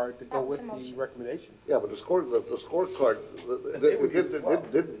scorecard to go That was with a the motion. recommendation. Yeah, but the scorecard, they would use it as well.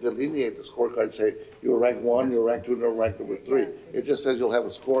 didn't delineate the scorecard, say, you were ranked 1, you were ranked 2, you were ranked number 3. It just says you'll have a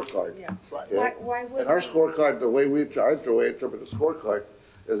scorecard. Yeah. Right. Okay? Why would And our we- scorecard, the way we interpret the scorecard,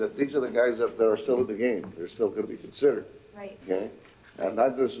 is that these are the guys that are still in the game. They're still gonna be considered, Right, okay? And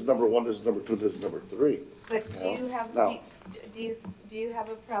not, this is number 1, this is number 2, this is number 3. but do you have, No. do you have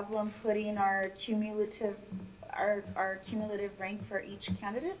a problem putting our cumulative rank for each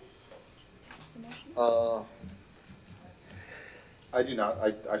candidate? I do not.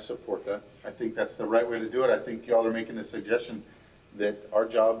 I support that. I think that's the right way to do it. I think y'all are making the suggestion that our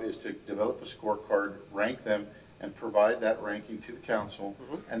job is to develop a scorecard, rank them, and provide that ranking to the council.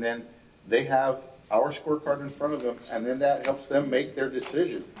 And then they have our scorecard in front of them, and then that helps them make their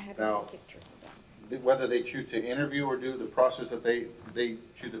decision. Now, whether they choose to interview or do the process that they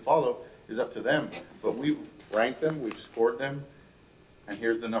choose to follow is up to them. But we've ranked them, we've scored them, and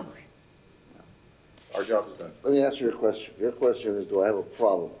here's the numbers. Our job is done. Let me answer your question. Your question is, do I have a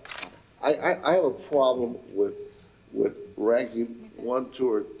problem? I have a problem with ranking 1,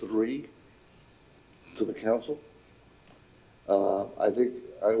 2, or 3 to the council. I think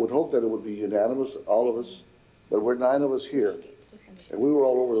I would hope that it would be unanimous, all of us, but we're 9 of us here. And we were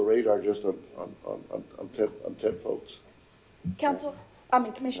all over the radar just on 10 folks.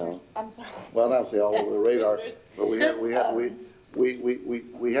 Commissioners, I'm sorry. Well, not say all over the radar, but we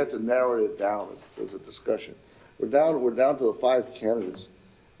had to narrow it down as a discussion. We're down to the 5 candidates,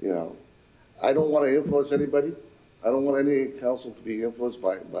 you know. I don't want to influence anybody. I don't want any council to be influenced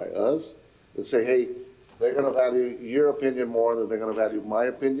by us and say, hey, they're going to value your opinion more than they're going to value my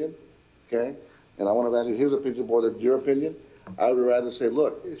opinion, okay? And I want to value his opinion more than your opinion. I would rather say,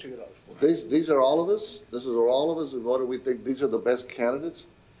 look, these are all of us. This is all of us. And what do we think? These are the best candidates.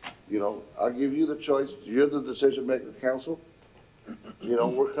 You know, I'll give you the choice. You're the decision maker, council. You know,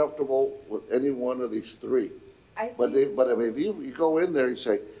 we're comfortable with any one of these 3. But if you go in there and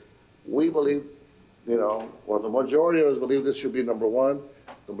say, we believe, you know, or the majority of us believe this should be number 1,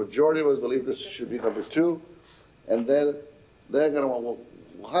 the majority of us believe this should be number 2, and then they're going to want,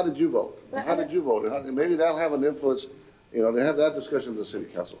 well, how did you vote? How did you vote? And maybe that'll have an influence. You know, they have that discussion in the city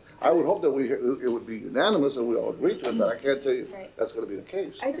council. I would hope that it would be unanimous and we all agree to it, but I can't tell you that's going to be the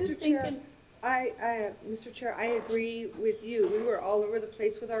case. I just think that Mr. Chair, I agree with you. We were all over the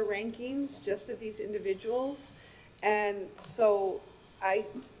place with our rankings, just of these individuals. And so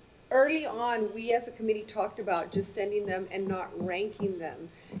early on, we as a committee talked about just sending them and not ranking them.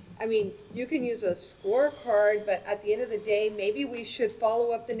 I mean, you can use a scorecard, but at the end of the day, maybe we should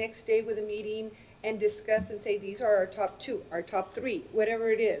follow up the next day with a meeting and discuss and say, these are our top 2, our top 3, whatever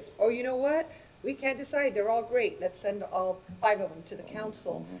it is. Or you know what? We can't decide. They're all great. Let's send all 5 of them to the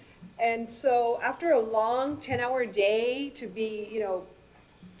council. And so after a long 10-hour day to be, you know,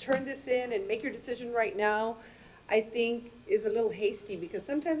 turn this in and make your decision right now, I think is a little hasty, because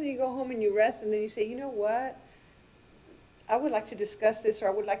sometimes when you go home and you rest and then you say, you know what? I would like to discuss this, or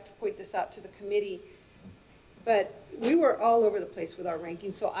I would like to point this out to the committee. But we were all over the place with our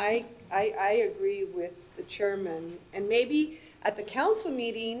rankings, so I agree with the chairman. And maybe at the council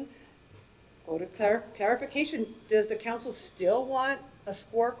meeting, go to clarification, does the council still want a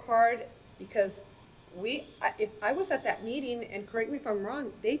scorecard? Because if I was at that meeting, and correct me if I'm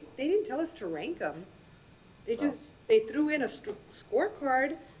wrong, they didn't tell us to rank them. They threw in a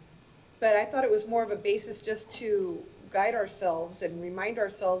scorecard, but I thought it was more of a basis just to guide ourselves and remind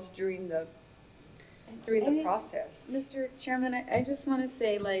ourselves during the process. Mr. Chairman, I just want to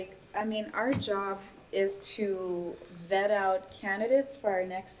say, like, I mean, our job is to vet out candidates for our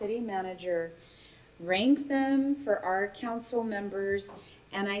next city manager, rank them for our council members,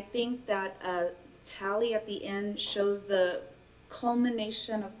 and I think that a tally at the end shows the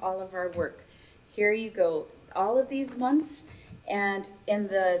culmination of all of our work. Here you go, all of these months, and in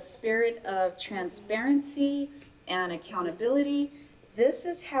the spirit of transparency and accountability, this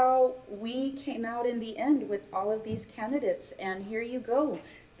is how we came out in the end with all of these candidates, and here you go.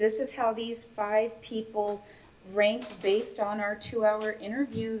 This is how these 5 people ranked based on our 2-hour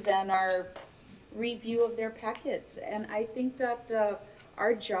interviews and our review of their packets. And I think that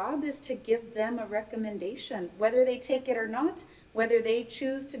our job is to give them a recommendation, whether they take it or not, whether they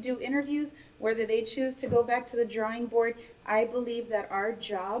choose to do interviews, whether they choose to go back to the drawing board. I believe that our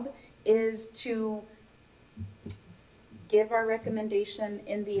job is to give our recommendation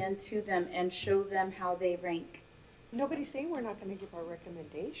in the end to them and show them how they rank. Nobody's saying we're not going to give our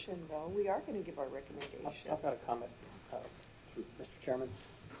recommendation, though. We are going to give our recommendation. I've got a comment, through Mr. Chairman.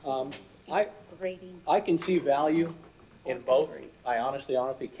 I can see value in both. I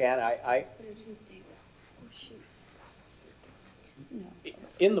honestly can.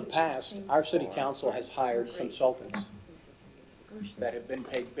 In the past, our city council has hired consultants that have been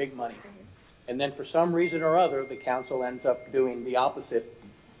paid big money. And then for some reason or other, the council ends up doing the opposite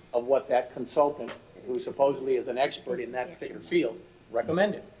of what that consultant, who supposedly is an expert in that particular field,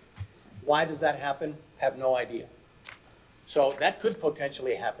 recommended. Why does that happen? Have no idea. So that could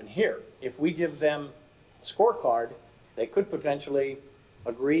potentially happen here. If we give them a scorecard, they could potentially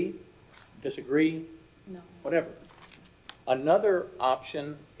agree, disagree, whatever. Another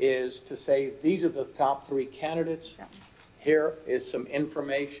option is to say, these are the top 3 candidates. Here is some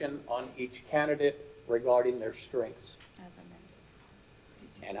information on each candidate regarding their strengths.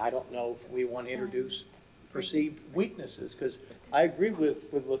 And I don't know if we want to introduce perceived weaknesses, because I agree with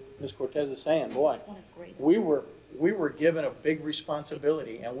what Ms. Cortez is saying. Boy, we were given a big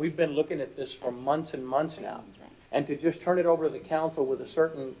responsibility, and we've been looking at this for months and months now. And to just turn it over to the council with a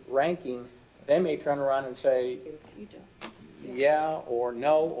certain ranking, they may turn around and say, yeah, or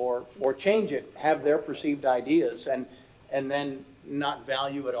no, or change it, have their perceived ideas, and then not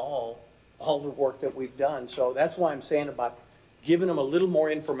value at all the work that we've done. So that's why I'm saying about giving them a little more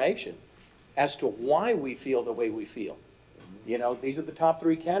information as to why we feel the way we feel. You know, these are the top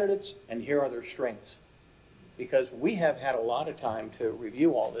 3 candidates, and here are their strengths. Because we have had a lot of time to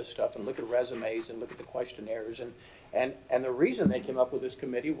review all this stuff and look at resumes and look at the questionnaires. And the reason they came up with this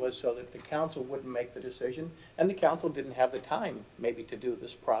committee was so that the council wouldn't make the decision, and the council didn't have the time maybe to do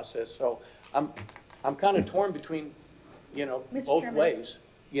this process. So I'm kind of torn between, you know, Mr. both Chairman. ways.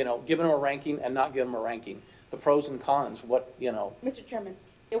 You know, giving them a ranking and not giving them a ranking. The pros and cons, what, you know. Mr. Chairman,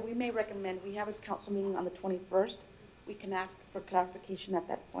 if we may recommend, we have a council meeting on the 21st. We can ask for clarification at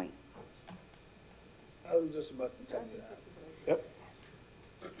that point. I was just about to tell you that. Yep.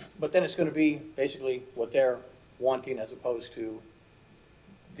 But then it's going to be basically what they're wanting as opposed to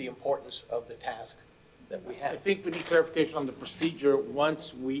the importance of the task that we I have. think we need clarification on the procedure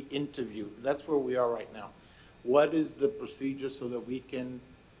once we interview. That's where we are right now. What is the procedure so that we can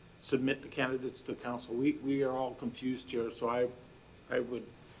submit the candidates to council? We are all confused here, so I would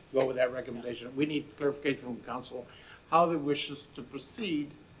go with that recommendation. We need clarification from council, how they wish us to proceed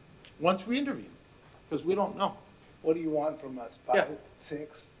once we interview, because we don't know. What do you want from us, Yeah. 5,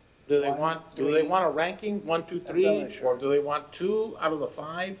 6? Do they 1, want 3? a ranking, 1, 2, That's 3, not really sure. or do they want 2 out of the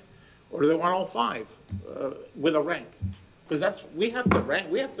 5, or do they want all 5 with a rank? Because we have to rank,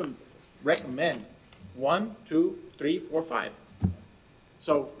 we have to recommend 1, 2, 3, 4, 5.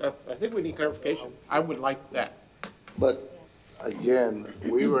 So I think we need clarification. I would like that. But again,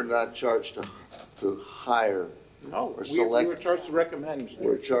 we were not charged to hire. No, Or we were select. charged to recommend. We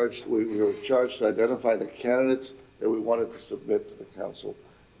were charged to identify the candidates that we wanted to submit to the council.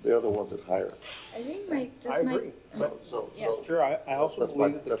 They're the ones that hire. I think my, I agree. But, So, Mr. Chair, I also That's my-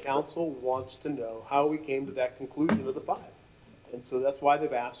 believe that the that's- council wants to know how we came to that conclusion of the 5. And so that's why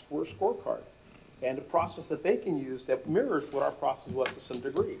they've asked for a scorecard and a process that they can use that mirrors what our process was to some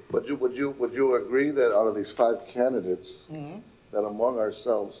degree. would you agree that out of these 5 candidates, that among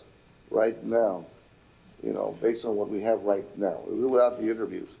ourselves, right now, you know, based on what we have right now, without the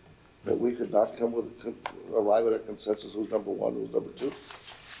interviews, that we could not arrive at a consensus who's number 1, who's number 2?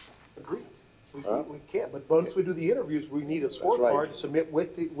 Agreed. Huh? We can't, but once we do the interviews, we need a right. scorecard to submit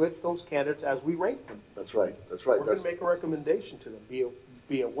with those candidates as we rank them. That's right, that's right. We're gonna make a recommendation to them,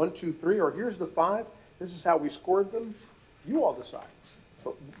 be a 1, 2, 3, or here's the 5, this is how we scored them, you all decide.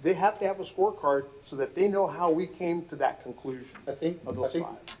 But they have to have a scorecard so that they know how we came to that conclusion I think of those 5.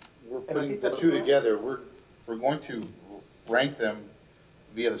 we're And I putting think the that's 2 what- together. We're going to rank them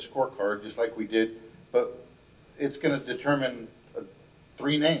via the scorecard, just like we did, but it's gonna determine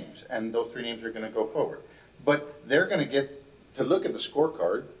 3 names, and those 3 names are gonna go forward. But they're gonna get to look at the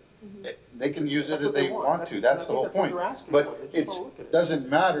scorecard. They can use it That's as what they they want. want to. That's the whole that's what point. they're asking But for. They just it wanna look at it. doesn't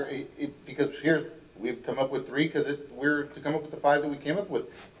matter, because here, we've come up with 3, because we're to come up with the 5 that we came up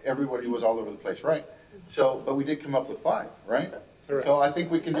with. Everybody was all over the place, right? So, but we did come up with 5, right? Correct. So I think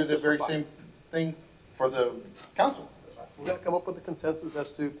we can do the very same thing for the council. We're gonna come up with a consensus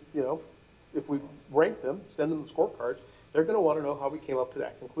as to, you know, if we rank them, send them the scorecards, they're gonna wanna know how we came up to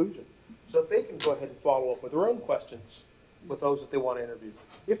that conclusion. So that they can go ahead and follow up with their own questions with those that they wanna interview.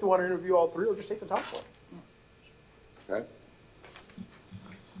 If they wanna interview all 3, or just take the top one. Okay?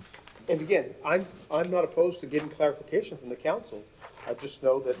 And again, I'm not opposed to getting clarification from the council. I just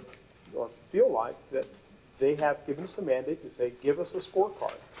know that, or feel like, that they have given us a mandate to say, give us a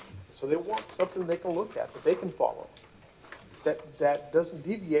scorecard. So they want something they can look at, that they can follow, that doesn't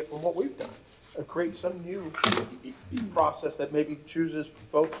deviate from what we've done, and create some new process that maybe chooses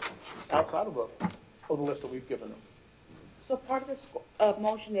folks outside of the list that we've given them. So part of the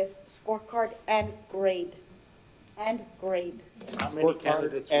motion is scorecard and grade. And grade. How many Scorecard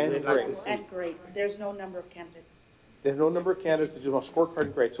candidates and would they like to grade. see? And grade. There's no number of candidates. There's no number of candidates that do a scorecard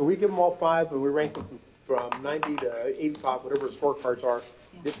and grade. So we give them all 5, and we rank them from 90 to 85, whatever the scorecards are,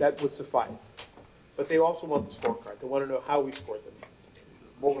 that would suffice. But they also want the scorecard. They want to know how we scored them.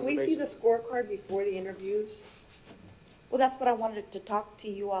 What Can was we see the basis? scorecard before the interviews? Well, that's what I wanted to talk to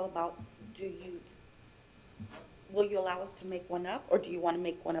you all about. Will you allow us to make one up, or do you want to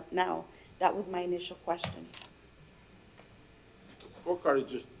make one up now? That was my initial question. Scorecard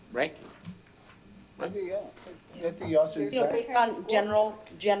is just ranking. I think, yeah. I think you also You know, decide. based on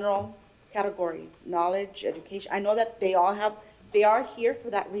general categories, knowledge, education. I know that they are here for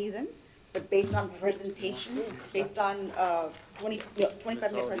that reason, but based on presentations, based on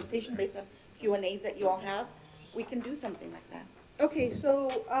 25-minute presentation, based on Q&As that you all have, we can do something like that. Okay,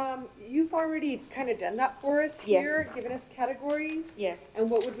 so, you've already kind of done that for us Yes. here, given us categories. Yes. And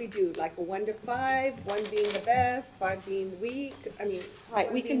what would we do? Like a 1 to 5, 1 being the best, 5 being weak? I mean. Right,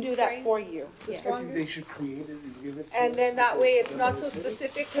 1 we can being do that strength, for you. the Yes. I think they strongest? should create it and give it to And us. then that way it's not so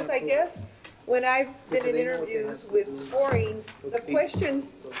specific, because I guess when I've been in they know what they interviews have to with do. scoring, the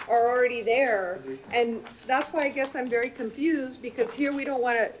questions are already there. And that's why I guess I'm very confused, because here we don't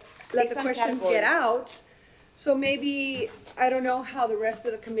want to let the Based on questions get categories. out. So maybe, I don't know how the rest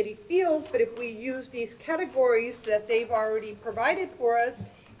of the committee feels, but if we use these categories that they've already provided for us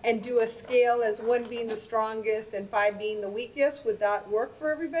and do a scale as 1 being the strongest and 5 being the weakest, would that work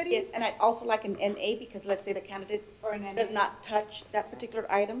for everybody? Yes, and I'd also like an NA, because let's say the candidate Or an NA? does not touch that particular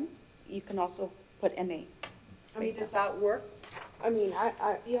item, you can also put NA. I mean, does that work? I mean,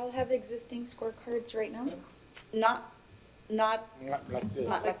 Do y'all have existing scorecards right now? Not Not like this.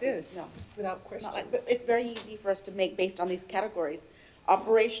 Not like this, no. without Not questions. like, but it's very easy for us to make based on these categories.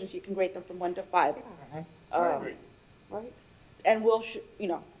 Operations, you can grade them from 1 to 5. Right? And we'll,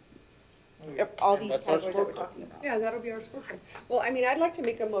 all these That's our categories that we're scorecard. talking about. Yeah, that'll be our scorecard. Well, I mean, I'd like to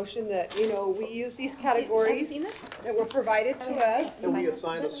make a motion that, we use these Have you categories seen this? that were provided to us. And we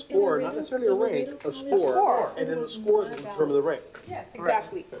assign a score, not necessarily a rank, a score, and then the scores will determine the rank. Yes,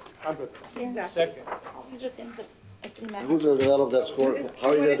 exactly, I'm good. exactly. Second. These are things that a city And manager. who's gonna develop that score? How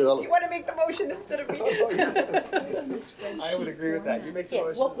are you gonna Do develop? you want to make the motion instead of me? I would agree with that. You make the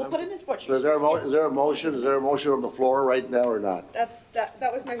Yes, motion. we'll put it in a So is spreadsheet. there a motion on the floor right now or not?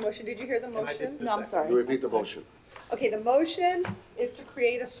 That was my motion. Did you hear the motion? No, I'm You sorry. repeat the motion. Okay, the motion is to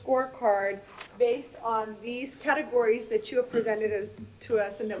create a scorecard based on these categories that you have presented to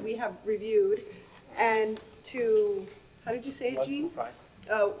us and that we have reviewed, and to, how did you say it, Jean?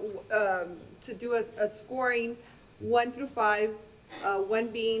 To do a scoring 1 through 5, 1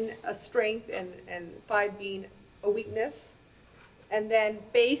 being a strength and 5 being a weakness. And then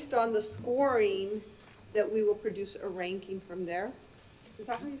based on the scoring, that we will produce a ranking from there. Is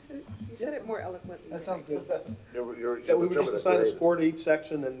that how you said it? You said it more eloquently. That sounds good. That we would just assign a score to each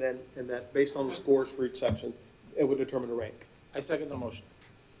section, and that based on the scores for each section, it would determine the rank. I second the motion.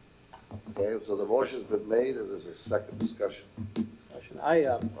 Okay, so the motion's been made, and there's a second discussion.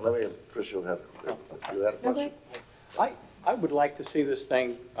 Well, let me, Tricia, you had a question? I would like to see this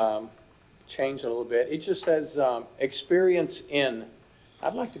thing change a little bit. It just says, experience in,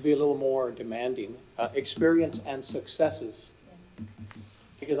 I'd like to be a little more demanding, experience and successes.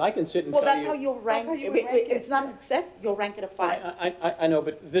 Because I can sit and tell Well, you. that's how you'll rank, how you if would rank it. it's not a success, you'll rank it a 5. I know,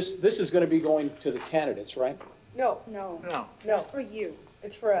 but this is gonna be going to the candidates, right? No, No, No, no, for you.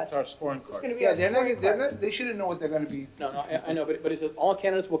 it's for us. it's our scoring It's card. gonna be Yeah, our they're scoring not, they're card. not, they shouldn't know what they're gonna be. No, I know, but it says all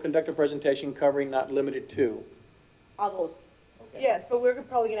candidates will conduct a presentation covering not limited to. All those. Yes, but we're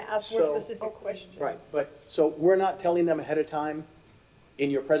probably gonna ask more So- specific questions. Right, but, so we're not telling them ahead of time, in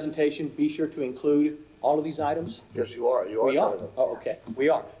your presentation, be sure to include all of these items? Yes, you are. You are We are, telling them. oh, okay, we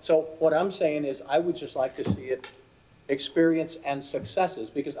are. So what I'm saying is, I would just like to see it, experience and successes,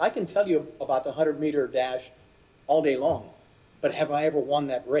 because I can tell you about the 100-meter dash all day long, but have I ever won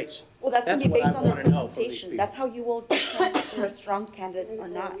that race? Well, that's gonna be what based I on their wanna know from these presentation. people. That's how you will determine if you're a strong candidate or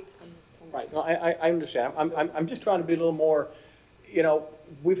not. Right, no, I understand. I'm just trying to be a little more,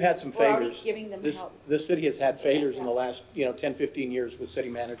 we've had some We're already failures. giving them help. This city has had failures in the last, 10, 15 years with city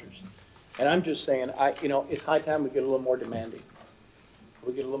managers. And I'm just saying, it's high time we get a little more demanding.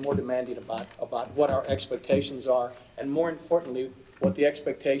 We get a little more demanding about what our expectations are, and more importantly, what the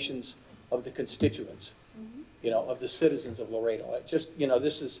expectations of the constituents, of the citizens of Laredo. It just,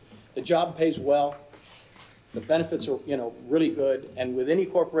 the job pays well, the benefits are, really good, and with any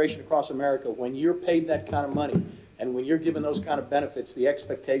corporation across America, when you're paid that kind of money, and when you're given those kind of benefits, the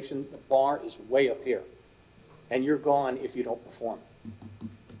expectation, the bar is way up here. And you're gone if you don't perform.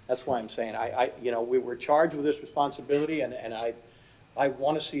 That's why I'm saying, we were charged with this responsibility, and I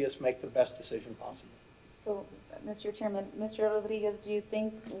want to see us make the best decision possible. So, Mr. Chairman, Mr. Rodriguez, do you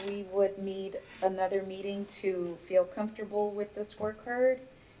think we would need another meeting to feel comfortable with the scorecard?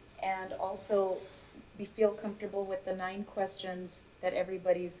 And also feel comfortable with the 9 questions that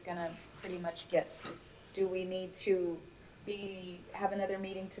everybody's gonna pretty much get? Do we need to have another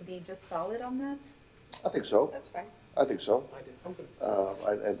meeting to be just solid on that? I think so. That's fine. I think so.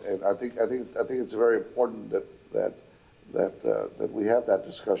 And I think it's very important that we have that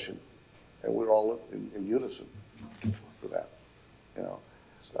discussion, and we're all in unison for that.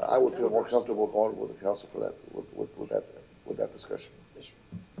 I would feel more comfortable going with the council for that, with that discussion.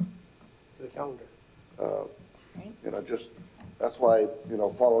 To the calendar. That's why,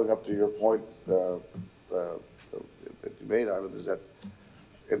 following up to your point that you made on it, is that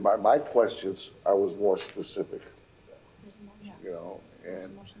in my questions, I was more specific,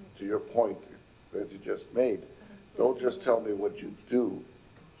 and to your point that you just made, don't just tell me what you do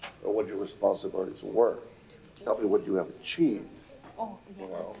or what your responsibilities were. Tell me what you have achieved,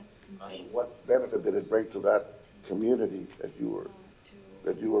 and what benefit did it bring to that community that you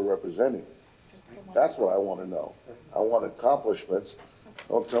were representing. That's what I want to know. I want accomplishments.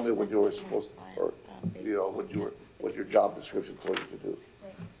 Don't tell me what you were supposed, or, you know, what your job description told you to do.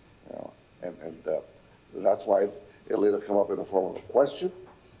 You know, and that's why it'll either come up in the form of a question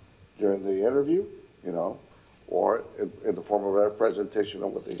during the interview, you know, or in the form of a presentation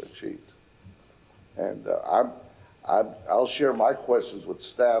of what they achieved. And I'll share my questions with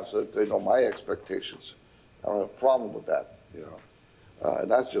staff so that they know my expectations. I don't have a problem with that, you know. And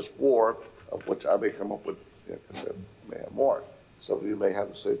that's just four, of which I may come up with, you know, 'cause I may have more. Some of you may have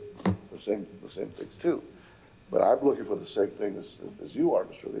the same things too. But I'm looking for the same thing as you are,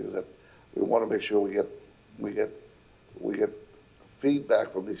 Mr. Lee, is that we want to make sure we get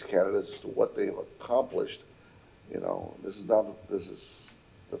feedback from these candidates as to what they've accomplished. You know, that's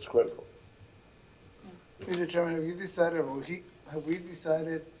critical. Mr. Chairman, have we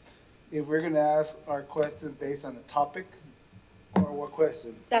decided if we're gonna ask our questions based on the topic or what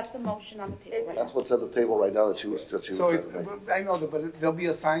question? That's the motion on the table right That's now. what's at the table right now that she was So trying to make. I know that, but they'll be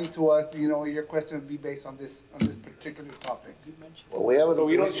assigned to us, you know, your question will be based on this particular topic. Well, we haven't, But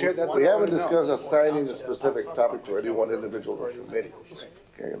we don't share that. we haven't discussed assigning a specific topic to any one individual in the committee.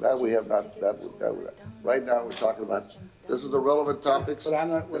 Okay, that we have not, right now, we're talking about, this is the relevant topics. But I'm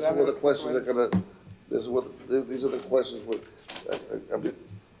not- This is what the questions are gonna, these are the questions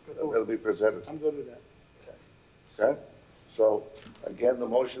that'll be presented, I'm good with that. okay? So, again, the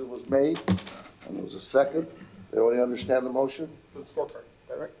motion was made, and there was a second. Everybody understand the motion? For the scorecard, is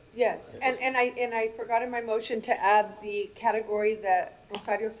that right? Yes, and I forgot in my motion to add the category that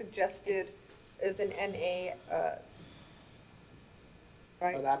Rosario suggested is an NA,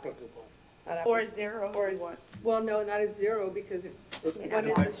 right? Unapplicable. Not Or applicable. zero, Or if is- you want. Well, no, not a zero, because one is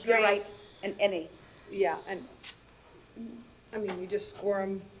the You're strength. right, an NA. Yeah, and, I mean, you just score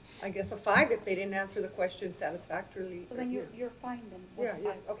them, I guess, a 5 if they didn't answer the question satisfactorily. So then you're fine then. Yeah,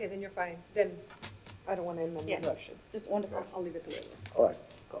 yeah, okay, then you're fine. Then, I don't want to amend my Yes, motion. just wonderful. I'll leave it the way it was.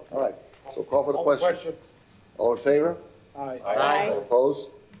 All right, so call for the question. All in favor? Aye. Aye. All opposed?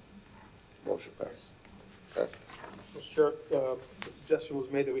 Motion passed. Okay. Mr. Chair, the suggestion was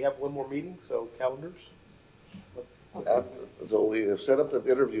made that we have one more meeting, so calendars. So we have set up the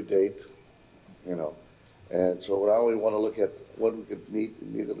interview date, you know, and so now we want to look at when we could meet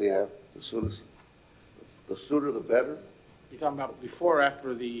immediately after, the sooner the better, You're talking about before or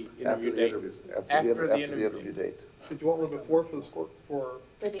after the after interview the date? interviews, After the after interview the interview date. Did you want one before for the score, for,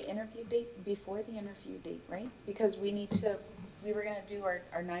 For the interview date, before the interview date, right? Because we were gonna do our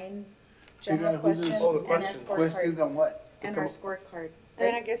 9 general questions Oh, the and our questions. Questions scorecard. on what? And our scorecard. And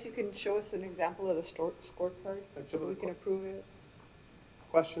then I guess you can show us an example of the scorecard, so we can approve it.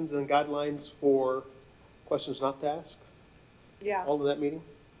 questions and guidelines for questions not to ask? Yeah. All in that meeting?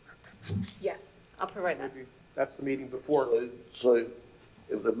 Yes, I'll provide that. Maybe that's the meeting before. So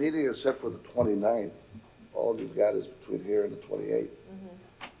if the meeting is set for the 29th, all you've got is between here and the 28th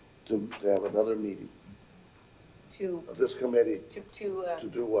to have another meeting To, of this committee to to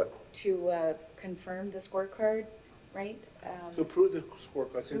do what? confirm the scorecard, right? To approve the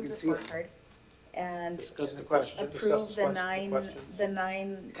scorecard, so you Approve can the see it. scorecard. And Discuss the question. approve the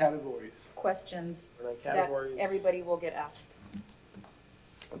 9 Categories. questions Or like that categories. everybody will get asked.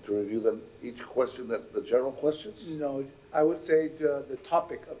 And to review them, each question, the general questions? No, I would say the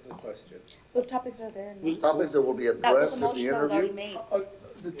topic of the question. The topics are there now. Topics that will be That was addressed a in the motion that was already interview? made.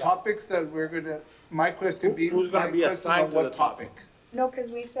 The topics that we're gonna, my question could be. Who's gonna my be question assigned on to what the topic? No, because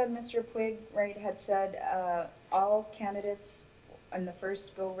we said, Mr. Puig, right, had said, all candidates in the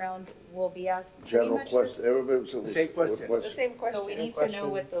first go-round will be asked pretty General much question, this. everybody, so The same question. The same So we question. need to know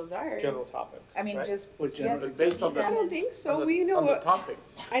what those are. General topics. I mean, right? just, What general- yes. Based on the- I don't think so. On We know on the what, topic.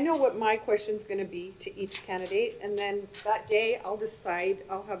 I know what my question's gonna be to each candidate, and then that day, I'll decide,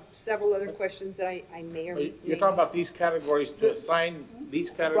 I'll have several other questions that I may or may You're talking not. about these categories to assign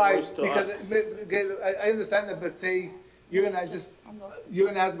these Right, categories to because, us. again, I understand that, but say, you're gonna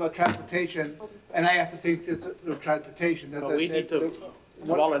ask about transportation, and I have to say just transportation, that's But what I we said. need to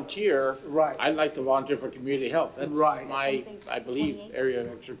volunteer. Right. I'd like to volunteer for community health. That's Right. my, I believe, area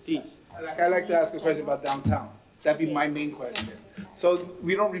of expertise. Like, I like to ask a question about downtown, that'd be my main question. So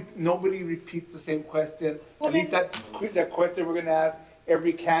we don't, nobody repeats the same question, at least that question we're gonna ask,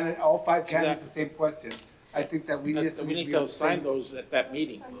 every candidate, all 5 candidates, the same question. I think that we just. We need to assign those at that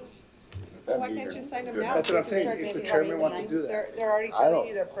meeting. Well, why can't you sign them now? That's what I'm We can saying, start if the thinking chairman about wants it. to do that. They're already I don't- telling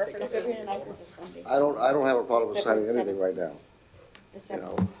you their February preferences. 9th is a Sunday. I don't have a problem with signing anything right now, The you 7th.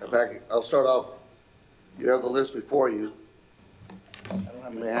 know. In fact, I'll start off, you have the list before you.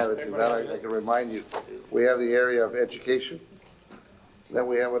 You may have it, if not, I can remind you. We have the area of education. Then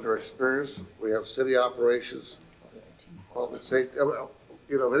we have under experience, we have city operations, public safety. You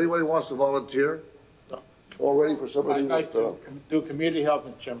know, if anybody wants to volunteer, All ready for somebody I'd who's like to do community health,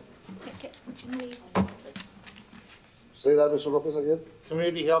 Mr. Chairman. say that, Mr. Lopez, again?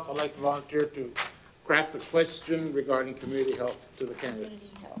 Community health, I'd like to volunteer to craft a question regarding community health to the candidates.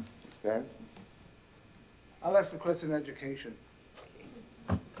 Okay. I'll ask a question on education.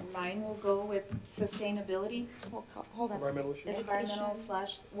 Mine will go with sustainability, Hold on. Environmental issue? environmental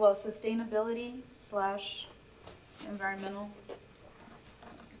slash, well, sustainability slash environmental.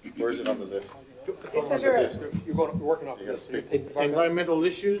 Where is it on the list? It's under, You're working off of this, so you take environmental, Environmental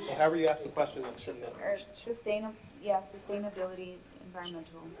issues, however you ask the question, that's in there. Or sustainability,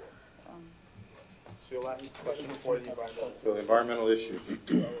 environmental. So you'll ask the question before the environmental. So the environmental issue.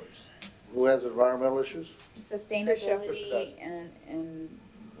 Who has environmental issues? Sustainability and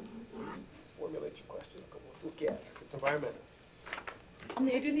Formulate your question, look at it, it's environmental.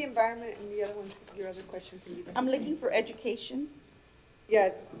 you do the environment and the other one, your other question can be. I'm looking for education. Yeah,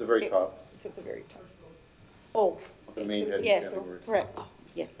 At the very top, it's at the very top. Oh, the main heading yes, category. correct.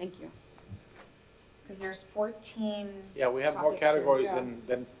 Yes, thank you. because there's 14. yeah, we have more topics here. categories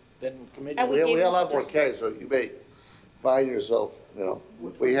Yeah. than committee. And We have gave a you lot more suggestions. cases, so you may find yourself, you know.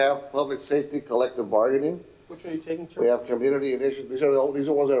 We have public safety, collective bargaining. Which one are you taking, We Chair? have community initiatives. These are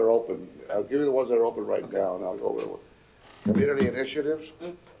the ones that are open. I'll give you the ones that are open right now, and I'll go over them. Community initiatives,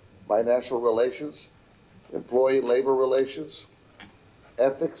 binational relations, employee labor relations,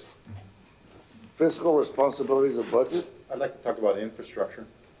 ethics, fiscal responsibilities of budget, I'd like to talk about infrastructure.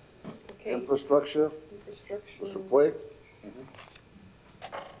 Okay, infrastructure. infrastructure. Mr. Puig?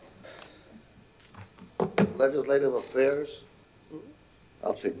 Legislative affairs,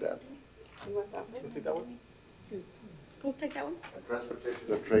 I'll take that. You want that one? You take that one? Go take that one. And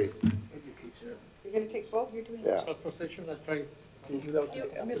transportation and trade, Education. You're gonna take both? You're doing. yeah. Transportation, that's right. Can you do that? You,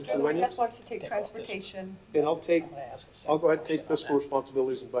 with Mr. Dueñas wants to take transportation. And I'll go ahead and take fiscal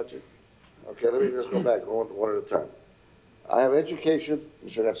responsibilities and budget. Okay, let me just go back one at a time. I have education,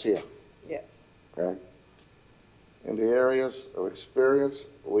 Mr. Garcia, Yes. okay? In the areas of experience,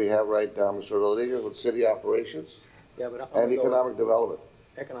 we have right now Mr. Rodriguez with city operations Yeah, but and economic development.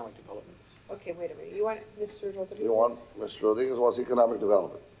 Economic development. Okay, wait a minute. You want Mr. Rodriguez? You want, Mr. Rodriguez wants economic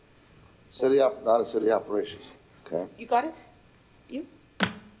development. Not a city operations, okay? You got it? You?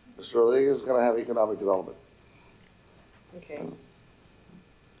 Mr. Rodriguez is gonna have economic development. Okay.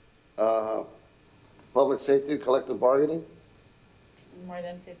 Public safety and collective bargaining, More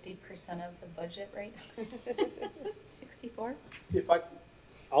than 50% of the budget, right? 64?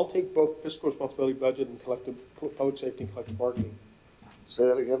 I'll take both fiscal responsibility, budget, and public safety and collective bargaining. say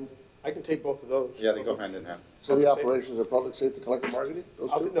that again? I can take both of those. Yeah, they go hand in hand. City Public safety. operations and public safety, collective bargaining, those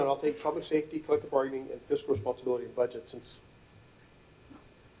two? I'll take public safety, collective bargaining, and fiscal responsibility and budget, since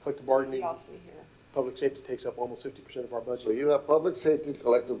collective You bargaining, lost me here. public safety takes up almost 50% of our So budget. you have public safety and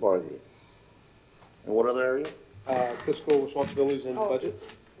collective bargaining. And what other area? Fiscal responsibilities and Oh, budget.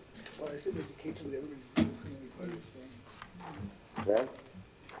 Well, I said education, but everybody's gonna be part of this thing. Okay?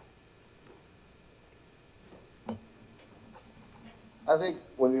 I think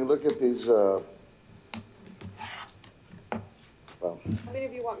when you look at these, well, How many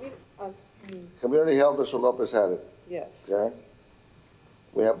of you want me to, community health, Mr. Lopez had it, yes. okay?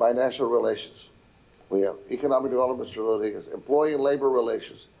 We have binational relations. We have economic development, Mr. Rodriguez, employee and labor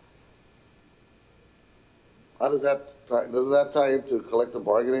relations. How does that, doesn't that tie into collective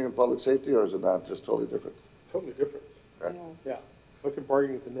bargaining and public safety, or is it not just totally different? Totally different. Okay. Yeah. Collective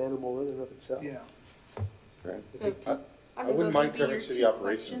bargaining is an animal in and of itself. Yeah. Okay? So I so wouldn't those mind would be your covering city two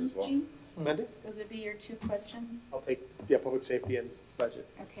operations questions, as well. Jean? Mandy? Those would be your two questions? I'll take, public safety and budget.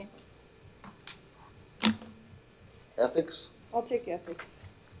 Okay. Ethics? I'll take ethics.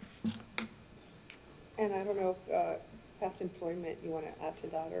 And I don't know if, past employment, you want to add to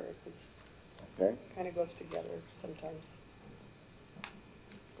that, or if it's, Okay, kind of goes together sometimes.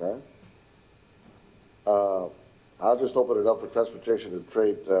 okay. I'll just open it up for transportation and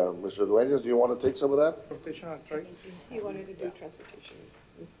trade. Mr. Dueñas, do you want to take some of that? Transportation, that's right. He wanted to do transportation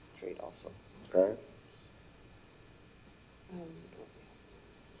and trade also. Okay?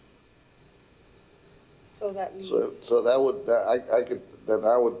 So that leaves. So that would, I could, then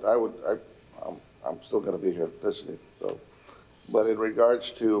I'm still gonna be here listening, so. But in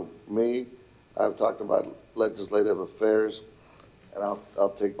regards to me, I've talked about legislative affairs, and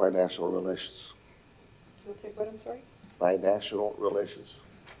I'll take binational relations. You'll take what, I'm sorry? Binational relations.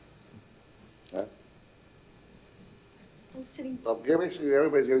 Okay? Who's sitting? Basically,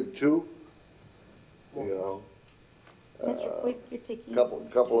 everybody's getting two, you know. Mr. Puig, you're taking?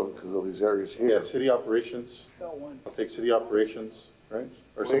 Couple of these areas here. Yeah, city operations, Got one. I'll take city operations, right?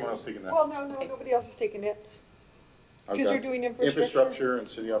 Or someone else taking that? Well, no, nobody else is taking it. I've Because you're got doing infrastructure. Infrastructure and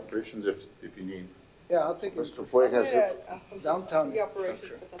city operations if you need. Yeah, I'll take it. Mr. Puig has it. Downtown City operations,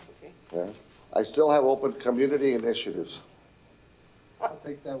 infrastructure. but that's okay. Yeah. I still have open community initiatives. I'll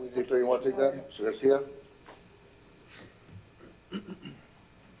take that with Tito, you want to take that? Mr. Garcia?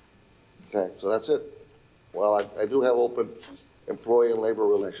 Okay, so that's it. Well, I do have open employee and labor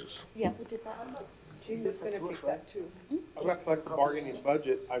relations. Yeah, we did that one. Jean is gonna take that too. I've got collective bargaining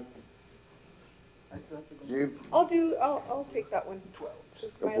budget. I still have to go. Gene, I'll take that one.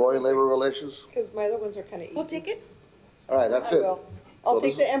 employee and labor relations? Because my other ones are kinda easy. We'll take it? All right, that's I it. will. So I'll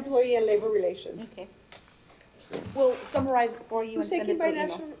this take the employee and labor relations. Okay. We'll summarize it for you Who's and send taking it by through email.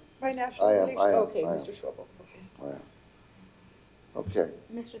 national I am, relations? I am, Okay, I am. Mr. Schwabel, okay. Okay,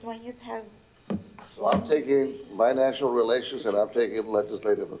 Mr. Dueñas has, so I'm taking binational relations and I'm taking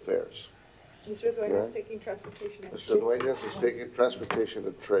legislative affairs. Mr. Dueñas Okay. taking transportation. and- Mr. Dueñas is taking transportation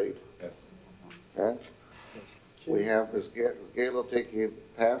and trade. Yes. Okay? We have Ms. Galo taking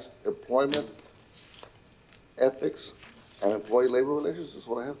past employment, ethics, and employee labor relations, is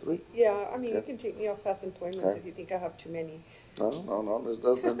what I have, three? Yeah, I mean, you Yeah. can take me off past employments Okay. if you think I have too many. No,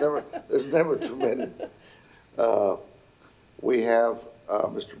 there's never too many. We have,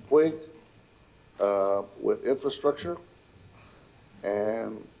 Mr. Puig, with infrastructure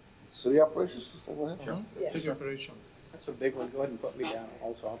and city operations, is that what I have? Yes. operation. That's a big one. Go ahead and put me down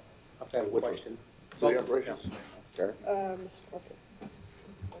also. I've got a Which one? question. City operations? Okay, Okay.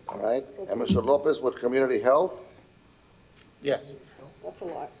 all right. And Mr. Lopez with community health, Yes. That's a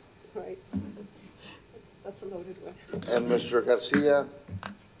lot, right? That's a loaded one. and Mr. Garcia,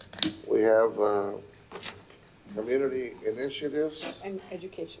 we have, community initiatives, And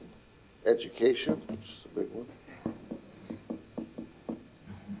education. education, which is a big one.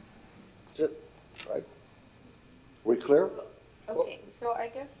 That's it, right? We clear? Okay, so I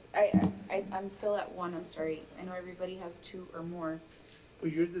guess I'm still at one, I'm sorry. I know everybody has two or more. Well,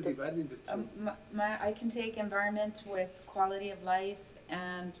 yours is divided into two. I can take environment with quality of life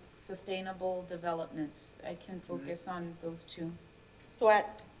and sustainable development. I can focus on those two. so add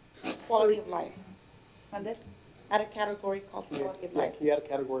quality of life, Mande? add a category called quality of Yeah, life. can you add a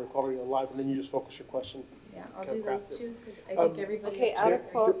category of quality of life, and then you just focus your question? Yeah, I'll Okay, do those craft it. two, because I think everybody Okay, is out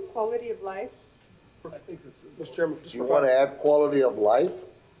of clear. quality of life, I think it's, Mr. Chairman, just You for want to add quality of life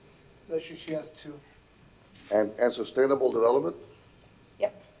no, she has two. and sustainable development?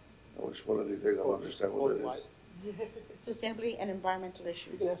 Yep. Which one of these days I don't understand what that is. Sustainability and environmental You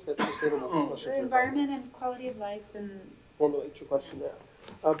issues. can ask that sustainable question. The here. environment and quality of life and Formulate your question there.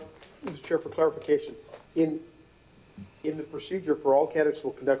 Mr. Chair, for clarification, in the procedure for all candidates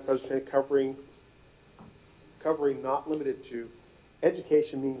will conduct a presentation covering not limited to,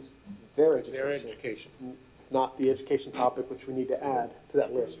 education means their education. Their education. Not the education topic, which we need to add to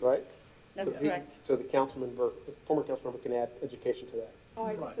that list, right? That's So he- correct. So the the former council member can add education to that. oh,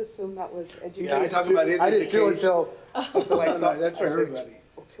 I just assumed that was Yeah, education. we talked about I did too education. until I No, saw. no, that's for I said, everybody.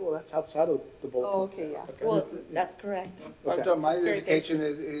 Okay, well, that's outside of the bullet. Oh, okay, yeah. Well, that's correct. I'm talking, my Very education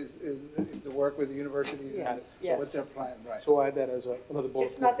is to work with the universities. Yes, So what's yes. their plan, right? So I'll add that as another bullet.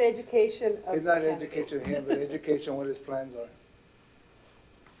 It's not the education of. It's not the candidate. education him, but education what his plans are.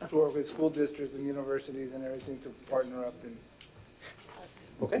 To work with school districts and universities and everything to partner up and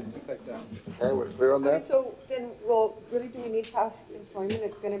Okay. things like that. Okay, we're clear on Okay, that? so then, well, really, do we need past employment?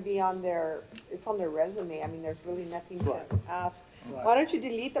 It's gonna be on it's on their resume. I mean, there's really nothing to Right. ask. Right. Why don't you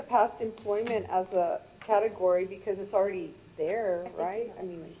delete the past employment as a category because it's already there, right? I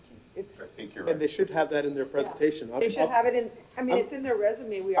mean, it's, I think you're And they right. should have that in their presentation. they should have it in, I mean, I'm- it's in their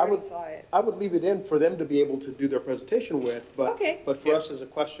resume. We I already would- saw it. I would leave it in for them to be able to do their presentation with, but, Okay. but for us as a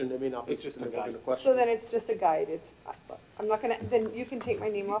question, it may not be It's just a significant guide. a question. So then it's just a guide. I'm not gonna, then you can take my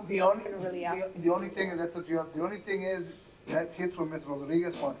name off. The I'm only, not gonna really ask. the only thing, that's what you, the only thing is, that hits what Ms.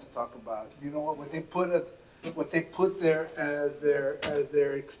 Rodriguez wants to talk about. You know, what they put there as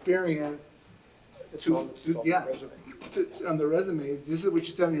their experience on the resume, this is what you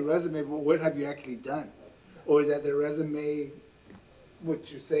said on your resume, but what have you actually done? Or is that the resume,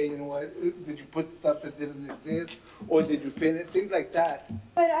 what you say, you know what, did you put stuff that didn't exist? Or did you finish, things like that?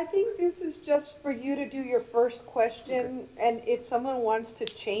 But I think this is just for you to do your first question, and if someone wants to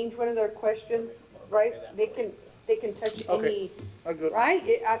change one of their questions, right, they can touch any,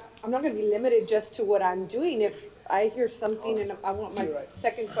 right? I'm not gonna be limited just to what I'm doing. If I hear something and I want my You're right.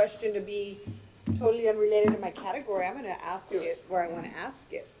 second question to be totally unrelated to my category, I'm gonna ask it where I wanna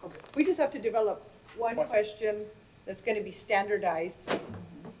ask it. We just have to develop one question that's gonna be standardized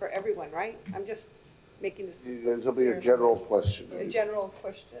for everyone, right? I'm just making this It'll be a general question, a general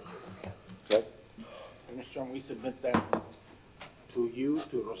question. okay? And Mr. Chairman, we submit that to you,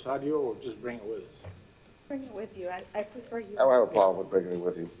 to Rosario, or just bring it with us? Bring it with you. I prefer you. I don't have a problem with bringing it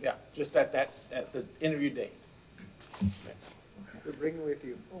with you. Yeah, just at the interview day. We're bringing with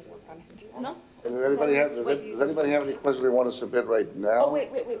you. No? And does anybody have any questions they want to submit right now? Oh,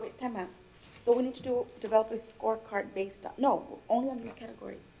 wait, time out. So we need to develop a scorecard based on, no, only on these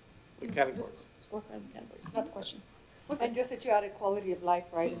categories. The categories. Scorecard and categories, not questions. And just that you added quality of life,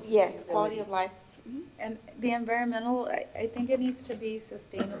 right? and Yes, sustainability. quality of life. And the environmental, I think it needs to be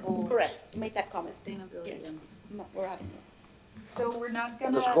sustainable. Correct. Make that comment. Sustainability. Yes. and- No, we're adding it. So we're not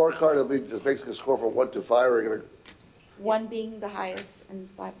And the gonna, scorecard will be just basically a score from 1 to 5, or you're gonna, One being the highest and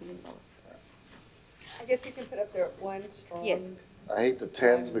 5 being the lowest. I guess you can put up there one strong. Yes. I hate the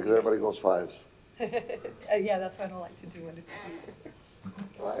 10s because everybody goes 5s. Yeah, that's why I don't like to do one to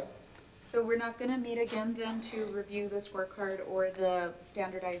two. Right. so we're not gonna meet again then to review the scorecard or the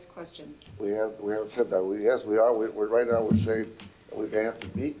standardized questions? We haven't said that. Yes, we are. We're right now, we're saying that we're gonna have to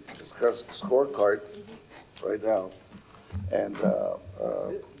meet, discuss the scorecard right now. And, So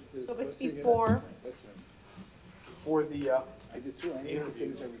if it's before, For the, I do too, I need to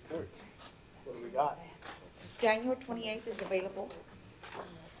finish a report. what do we got? January 28th is available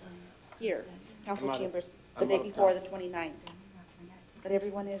here, council I'm out of- chambers, the I'm day out of before, town. the 29th. But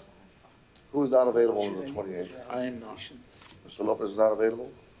everyone is, who's not available on the 28th? I am not. Mr. Lopez is not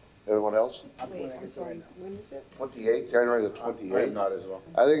available? Everyone else? Wait, I'm sorry, when is it? 28th, January the I am 28th. not as well.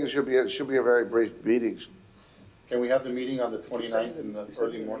 I think it should be a very brief meeting. Can we have the meeting on the 29th in the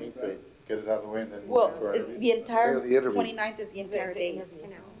early morning to get it out of the way and then move well, to our it's interview? the entire, The interview. 29th is the entire day.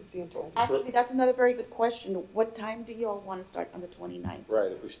 It's the entire. Actually, that's another very good question. What time do you all want to start on the 29th?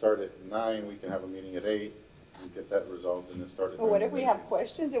 Right, if we start at 9, we can have a meeting at 8, and get that resolved, and then start at 9. But what if we have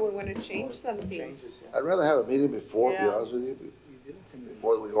questions and we want to change something? Changes, yeah. I'd rather have a meeting before, to be Yeah. honest with you,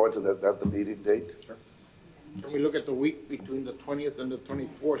 before we go into the meeting date. Can we look at the week between the 20th and the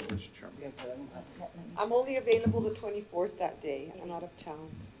 24th, Mr. Chairman? I'm only available the 24th that day. I'm out of town.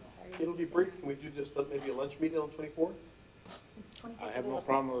 It'll be brief. Can we do just maybe a lunch meeting on the 24th? It's 24th. I have no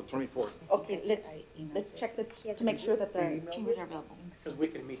problem with the 24th. Okay, let's check to make sure that the chambers are available. Because we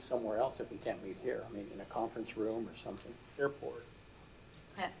can meet somewhere else if we can't meet here. I mean, in a conference room or something. Airport.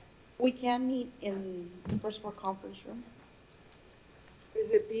 We can meet in the first floor conference room. Is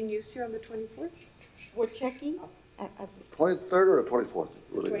it being used here on the 24th? We're checking as we speak. 23rd or the 24th?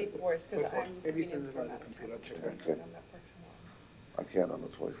 Really? 24th, because I'm Maybe coming in send it from by the out of computer, I'll check town. it. Okay. I'm not personal. I can't on the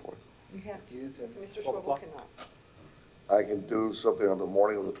 24th. You have to. You didn't send it. Mr. 12 Schwabel o'clock. cannot. I can do something on the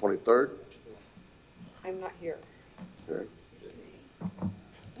morning of the 23rd. I'm not here. Okay.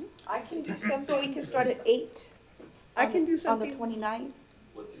 I can do So something. we can start at 8? I can do On something. the 29th?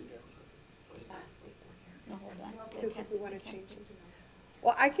 What's your, No, hold on. Because if we want to change it.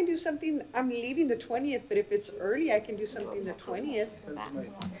 Well, I can do something, I'm leaving the 20th, but if it's early, I can do something the 20th.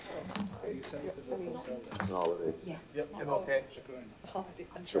 It's a holiday. Yep, MLK. Holiday,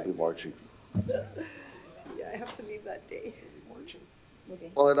 that's She'll right. be marching. Yeah, I have to leave that day.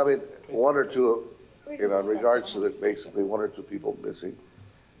 Well, and I mean, one or two, in regards to the, basically, one or two people missing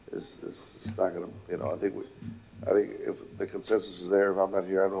is not gonna, I think if the consensus is there, if I'm not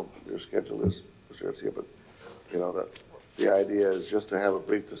here, I don't know what your schedule is, Mr. Garcia, but, the idea is just to have a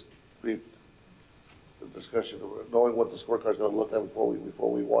brief discussion, of knowing what the scorecard's gonna look like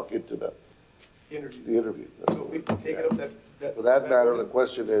before we walk into the interview. That's So what if we we're take it looking up at. that. For that matter, the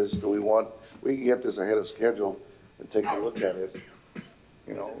question is, we can get this ahead of schedule and take a look at it,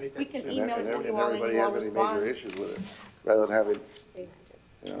 We can and email it to and you all and everybody you all has any major respond. issues with it, rather than having,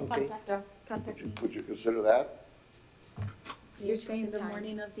 Contact us, contact me. would you consider that? You're saying the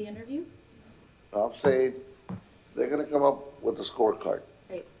morning of the interview? I'm saying, they're gonna come up with a scorecard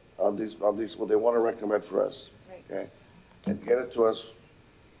Right. on these, what they wanna recommend for us, Right. okay? And get it to us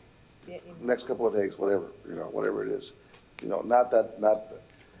Yeah, in- next couple of days, whatever it is. That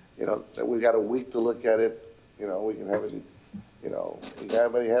we got a week to look at it, we can have any, if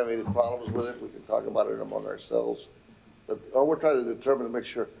anybody have any problems with it, we can talk about it among ourselves. But all we're trying to determine to make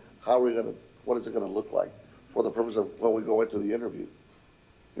sure what is it gonna look like for the purpose of when we go into the interview.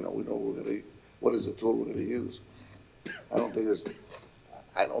 We know what is the tool we're gonna use. I don't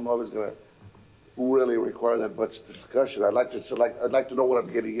know if it's gonna really require that much discussion. I'd like to know what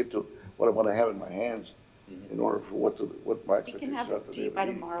I'm getting into, what I wanna have in my hands in order for what my We expectations can are. have this at the to you end by of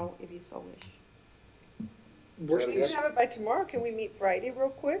the meeting. tomorrow if you so wish. We can have it by tomorrow. Can we meet Friday real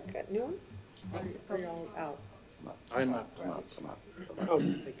quick at noon? Are you all out? I'm not. I'm not.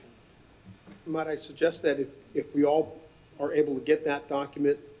 Might I suggest that if we all are able to get that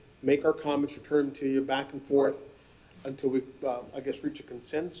document, make our comments, return them to you back and forth until we, reach a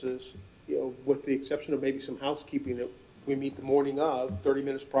consensus, with the exception of maybe some housekeeping that we meet the morning of, 30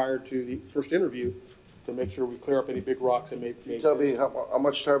 minutes prior to the first interview, to make sure we clear up any big rocks that may. Can you tell me how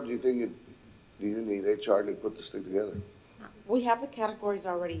much time do you think do you need HR to put this thing together? We have the categories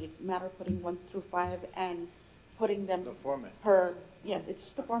already. It's a matter of putting 1 through 5 and putting them The format. per, yeah, it's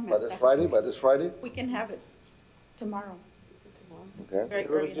just the format. By this Friday, by this Friday? We can have it tomorrow, Okay. very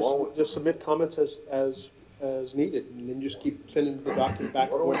early. Just submit comments as needed, and then just keep sending the document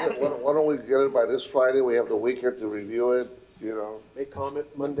back. Why don't we get it by this Friday? We have the weekend to review it, you know, Make comment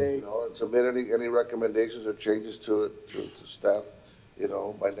Monday. you know, and submit any recommendations or changes to it, to staff, you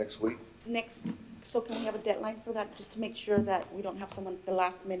know, by next week. Next, so can we have a deadline for that, just to make sure that we don't have someone at the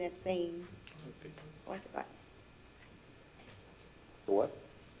last minute saying, oh, I forgot. For what?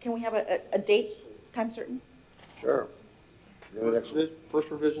 Can we have a date, time certain? Sure. Give me next week. First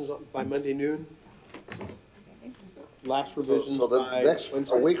revisions by Monday noon. Last revisions So the by next,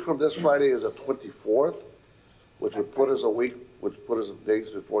 Wednesday. a week from this Friday is the 24th, which would put us days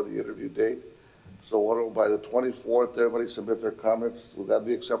before the interview date. So why don't, by the 24th, everybody submit their comments, would that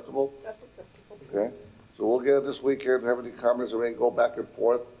be acceptable? That's acceptable. Okay, so we'll get it this weekend, have any comments, or any go back and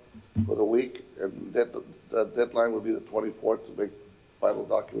forth for the week, and the deadline would be the 24th to make final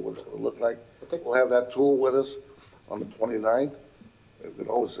document what it's gonna look like. Okay. We'll have that tool with us on the 29th. We can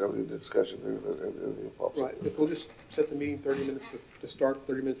always have a discussion in the pops up. Right, if we'll just set the meeting 30 minutes to start,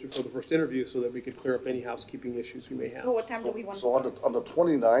 30 minutes before the first interview, so that we can clear up any housekeeping issues we may have. So what time do we want to So start? on the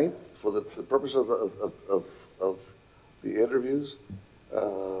 29th, for the purpose of the interviews,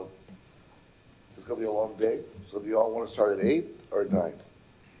 it's gonna be a long day, so do y'all wanna start at 8 or 9?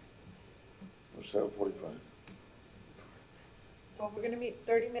 Or 7:45? Well, we're gonna meet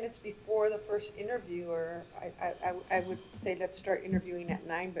 30 minutes before the first interview, or I would say let's start interviewing at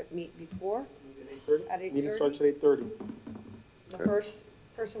 9, but meet before. At 8:30? Meeting starts at 8:30. The first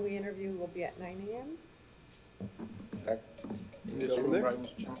person we interview will be at 9 a.m. Okay. Go from there.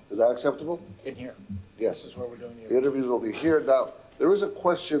 Is that acceptable? In here, Yes. this is what we're doing The here. interviews will be here. Now, there is a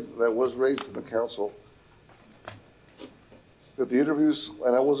question that was raised in the council. That the interviews,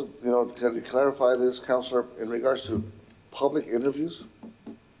 and I wasn't, you know, can you clarify this, Counselor, in regards to public interviews?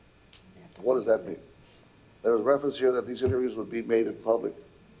 What does that mean? There was reference here that these interviews would be made in public.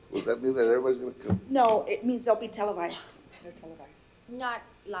 Does that mean that everybody's gonna come? No, it means they'll be televised. They're televised. Not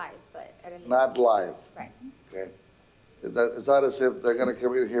live, but at a later. Not live, Right. okay? It's not as if they're gonna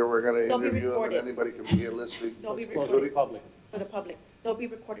come in here, we're gonna They'll be interview them, and recorded. anybody can be here listening. They'll be Close to the recorded public. for the public. They'll be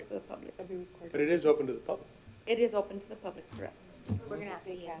recorded for the public. They'll be recorded. But it is open to the public. It is open to the public, correct. We're gonna ask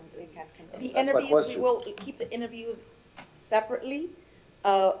They the can come. The That's my interviews, we question. will keep the interviews separately,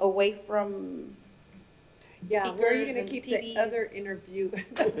 away from, Yeah, where are you speakers gonna and keep TVs. the other interview?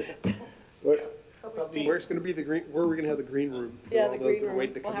 Where's gonna be the green, where are we gonna have the green room? for Yeah, all the those green that room.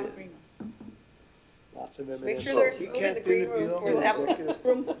 wait to we'll come have a in? green room. Lots of M&Ms. Make sure there's food in the green room for We'll have the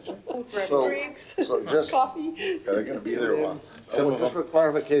room for So- drinks, So just, coffee. They're gonna be there while. so just for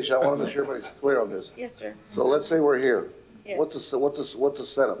clarification, I wanna make sure everybody's clear on this. Yes, sir. So let's say we're here. Yes. What's the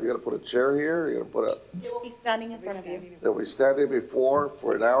setup? You're gonna put a chair here, you're gonna put a, They will be standing in front of you. they'll be standing before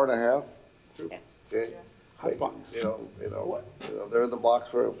for an hour and a half, Yes. okay? Hot box. You know, they're in the box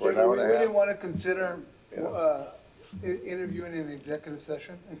for an We hour and a wouldn't half. want to consider, Yeah. interviewing in executive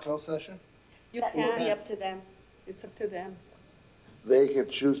session, in closed session? You That will be can, up to them. it's up to them. They can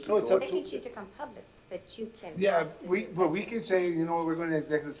choose to No, it's go up They into, can choose to come public, but you can. Yeah, ask to do but we can say, you know, we're going to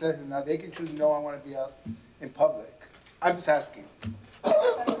executive session, now they can choose, no, I want to be out in public. I'm just asking, The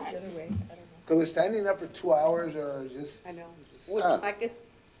other way, I don't know. because we're standing up for 2 hours or just. I know. Would Ah. you like us,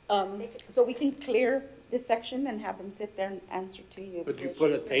 so we can clear this section and have them sit there and answer to you. But you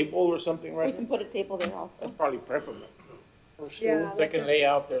put a table or something We right can there? put a table there also. That's probably preferable. Yeah, They like can this. lay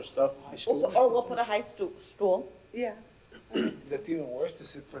out their stuff. Or we'll put a high stool. Yeah. That's even worse to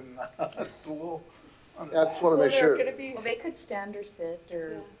sit for a stool. I just wanna Well, make they're sure, gonna be, Well, they could stand or sit, or, Yeah.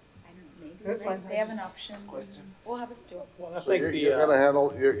 I don't know, That's maybe fine. they have an Just option. Question. We'll have a stool. Well, I so think you're gonna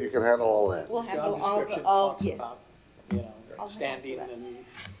handle, you can handle all that. We'll handle job all description the, all, talks yes. about, you know, I'll standing handle and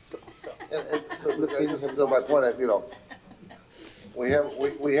so. And look, I just, to my point, you know, we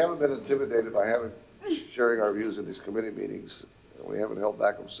haven't been intimidated by sharing our views in these committee meetings. We haven't held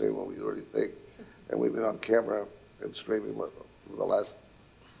back from saying what we already think, and we've been on camera and streaming for the last,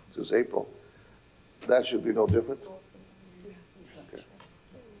 since April. That should be no different? Okay.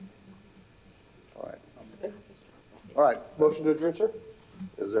 All right. All right, Motion to adjourn, sir?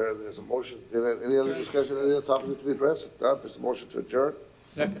 there's a motion, any other discussion, any other topics to be addressed? If not, there's a motion to adjourn.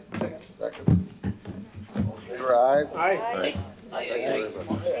 Second. Second. All in favor, aye? Aye. Thank you very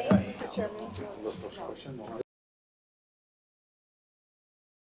much.